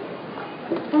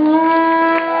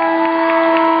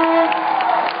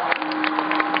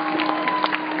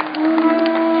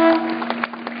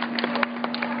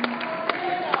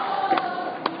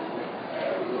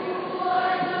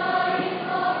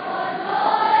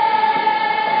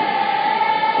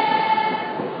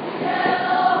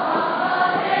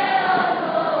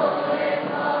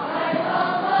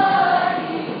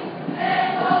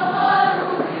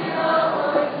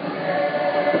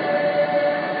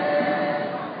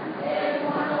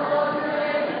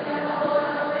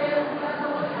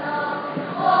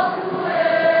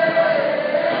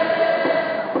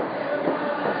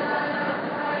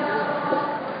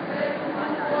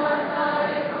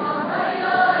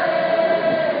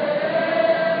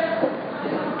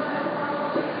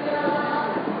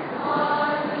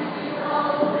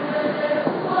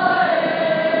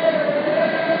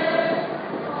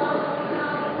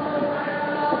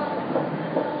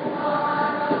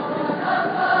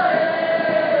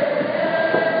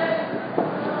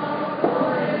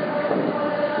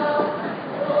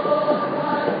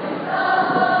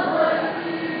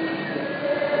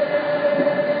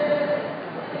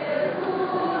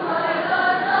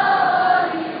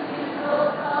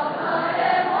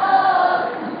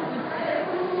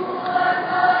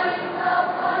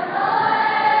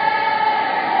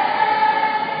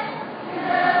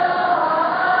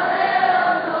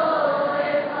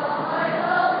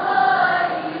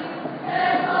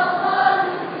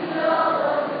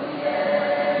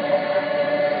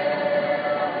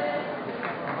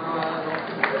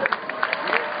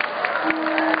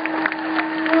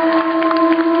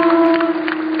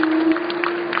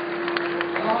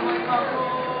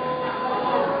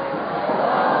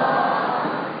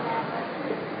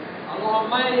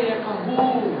 mai e ka hu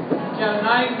kia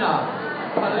naina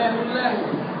ka lehu lehu.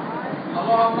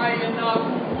 Aloha mai e nā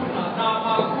kukuna, nā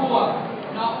mākua,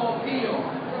 nā opio.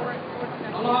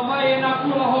 Aloha mai e nā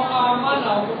kula hoka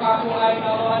amana o kukaku ai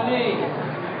nā loa nei.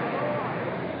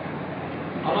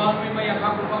 Aloha nui mai a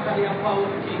kaku whakahi a pau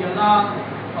ki ia la,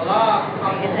 ala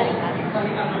kukaku hoka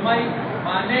kahi ana mai,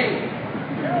 ma nei,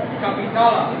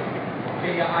 kapitala, ke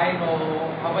ia ai no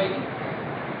Hawaii.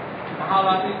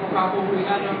 Mahala nui kukaku hui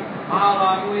ana, mahala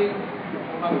nui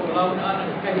kukaku launa ana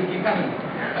ki kahi ki kahi,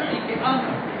 ka ike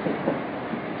ana.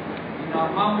 Nā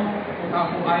mamu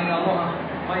kukaku ai nā loha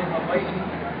mai Hawaii,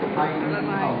 ai ni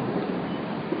hau.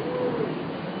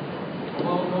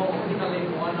 Mau no kita le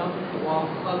moana wa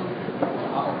kalu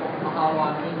a o mahala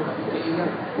nui no ke ia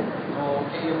no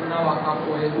ke ia na wa kaku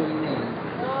e hui nei.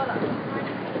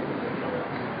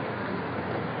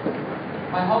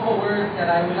 My humble words that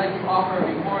I would like to offer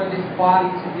before this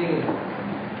body today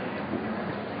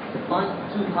aren't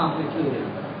too complicated.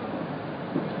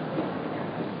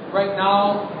 Right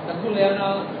now, the kuleana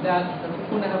that the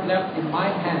kupuna have left in my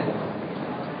hands,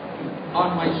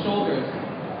 on my shoulders,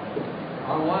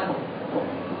 are one.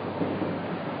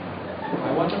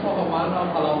 My wonderful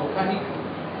Hamana Palaukahi,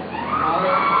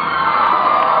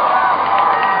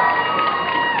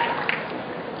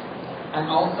 and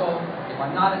also, if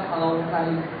I'm not at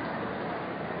Palaukahi,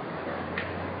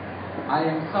 I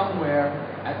am somewhere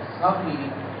at some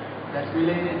meeting that's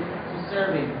related to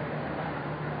serving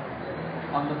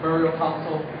on the burial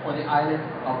council for the island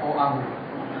of Oahu.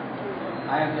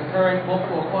 I am the current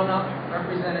Moku Okona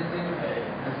representative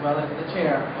as well as the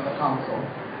chair for the council.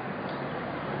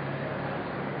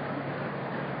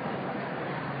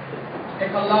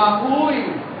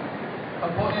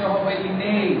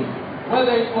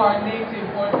 Whether you are native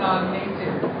or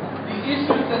non-native, the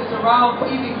issues that surround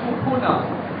Iwi Kupuna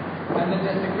and the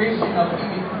desecration of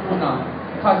Iwi Kupuna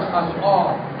touch us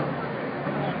all.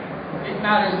 It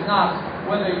matters not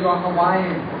whether you are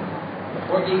Hawaiian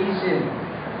or Asian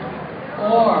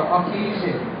or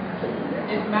Caucasian.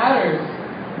 It matters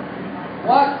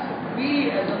what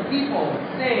we as a people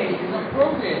say is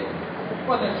appropriate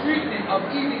for the treatment of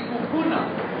Iwi Kupuna.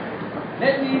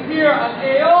 Let me hear an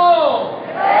Ayo!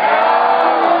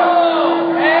 Ayo!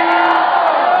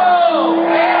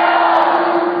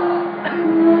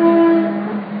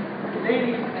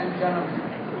 Ladies and gentlemen,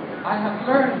 I have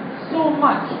learned so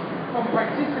much from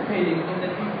participating in the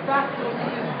de facto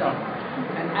system,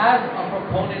 and as a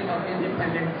proponent of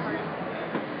independence,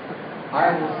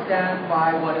 I will stand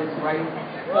by what is right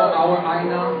for our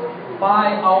Aina,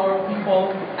 by our people,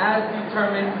 as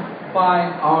determined by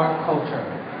our culture.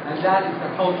 And that is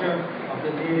the culture of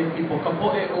the native people.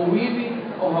 Kapo'e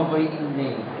oiwi o Hawaii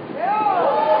nei.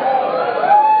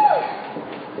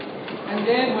 And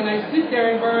then when I sit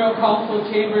there in burial council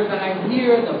chambers and I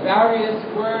hear the various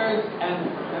words and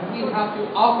we have to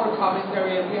offer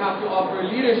commentary and we have to offer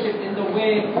leadership in the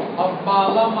way of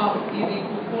Malama Iwi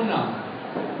Kupuna,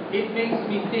 it makes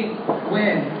me think,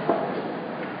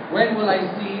 when will I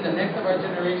see the next of our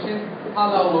generation?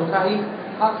 Halau Lokai,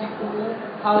 Hakiku,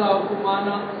 Halau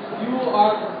Kumana. You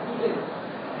are the students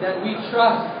that we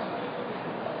trust.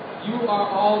 You are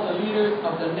all the leaders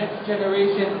of the next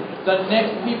generation, the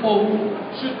next people who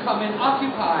should come and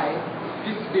occupy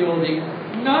this building,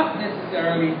 not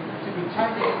necessarily to be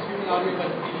chanting and screaming out here, but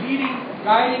to be leading,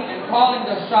 guiding, and calling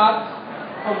the shots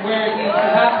from where it needs to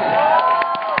happen.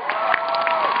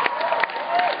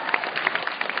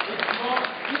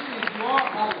 This is your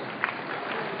island.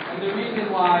 And the reason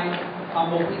why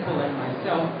humble people like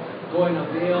myself go and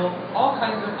avail all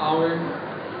kinds of hours,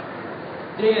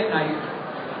 day and night,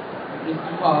 is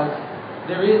because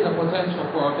there is a potential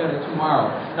for a better tomorrow.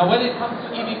 Now when it comes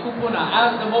to Iwi Kupuna,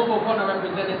 as the Moku Okona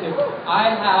representative, I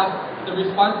have the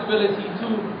responsibility to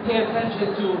pay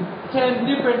attention to 10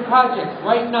 different projects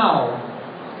right now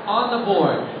on the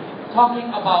board, talking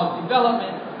about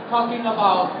development, talking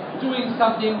about doing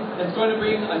something that's going to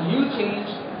bring a new change,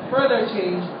 further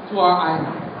change to our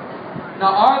island.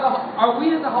 Now are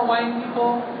we as the Hawaiian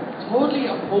people totally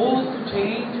opposed to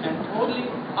change and totally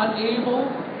unable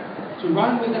to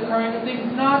run with the current of things?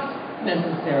 Not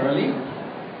necessarily.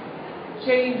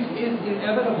 Change is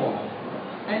inevitable,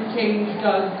 and change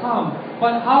does come.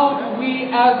 But how do we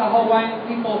as a Hawaiian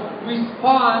people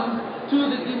respond to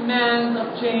the demands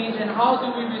of change, and how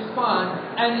do we respond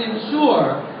and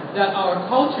ensure that our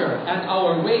culture and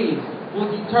our ways will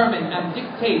determine and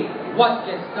dictate what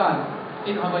gets done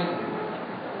in Hawaii?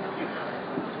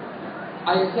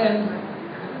 I attend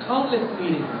countless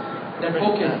meetings that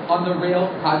focus on the rail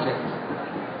project.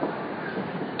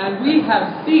 And we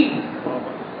have seen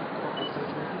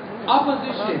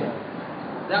opposition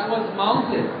that was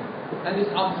mounted, and this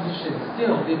opposition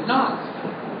still did not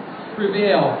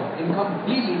prevail in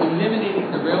completely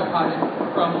eliminating the rail project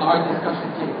from our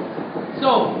discussion table.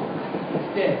 So,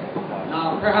 instead,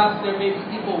 now perhaps there may be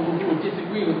people who would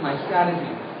disagree with my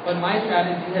strategy, but my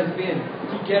strategy has been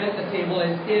to get at the table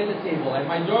and stay at the table, and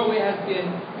my doorway has been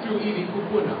through Iwi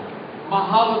Kupuna.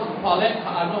 Mahalo to Paulette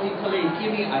Ka'anohi Kalei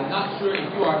Kimi. I'm not sure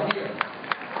if you are here.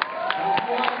 And if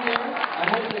you are here, I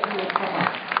hope that you will come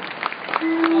up.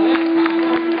 Paulette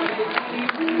Ka'anohi Kalei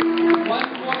Kimi,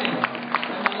 one woman,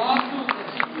 and the lawsuit that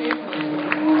she paid for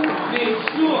made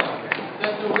sure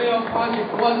that the rail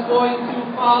project was going to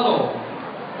follow.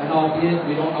 And albeit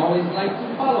we don't always like to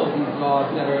follow these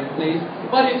laws that are in place,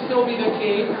 but if so be the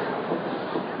case,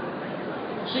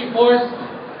 she forced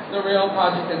the rail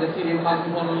project and the city of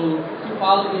Honolulu to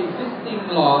follow the existing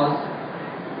laws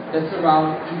that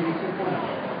surround Iwi Kupuna.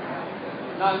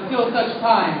 Now, until such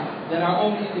time that our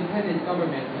own independent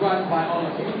government, run by all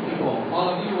of you people,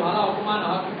 all of you, halau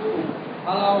kumana, hakiku,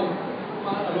 halau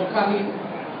kumana, lokahi,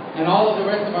 and all of the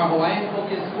rest of our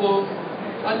Hawaiian-focused schools,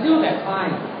 until that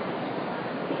time,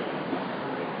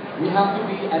 we have to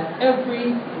be at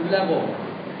every level,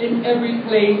 in every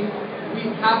place. We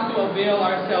have to avail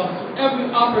ourselves to every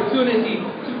opportunity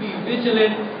to be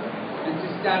vigilant and to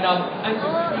stand up and to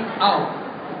speak out.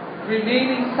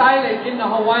 Remaining silent in the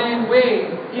Hawaiian way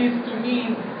is to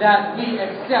mean that we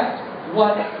accept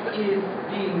what is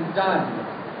being done.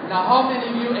 Now, how many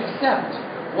of you accept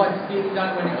what's being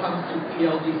done when it comes to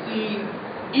PLDC,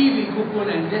 Iwi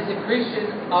Kupuna, and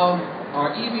desecration of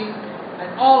our Iwi, and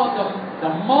all of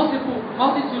the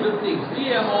multitude of things,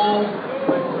 GMO?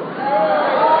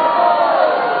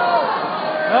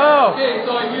 No. Okay,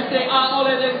 so if you say Aole,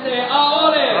 let's say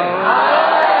Aole.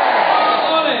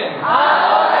 Aole.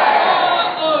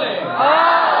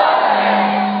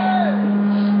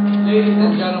 Ladies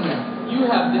and gentlemen, you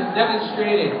have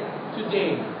demonstrated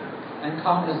today and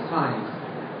countless times.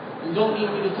 You don't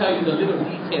need me to tell you the little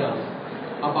details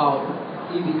about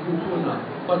Iwi Kupuna,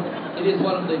 but it is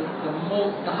one of the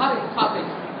hottest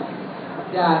topics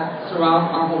that surround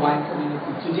our Hawaiian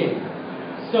community today.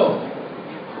 So,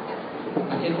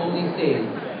 I can only say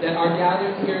that our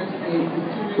gathered here today is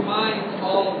to remind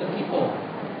all of the people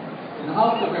in the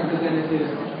House of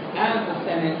Representatives and the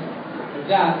Senate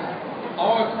that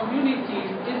our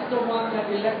community is the one that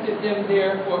elected them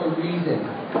there for a reason.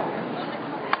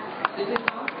 Is it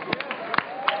not?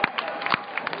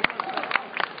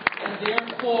 And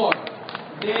therefore,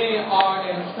 they are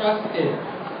entrusted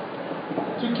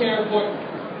to care for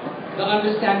the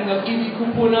understanding of Iwi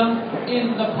Kupuna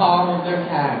in the palm of their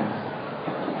hands.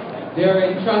 They're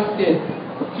entrusted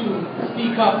to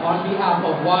speak up on behalf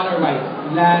of water rights,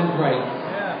 land rights,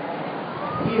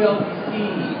 PLDC.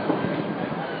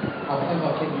 However,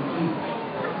 can you eat?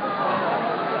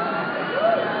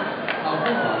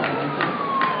 However, can you eat?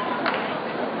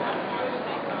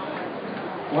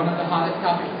 One of the hottest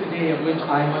topics today of which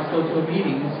I must go to a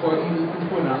meeting is for Iwi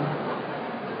Kupuna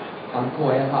on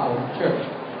Koeha'o Church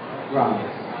grounds.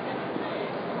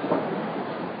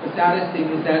 The saddest thing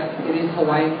is that it is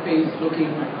Hawaiian face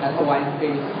looking at Hawaiian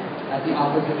face at the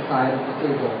opposite side of the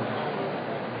table.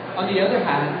 On the other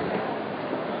hand,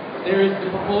 there is the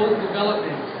proposed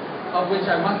development, of which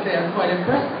I must say I'm quite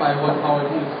impressed by what Howard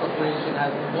Hughes Corporation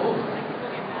has proposed.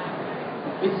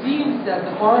 It seems that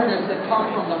the foreigners that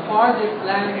come from the farthest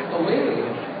lands away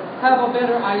have a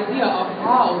better idea of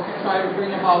how to try to bring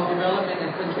about development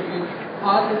and contribute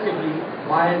positively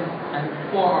by and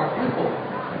for our people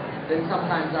than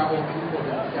sometimes our own people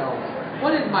themselves.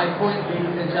 What is my point,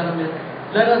 ladies and gentlemen?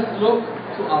 Let us look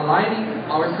to aligning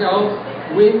ourselves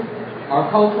with our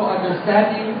cultural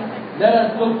understanding. Let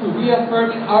us look to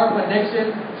reaffirming our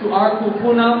connection to our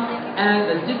kupuna and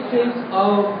the dictates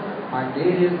of our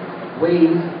native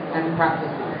ways and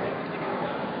practices.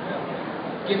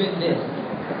 Given this,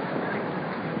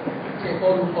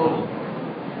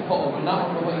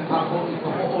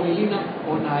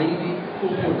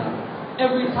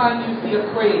 every time you see a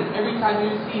crane, every time you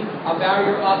see a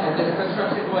barrier up and there's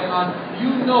construction going on,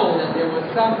 you know that there was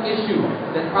some issue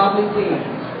that probably came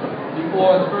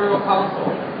before the Borough Council.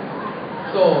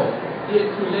 So, be it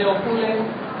through Leo Pule,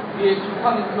 be it through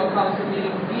coming to a council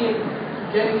meeting, be it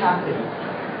getting active.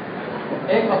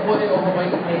 Now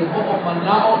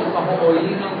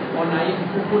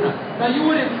you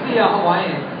wouldn't see a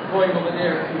Hawaiian going over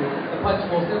there to the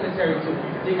Punchbowl Cemetery to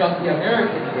dig up the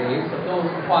American graves of those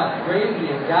who fought bravely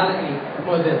and gallantly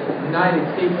for the United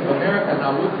States of America,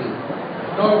 now would we?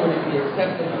 Nor would it be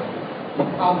acceptable.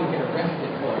 You'd probably get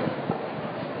arrested for it.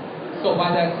 So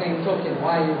by that same token,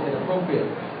 why is it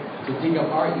appropriate to dig up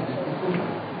our Iwi Kupuna?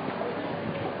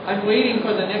 I'm waiting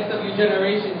for the next of you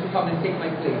generation to come and take my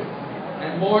place.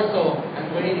 And more so,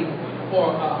 I'm waiting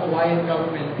for a Hawaiian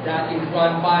government that is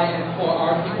run by and for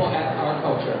our people and our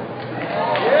culture.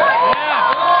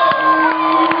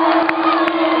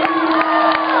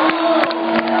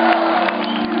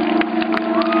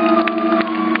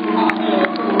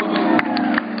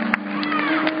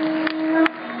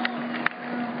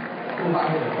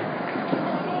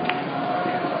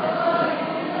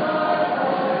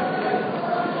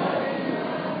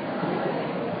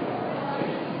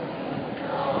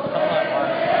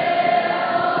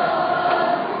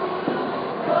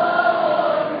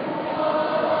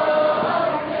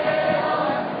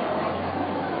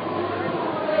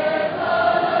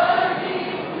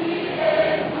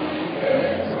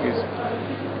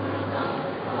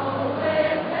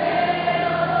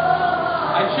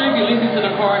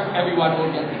 Everyone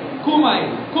will get it. Kumai,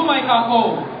 kumai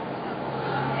kako.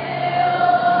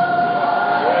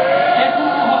 Eku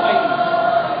Hawaii.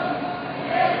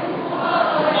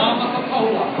 Mama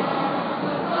Kakola.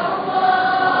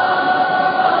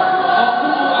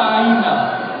 Oku Aina.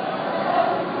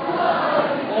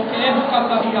 Oke ehu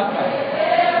kakahiaka.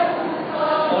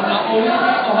 Ona oiwi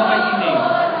o Hawaii nei.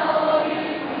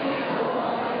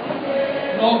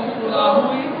 No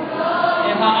ku'ulahui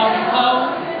e ha'awihau.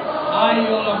 Ai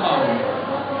ola mau.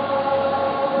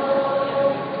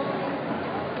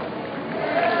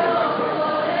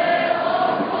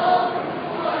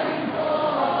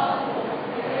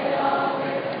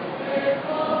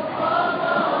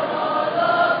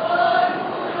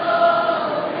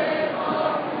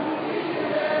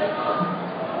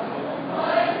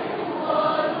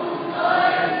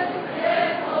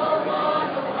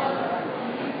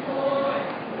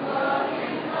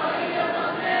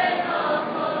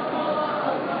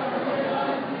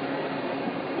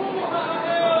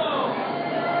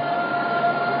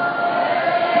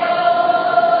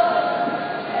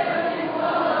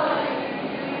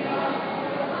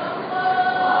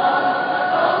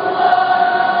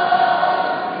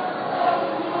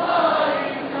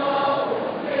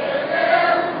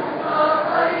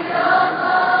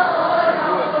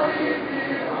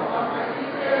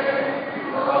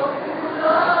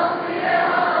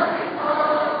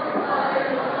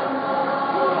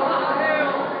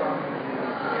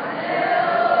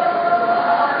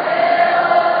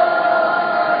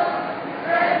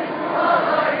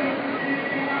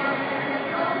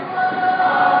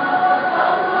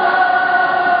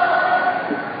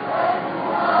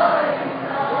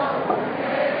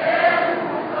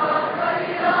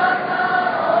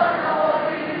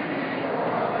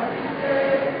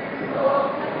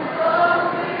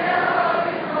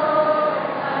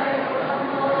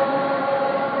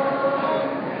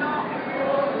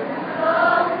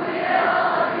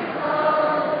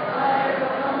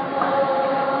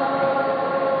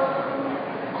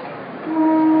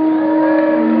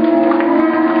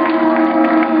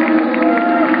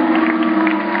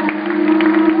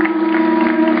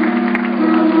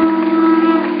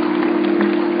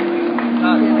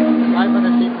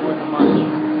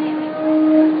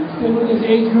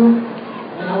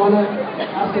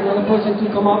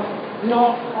 Come up. You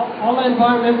know, all the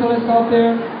environmentalists out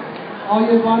there, all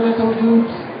your environmental groups,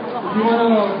 if you want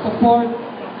to support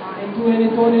and do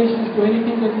any donations to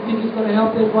anything that you think is going to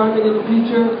help the environment in the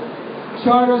future,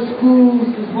 charter schools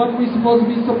is what we're supposed to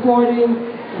be supporting.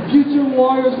 The future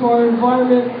warriors for our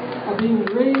environment are being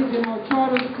raised in our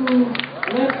charter schools.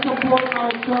 Let's support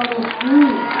our charter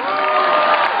schools.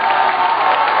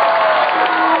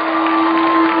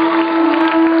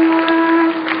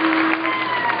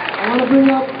 I want to bring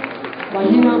up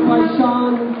Mahina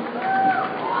Paishan.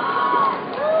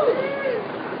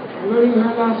 I'm learning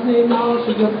her last name now.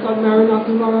 She just got married not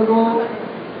too long ago.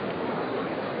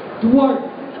 Duarte.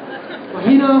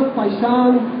 Mahina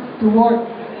Paishan Duarte.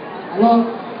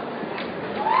 Hello.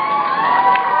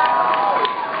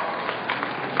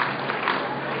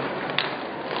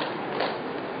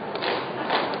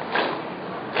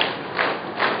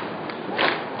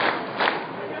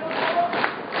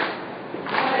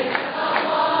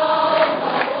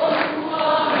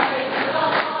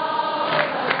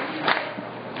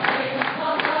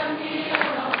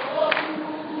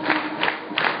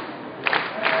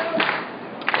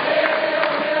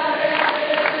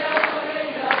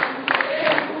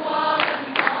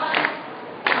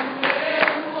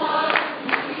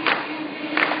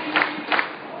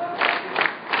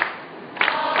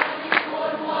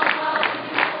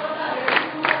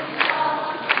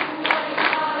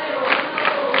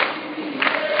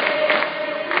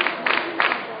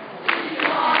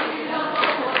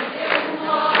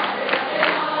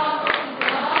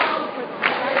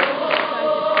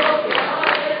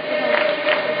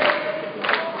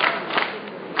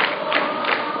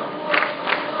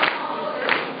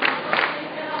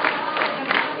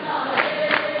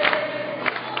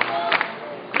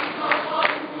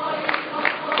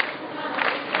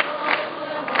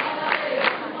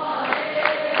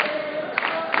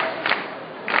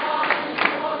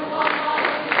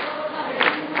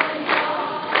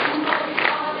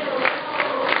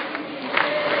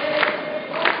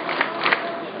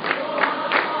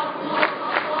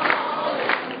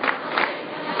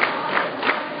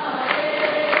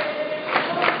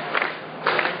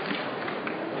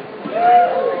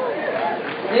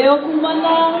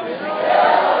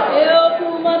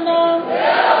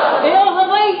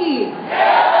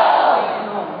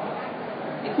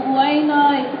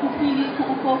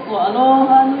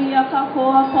 aloha nui a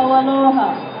kakoa pau aloha.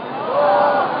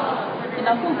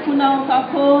 Na kukuna o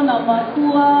kako, na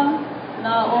makua,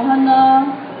 na ohana,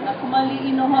 na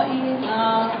kamali'i no ha'i,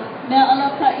 na mea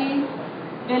alakai,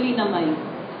 veli na mai.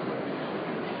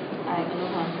 Ai,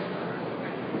 aloha.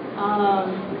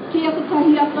 Kia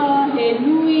kakahiaka he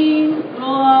nui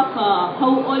roa ka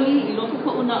hau'oli I loko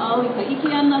ka una au I ka ike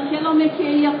ana kelo me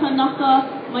keia kanaka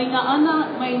mai na ana,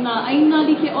 mai na aina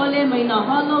like ole, mai na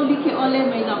halo like ole,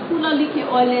 mai na pula like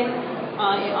ole e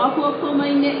ahua ko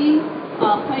mai ne'i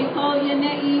pai kau ia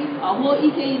ne'i ho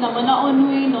ike I na mana'o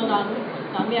nui no na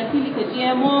mea pili ka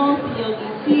GMO,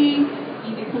 PLDC, I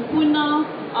kupuna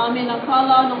me na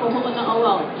kala no ko ho'ona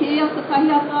au. Keia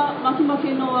kakahiaka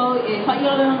makimake no au e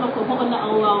haiora no ko ho'ona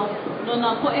au no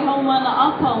na po'e haumana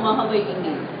a pau ma Hawaii.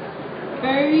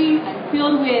 I'm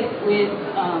filled with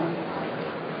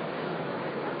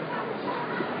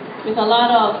a lot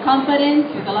of confidence,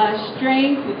 with a lot of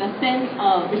strength, with a sense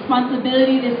of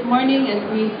responsibility this morning as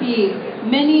we see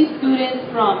many students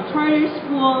from charter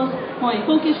schools, Hawaiian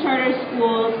focused charter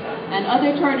schools, and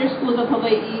other charter schools of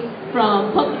Hawaii,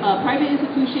 from private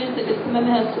institutions such as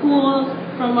Kamehameha schools,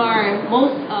 from our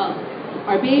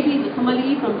babies, the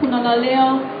Kamali'i from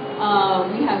Punanaleo.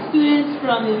 We have students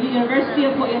from the University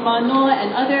of Po'emanoa and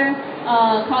other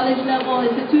college level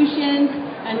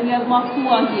institutions. And we have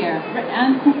Makua here,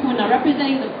 and Kupuna,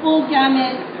 representing the full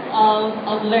gamut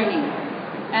of learning.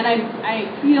 And I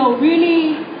feel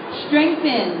really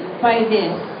strengthened by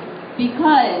this,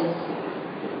 because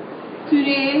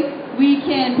today we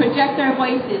can project our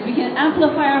voices, we can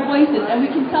amplify our voices, and we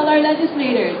can tell our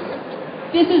legislators,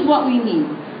 this is what we need.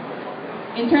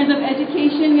 In terms of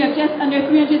education, we have just under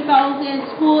 300,000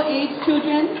 school-age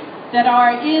children that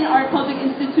are in our public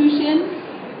institutions,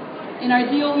 in our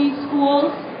DOE schools,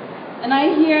 and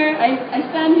I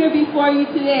stand here before you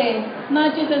today,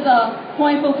 not just as a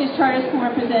Hawaiian Focused Charter School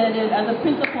representative, as a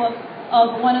principal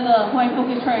of one of the Hawaiian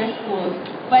Focused Charter schools,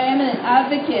 but I am an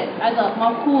advocate, as a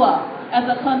makua, as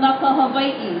a kanaka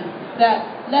Hawaii,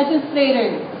 that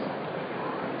legislators,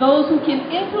 those who can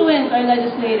influence our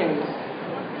legislators,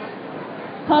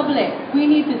 public, we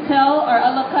need to tell our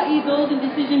alakai, those in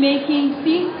decision-making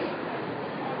seats,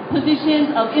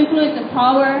 positions of influence and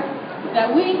power,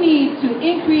 that we need to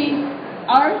increase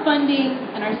our funding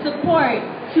and our support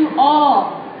to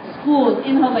all schools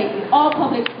in Hawaii, all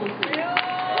public school systems.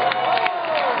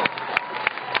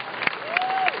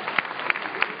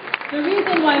 The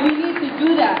reason why we need to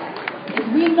do that is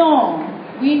we know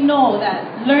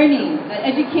that learning, that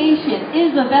education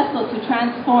is a vessel to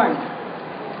transform.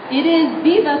 It is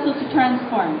the vessel to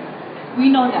transform. We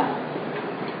know that.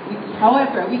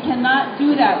 However, we cannot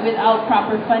do that without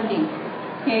proper funding.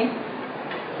 Okay?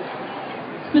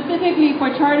 Specifically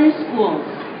for charter schools,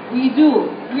 we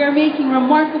are making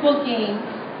remarkable gains.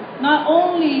 Not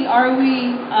only are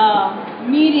we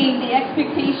meeting the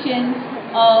expectations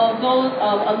of those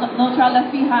of No Child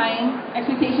Left Behind,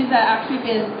 expectations that actually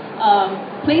been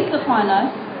placed upon us,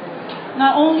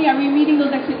 not only are we meeting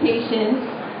those expectations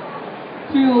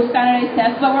through standardized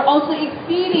tests, but we're also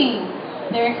exceeding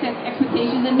their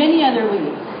expectations in many other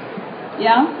ways.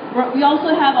 Yeah, we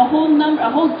also have a whole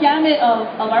gamut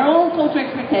of our own cultural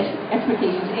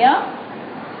expectations. Yeah.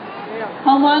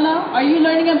 Hawana, are you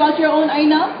learning about your own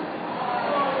aina?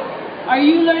 Are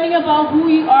you learning about who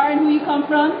you are and who you come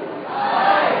from?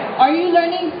 Are you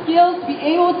learning skills to be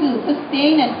able to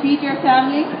sustain and feed your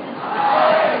family?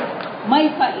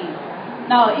 Maikai.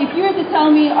 Now, if you were to tell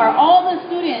me, are all the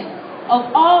students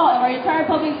of our entire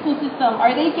public school system,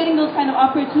 are they getting those kind of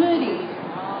opportunities?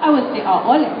 I would say,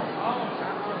 ole.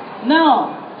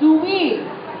 Now, do we,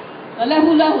 the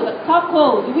lehu, the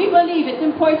kako, do we believe it's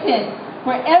important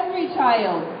for every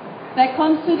child that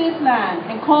comes to this land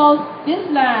and calls this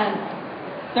land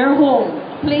their home,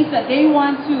 a place that they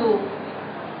want to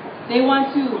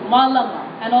malama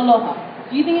and aloha?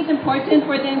 Do you think it's important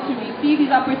for them to receive these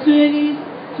opportunities,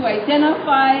 to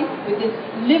identify with this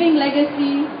living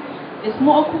legacy, this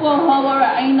mo'okua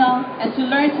hawara aina, and to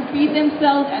learn to feed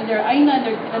themselves and their aina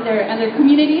and their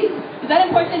communities? Is that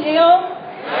important, AO?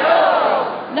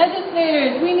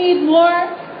 Legislators, we need more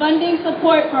funding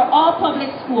support for all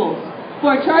public schools.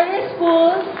 For charter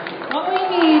schools, what we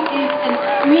need is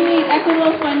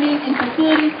equitable funding and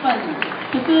facility funds.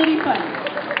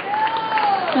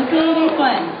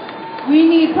 We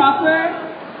need proper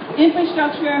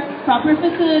infrastructure, proper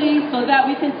facilities, so that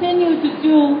we continue to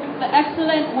do the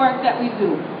excellent work that we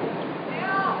do.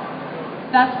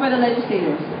 That's for the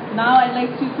legislators. Now I'd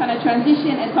like to kind of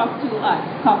transition and talk to us.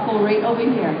 Kako right over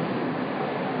here.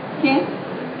 Okay?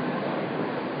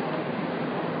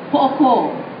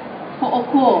 Ho'oko.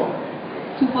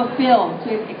 to fulfill, to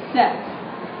accept.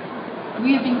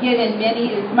 We have been given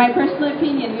many, my personal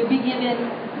opinion, we've been given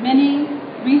many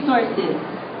resources.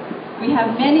 We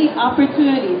have many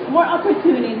opportunities, more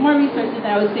resources than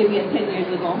I would say we had 10 years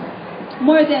ago,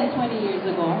 more than 20 years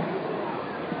ago,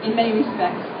 in many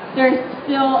respects. There's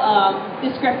still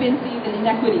discrepancies and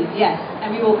inequities, yes,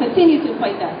 and we will continue to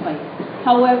fight that fight.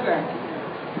 However,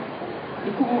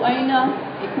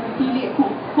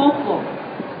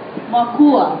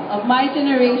 of my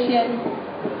generation,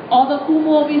 all the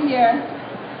kumu over here,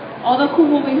 I'm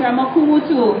a kumu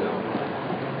too.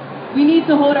 We need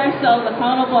to hold ourselves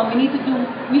accountable, and we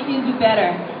can do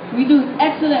better. We do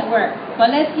excellent work,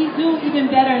 but let's do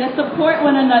even better. Let's support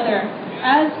one another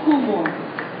as kumu.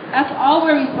 That's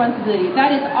our responsibility.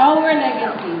 That is our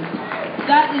legacy.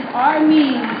 That is our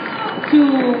means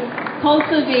to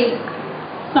cultivate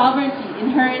sovereignty,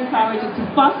 inherent sovereignty, to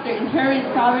foster inherent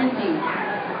sovereignty.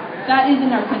 That is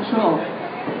in our control.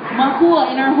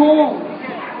 Makua, in our homes,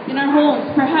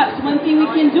 perhaps one thing we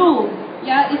can do,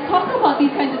 is talk about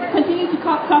these kinds of, continue to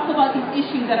talk about these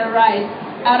issues that arise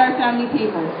at our family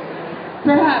tables.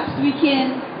 Perhaps we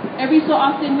can, every so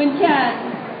often when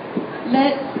can,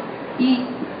 let's eat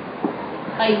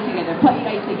together,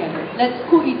 together. Let's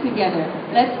eat together.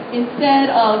 Let's, instead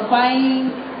of buying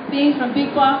things from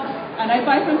big box, and I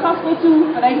buy from Costco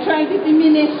too, but I'm trying to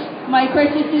diminish my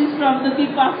purchases from the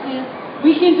big boxes.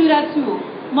 We can do that too.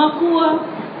 Makua,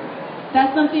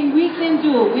 that's something we can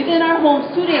do within our homes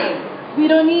today. We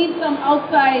don't need some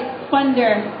outside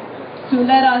funder to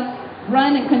let us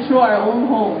run and control our own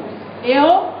homes.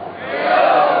 Eo?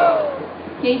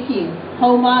 Keiki,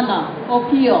 Haumana,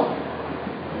 Opio.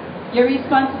 Your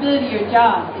responsibility, your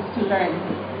job is to learn.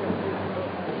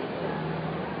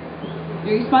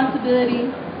 Your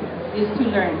responsibility is to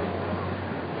learn.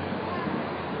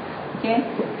 Okay?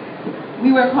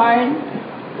 We work hard.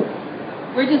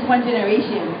 We're just one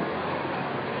generation.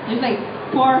 There's like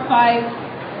 4 or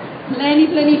 5,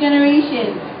 plenty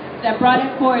generations that brought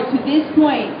it forward to this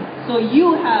point. So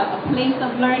you have a place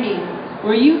of learning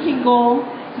where you can go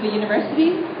to the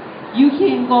university, you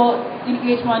can go in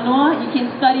UH Manoa, you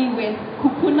can study with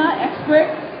kupuna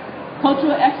experts,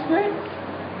 cultural experts.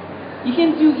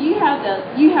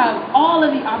 You have all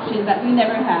of the options that we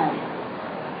never had.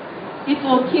 It's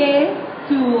okay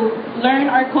to learn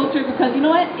our culture because you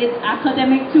know what? It's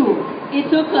academic too. It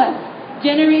took us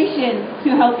generations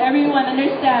to help everyone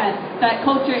understand that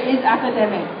culture is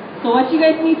academic. So what you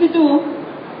guys need to do,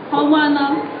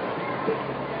 Haumana,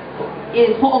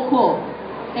 is ho'oko.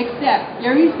 Accept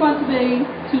your responsibility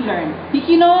to learn.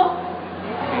 Hikino?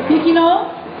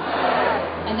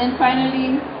 And then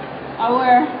finally,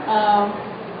 our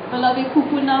beloved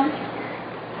kupuna,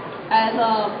 as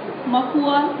a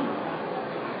makua,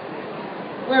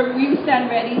 where we stand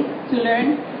ready to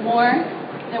learn more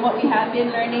than what we have been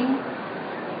learning.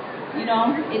 You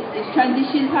know, it's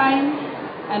transition time,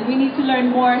 and we need to learn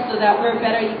more so that we're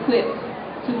better equipped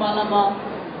to malama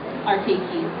our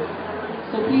keiki.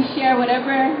 So please share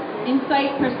whatever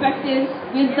insight, perspectives,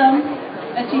 wisdom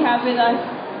that you have with us,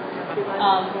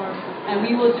 and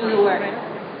we will do the work.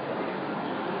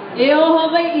 Eo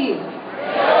Hawaii!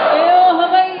 Eo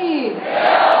Hawaii!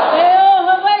 Eo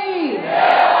Hawaii!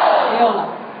 Eola.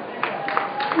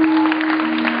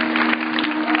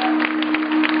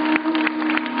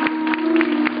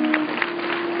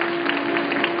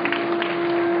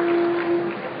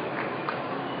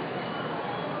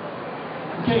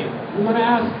 Okay, we're going to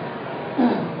ask,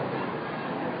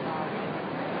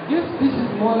 this is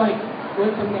more like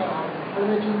going from the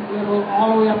elementary level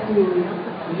all the way up to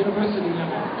the university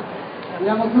level. We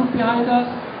have a group behind us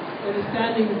that is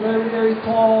standing very, very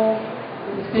tall,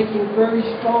 that is taking very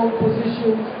strong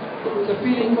positions. There's a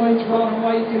feeling going throughout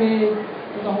Hawaii today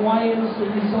for the Hawaiians to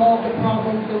resolve the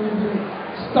problems that we've been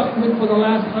stuck with for the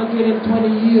last 120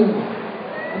 years.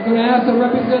 I'm going to ask a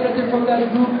representative from that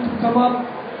group to come up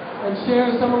and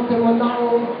share some of the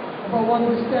manao about what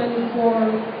we're standing for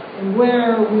and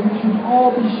where we should all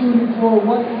be shooting for,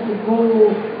 what is the goal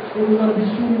that we're going to be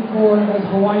shooting for as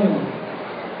Hawaiians.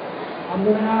 I'm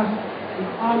going to ask if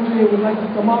Andre would like to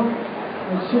come up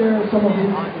and share some of his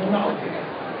manao.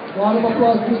 Round of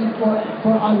applause, please,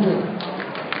 for Andre.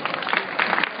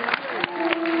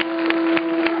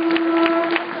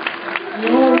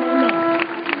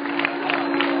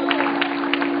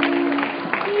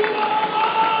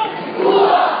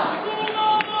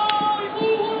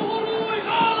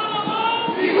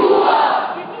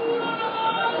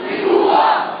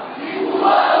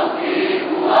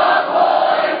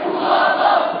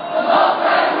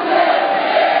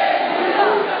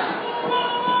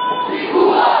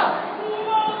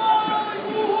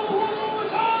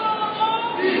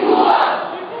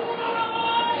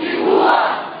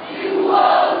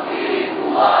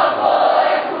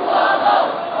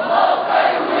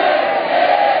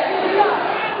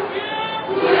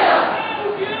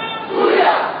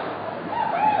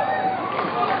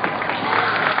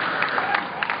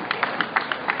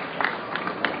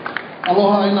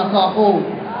 aloha ina kākou.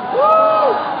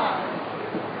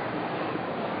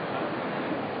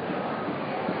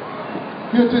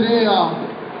 Here today,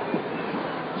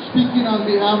 speaking on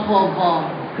behalf of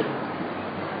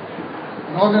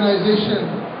an organization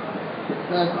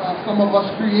that some of us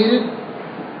created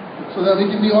so that we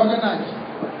can be organized.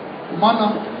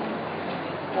 Mana,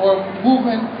 or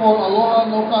Movement for Aloha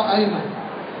Noka Aina.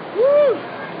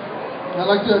 I'd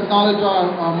like to acknowledge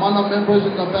our Mana members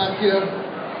in the back here,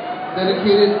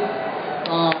 dedicated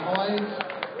Hawaiians.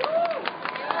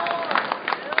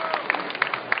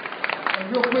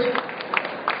 And real quick,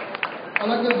 I'd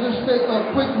like to just take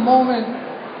a quick moment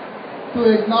to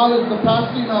acknowledge the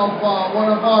passing of one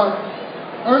of our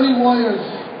early warriors,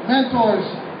 mentors,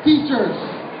 teachers,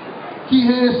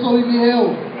 Kihe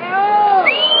Solimiheu.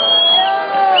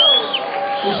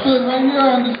 He stood right here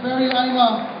on this very aina,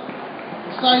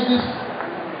 beside this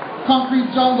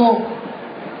concrete jungle,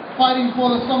 fighting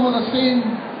for some of the same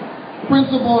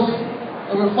principles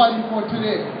that we're fighting for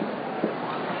today.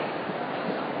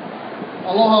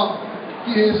 Aloha,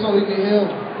 Kihe Solimiheu.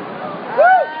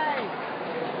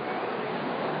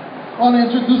 I want to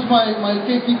introduce my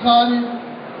keiki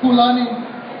kulani.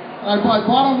 I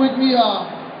brought him with me up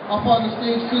on the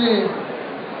stage today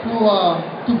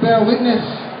to bear witness,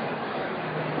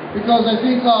 because I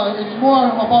think it's more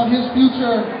about his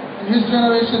future and his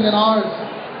generation than ours.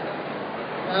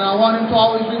 And I want him to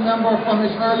always remember from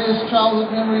his earliest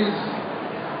childhood memories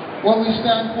what we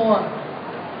stand for,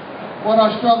 what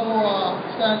our struggle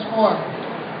stands for,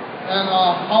 and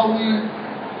how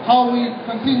we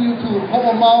continue to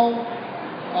ho'omau,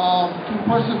 to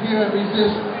persevere and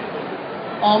resist.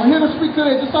 I'm here to speak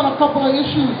today just on a couple of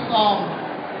issues.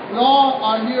 We all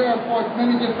are here for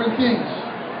many different things,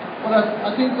 but I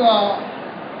think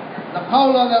the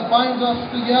kaula that binds us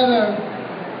together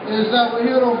is that we're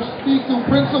here to speak to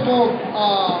principled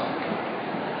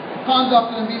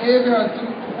conduct and behavior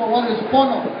for what is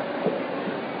pono.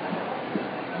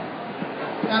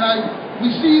 And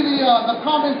we see the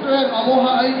common thread,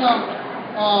 aloha aina,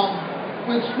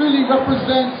 which really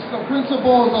represents the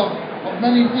principles of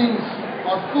many things.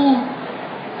 Our food,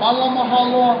 malama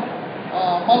halo,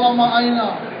 malama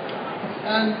aina.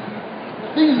 And the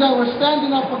things that we're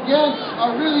standing up against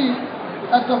are really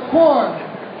at the core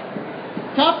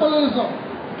capitalism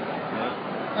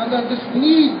and this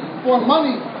need for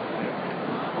money.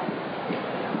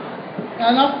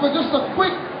 And after just a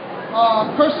quick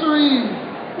cursory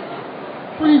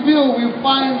preview, we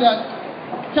find that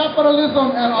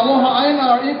capitalism and aloha aina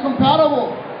are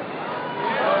incompatible.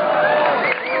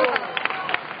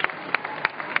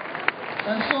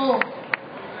 And so,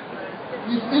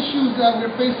 these issues that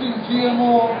we're facing,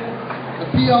 GMO, the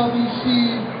PLDC,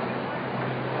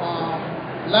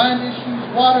 land issues,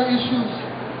 water issues,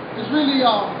 is really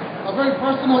a very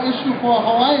personal issue for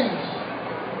Hawaiians,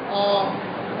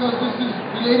 because this is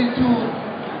related to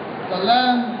the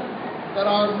land that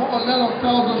our mo'olelo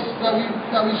tells us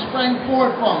that we sprang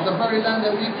forth from, the very land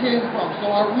that we came from.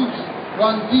 So our roots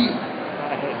run deep.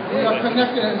 We are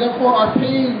connected, and therefore our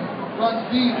pain runs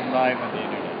deep.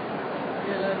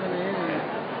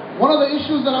 One of the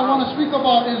issues that I want to speak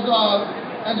about is,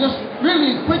 and just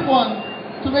really quick one,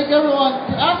 to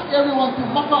ask everyone to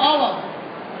maka'ala,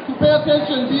 to pay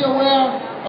attention, be aware